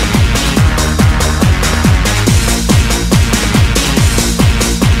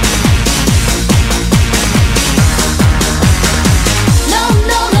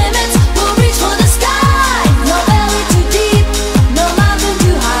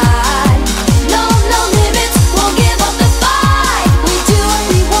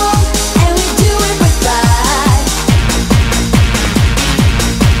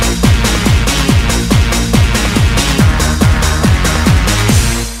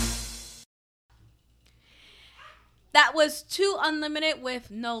 That was Too Unlimited with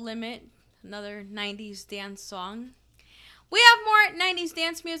No Limit, another 90s dance song. We have more 90s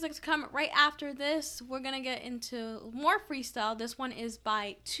dance music to come right after this. We're going to get into more freestyle. This one is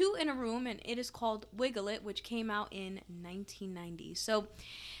by Two in a Room, and it is called Wiggle It, which came out in 1990. So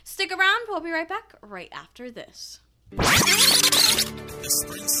stick around. We'll be right back right after this. The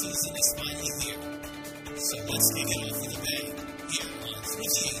spring season is finally here, so let's kick it off with a bang here on Through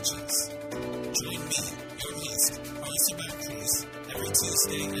the Ages. Join me, your host, Ron Cruz, every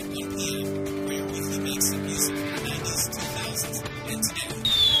Tuesday at 1 p.m. for your weekly mix of music from the 90s, 2000s, and today.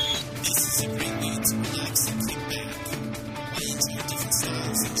 This is a great way to relax and kick back while enjoying different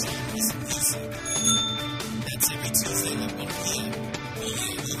styles and genres of music. That's every Tuesday at 1 p.m. only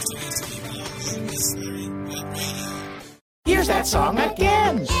on Whispering Web Radio. Here's that song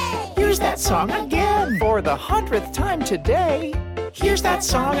again. Here's that song again. For the 100th time today. Here's that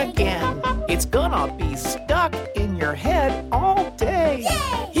song again. It's gonna be stuck in your head all day.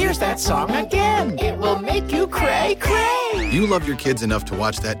 Here's that song again. It will make you cray, cray. You love your kids enough to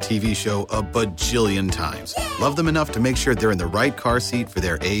watch that TV show a bajillion times. Love them enough to make sure they're in the right car seat for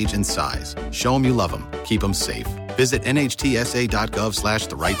their age and size. Show them you love them. Keep them safe. Visit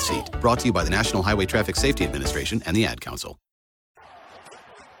nhtsa.gov/the right seat. Brought to you by the National Highway Traffic Safety Administration and the Ad Council.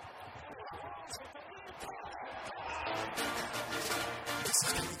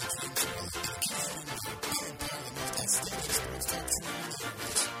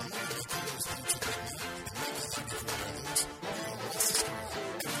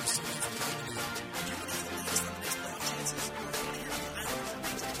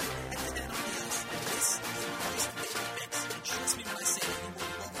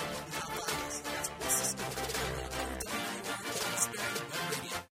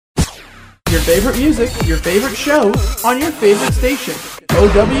 Your favorite music, your favorite show, on your favorite station.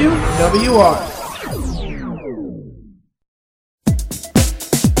 OWWR.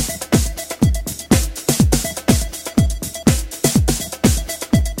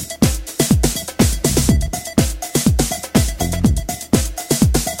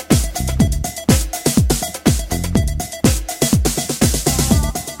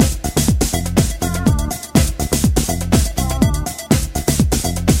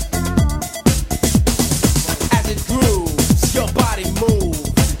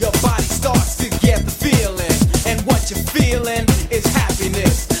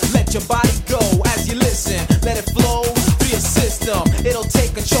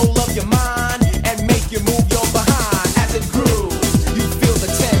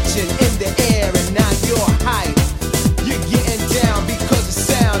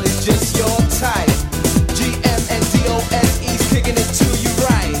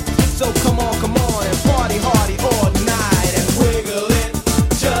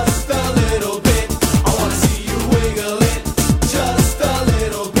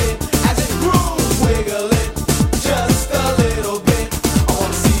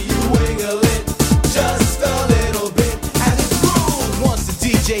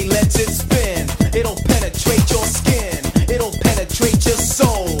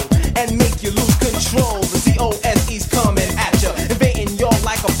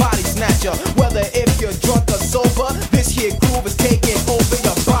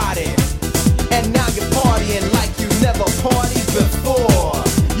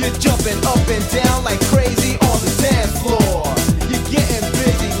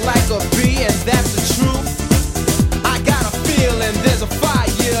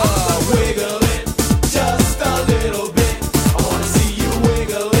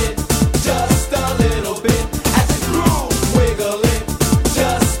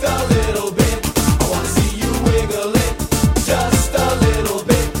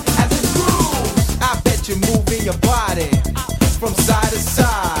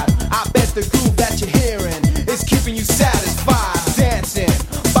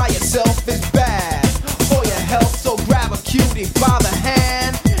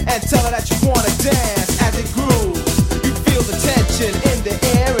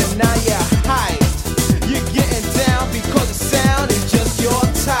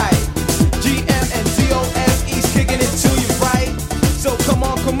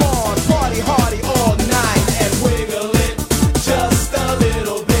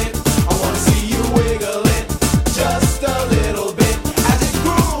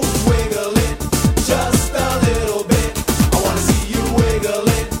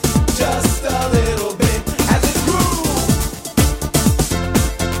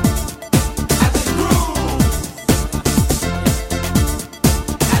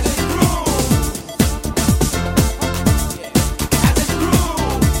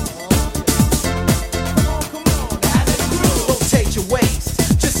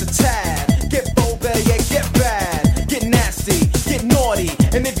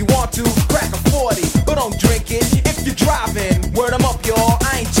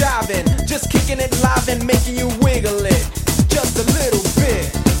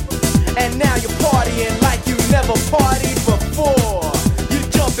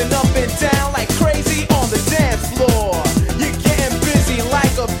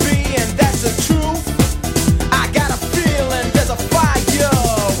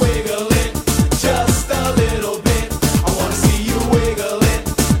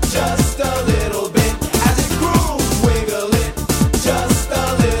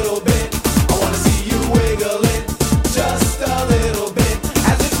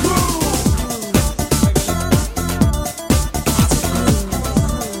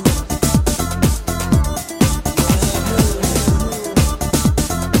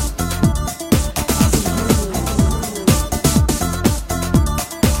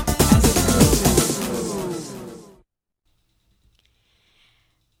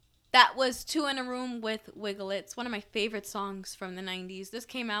 That was Two in a Room with Wiggle It. It's one of my favorite songs from the 90s. This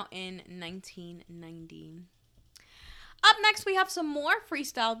came out in 1990. Up next, we have some more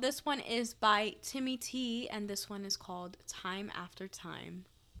freestyle. This one is by Timmy T, and this one is called Time After Time.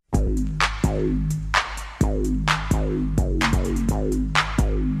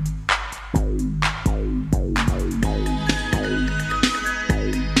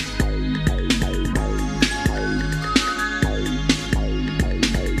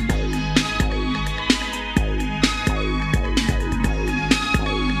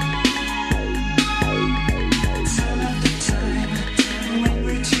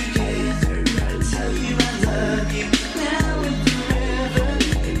 Now and forever,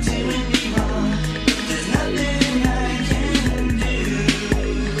 doing me wrong. There's nothing I can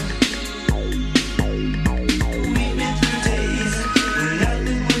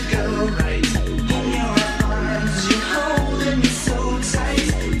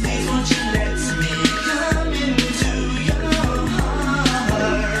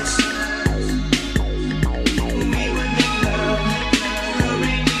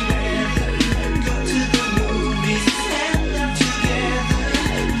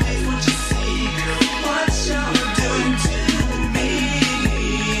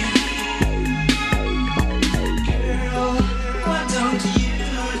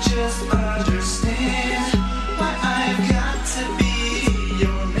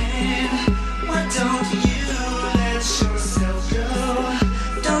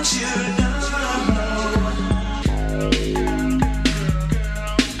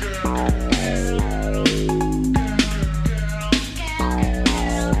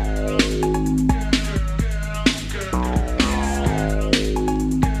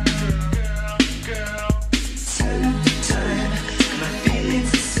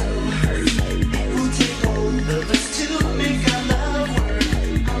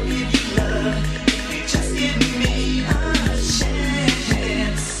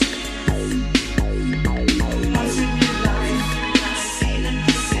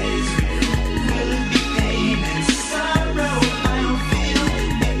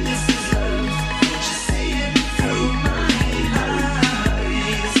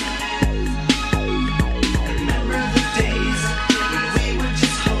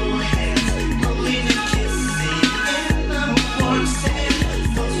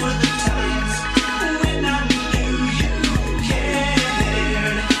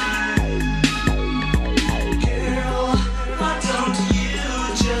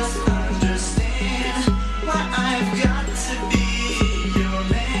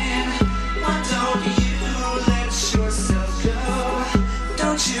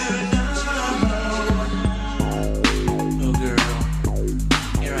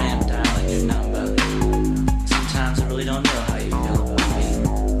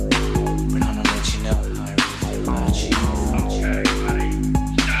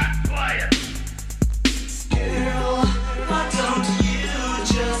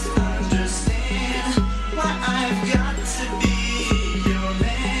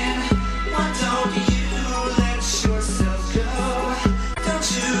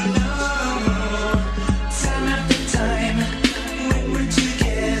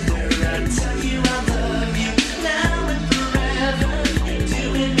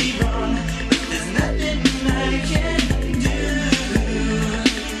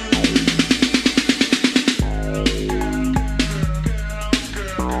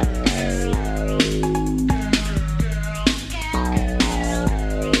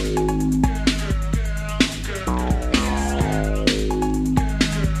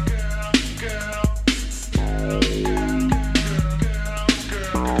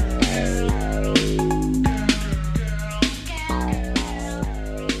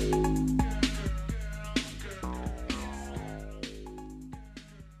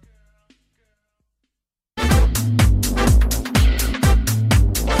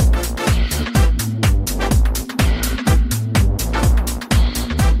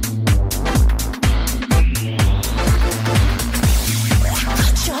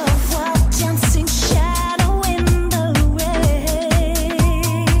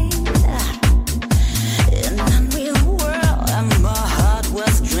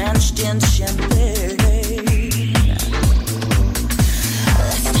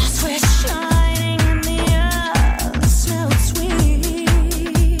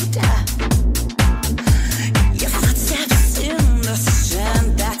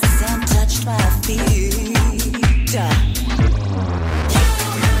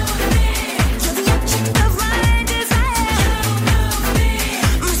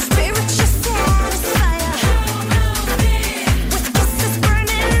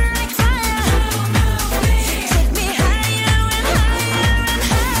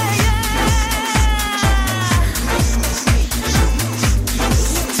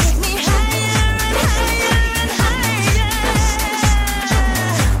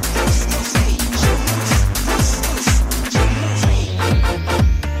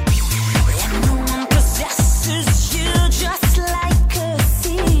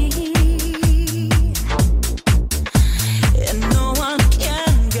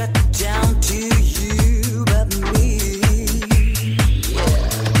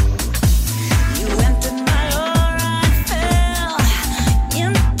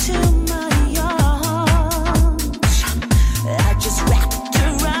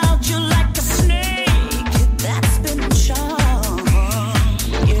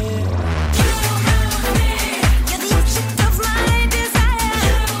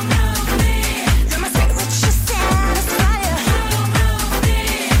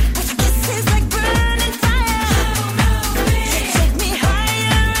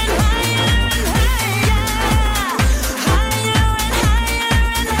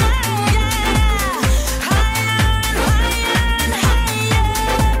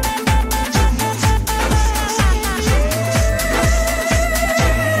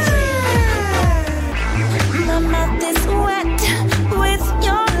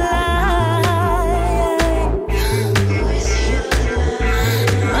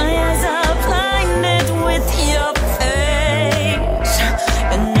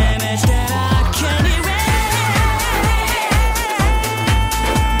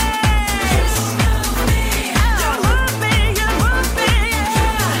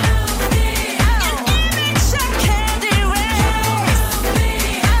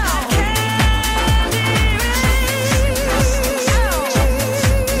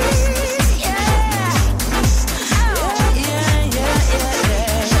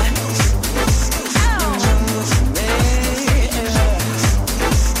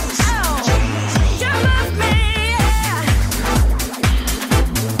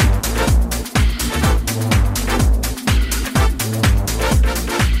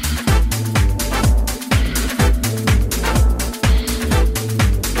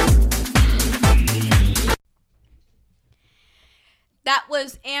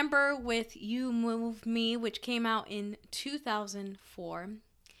was Amber with You Move Me, which came out in 2004.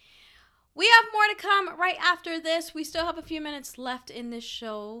 We have more to come right after this. We still have a few minutes left in this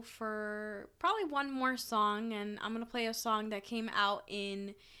show for probably one more song, and I'm going to play a song that came out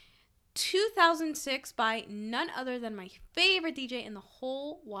in 2006 by none other than my favorite DJ in the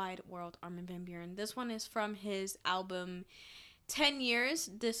whole wide world, Armin van Buuren. This one is from his album 10 Years,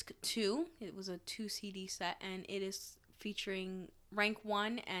 Disc 2. It was a 2 CD set, and it is featuring Rank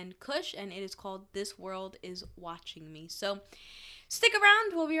 1 and Kush, and it is called This World Is Watching Me. So stick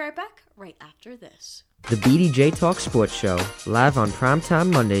around. We'll be right back right after this. The BDJ Talk Sports Show, live on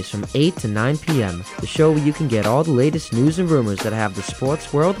primetime Mondays from 8 to 9 p.m. The show where you can get all the latest news and rumors that have the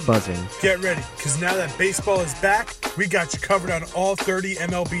sports world buzzing. Get ready, because now that baseball is back, we got you covered on all 30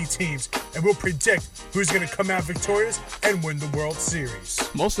 MLB teams, and we'll predict who's going to come out victorious and win the World Series.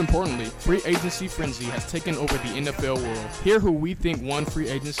 Most importantly, free agency frenzy has taken over the NFL world. Hear who we think won free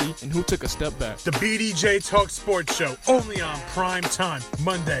agency and who took a step back. The BDJ Talk Sports Show, only on prime time,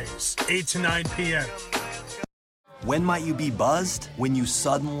 Mondays, 8 to 9 p.m. When might you be buzzed? When you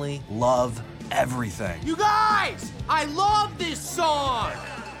suddenly love everything. You guys! I love this song!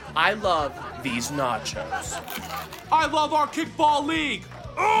 I love these nachos. I love our kickball league!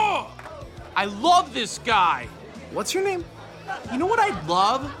 Ugh! I love this guy! What's your name? You know what I'd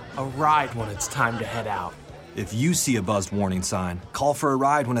love? A ride when it's time to head out. If you see a buzzed warning sign, call for a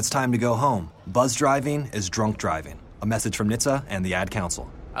ride when it's time to go home. Buzz driving is drunk driving. A message from NHTSA and the Ad Council.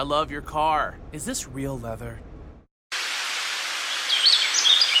 I love your car. Is this real leather?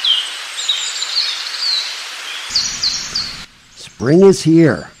 Spring is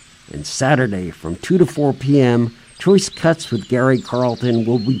here, and Saturday from 2 to 4 p.m., Choice Cuts with Gary Carlton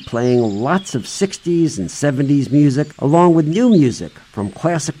will be playing lots of 60s and 70s music, along with new music from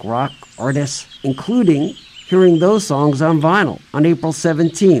classic rock artists, including hearing those songs on vinyl on April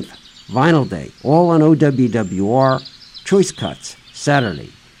 17th, Vinyl Day, all on OWWR. Choice Cuts,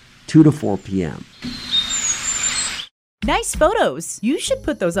 Saturday, 2 to 4 p.m. Nice photos. You should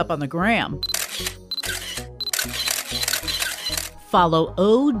put those up on the gram. Follow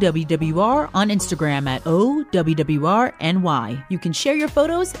OWWR on Instagram at OWWRNY. You can share your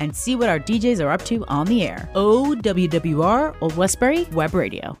photos and see what our DJs are up to on the air. OWWR, Old Westbury Web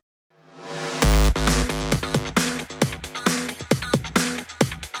Radio.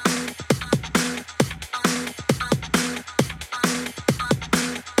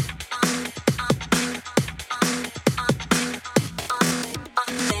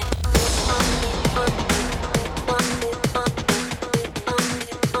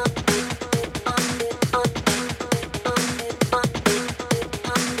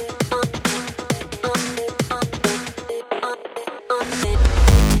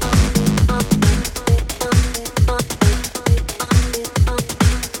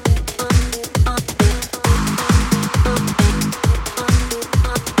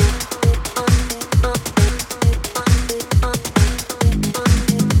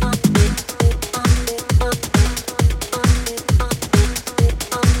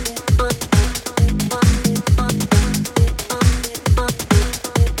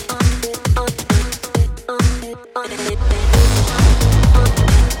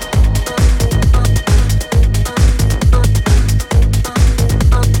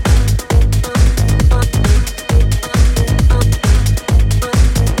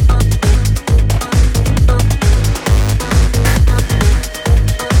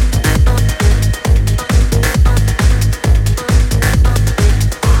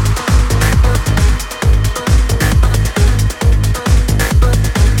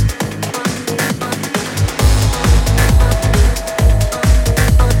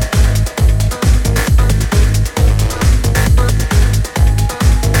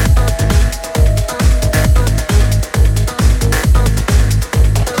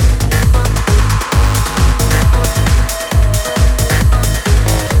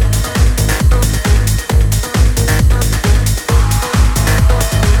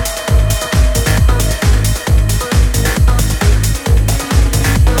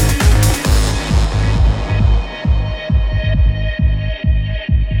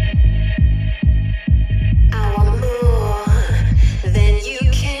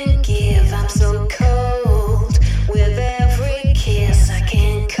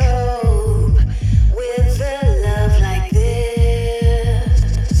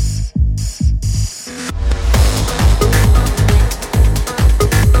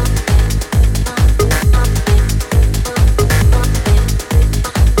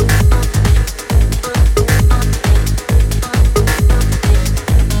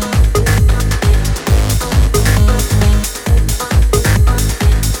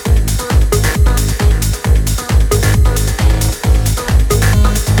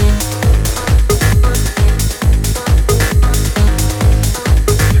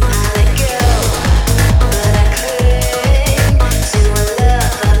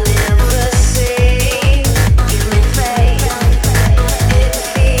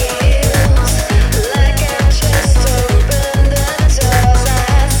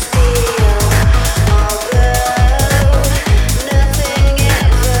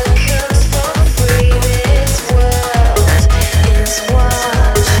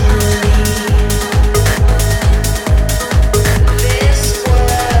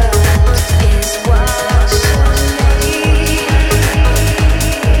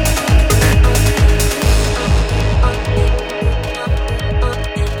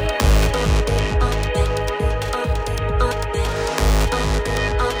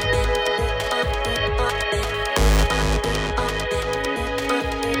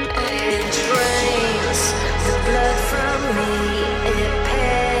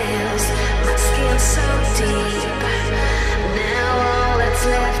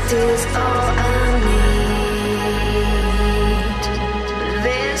 is all I need.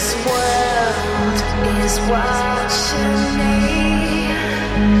 This world is watching me.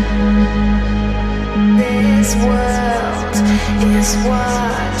 This world is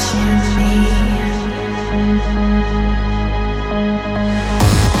watching me.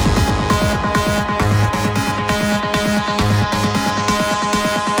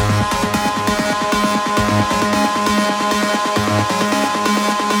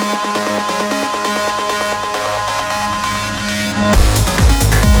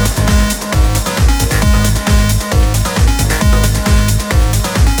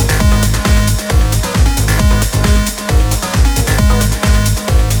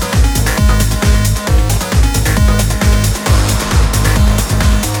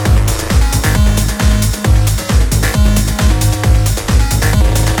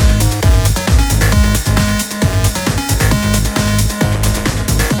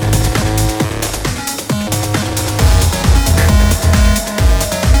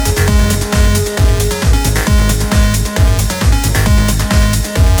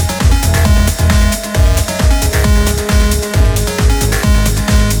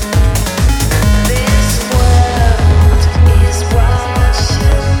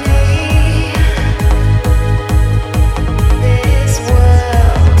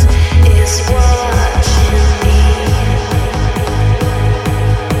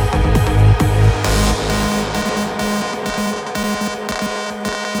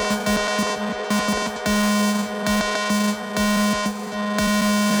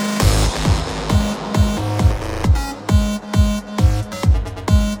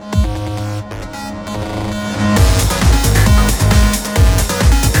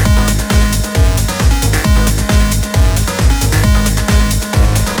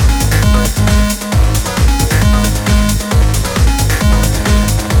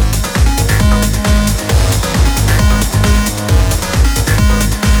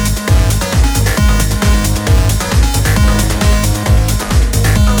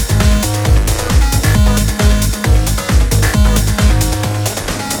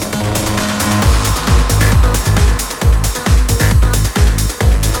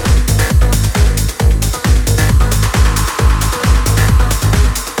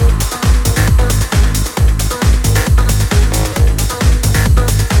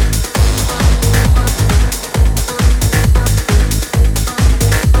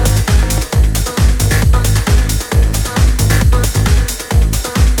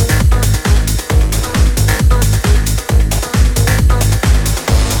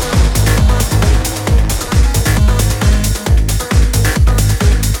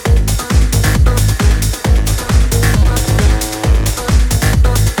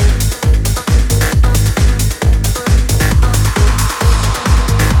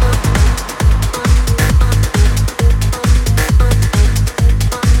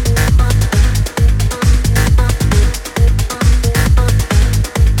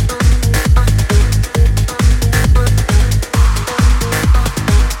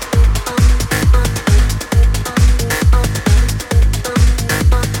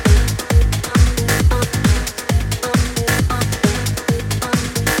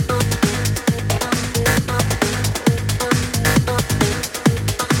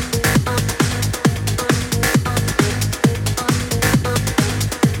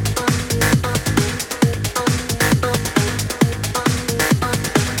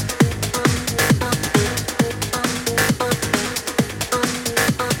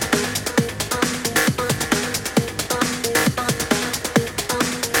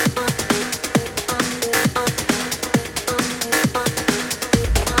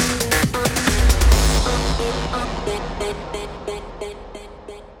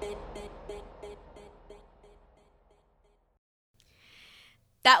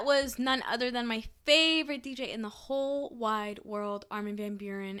 That was none other than my favorite DJ in the whole wide world, Armin van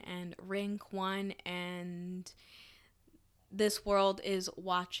Buuren and Ring Kwan, and This World Is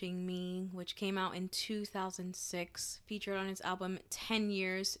Watching Me, which came out in 2006, featured on his album 10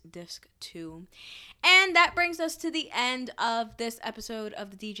 Years, Disc 2. And that brings us to the end of this episode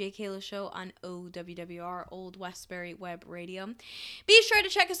of the DJ Keila Show on OWWR, Old Westbury Web Radio. Be sure to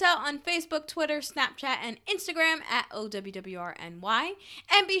check us out on Facebook, Twitter, Snapchat, and Instagram at OWWRNY.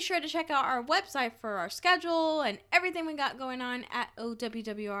 And be sure to check out our website for our schedule and everything we got going on at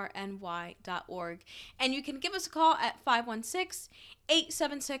OWWRNY.org. And you can give us a call at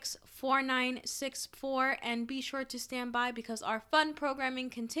 516-876-4964, and be sure to stand by because our fun programming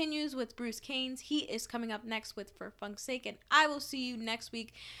continues with Bruce Keynes. He is coming up next with For Funk's Sake, and I will see you next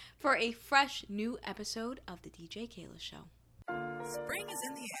week for a fresh new episode of the DJ Keila Show. Spring is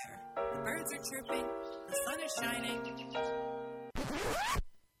in the air. The birds are chirping. The sun is shining.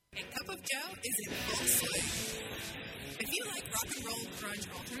 A Cup of Joe is in full swing. If you like rock and roll, grunge,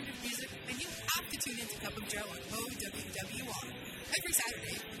 or alternative music, then you have to tune into Cup of Joe on OWWR. Every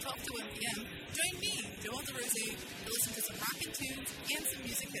Saturday from 12 to 1 p.m., join me, Joel DeRose, to listen to some rockin' tunes and some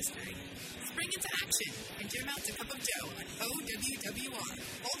music history. Spring into action and jam out to Cup of Joe on OWWR,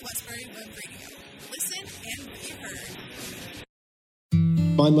 Old Westbury Web Radio. Listen and be heard.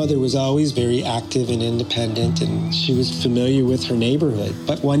 My mother was always very active and independent, and she was familiar with her neighborhood.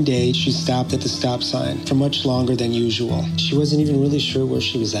 But one day, she stopped at the stop sign for much longer than usual. She wasn't even really sure where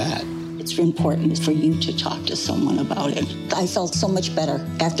she was at. It's important for you to talk to someone about it. I felt so much better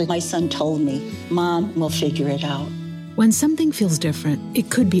after my son told me, Mom, we'll figure it out. When something feels different,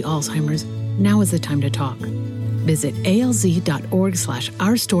 it could be Alzheimer's. Now is the time to talk. Visit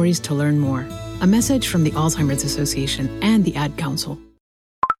alz.org/ourstories to learn more. A message from the Alzheimer's Association and the Ad Council.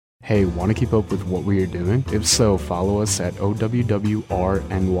 Hey, want to keep up with what we are doing? If so, follow us at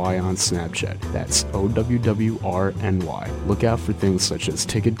OWWRNY on Snapchat. That's OWWRNY. Look out for things such as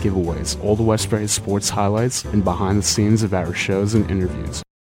ticket giveaways, Old Westbury sports highlights, and behind the scenes of our shows and interviews.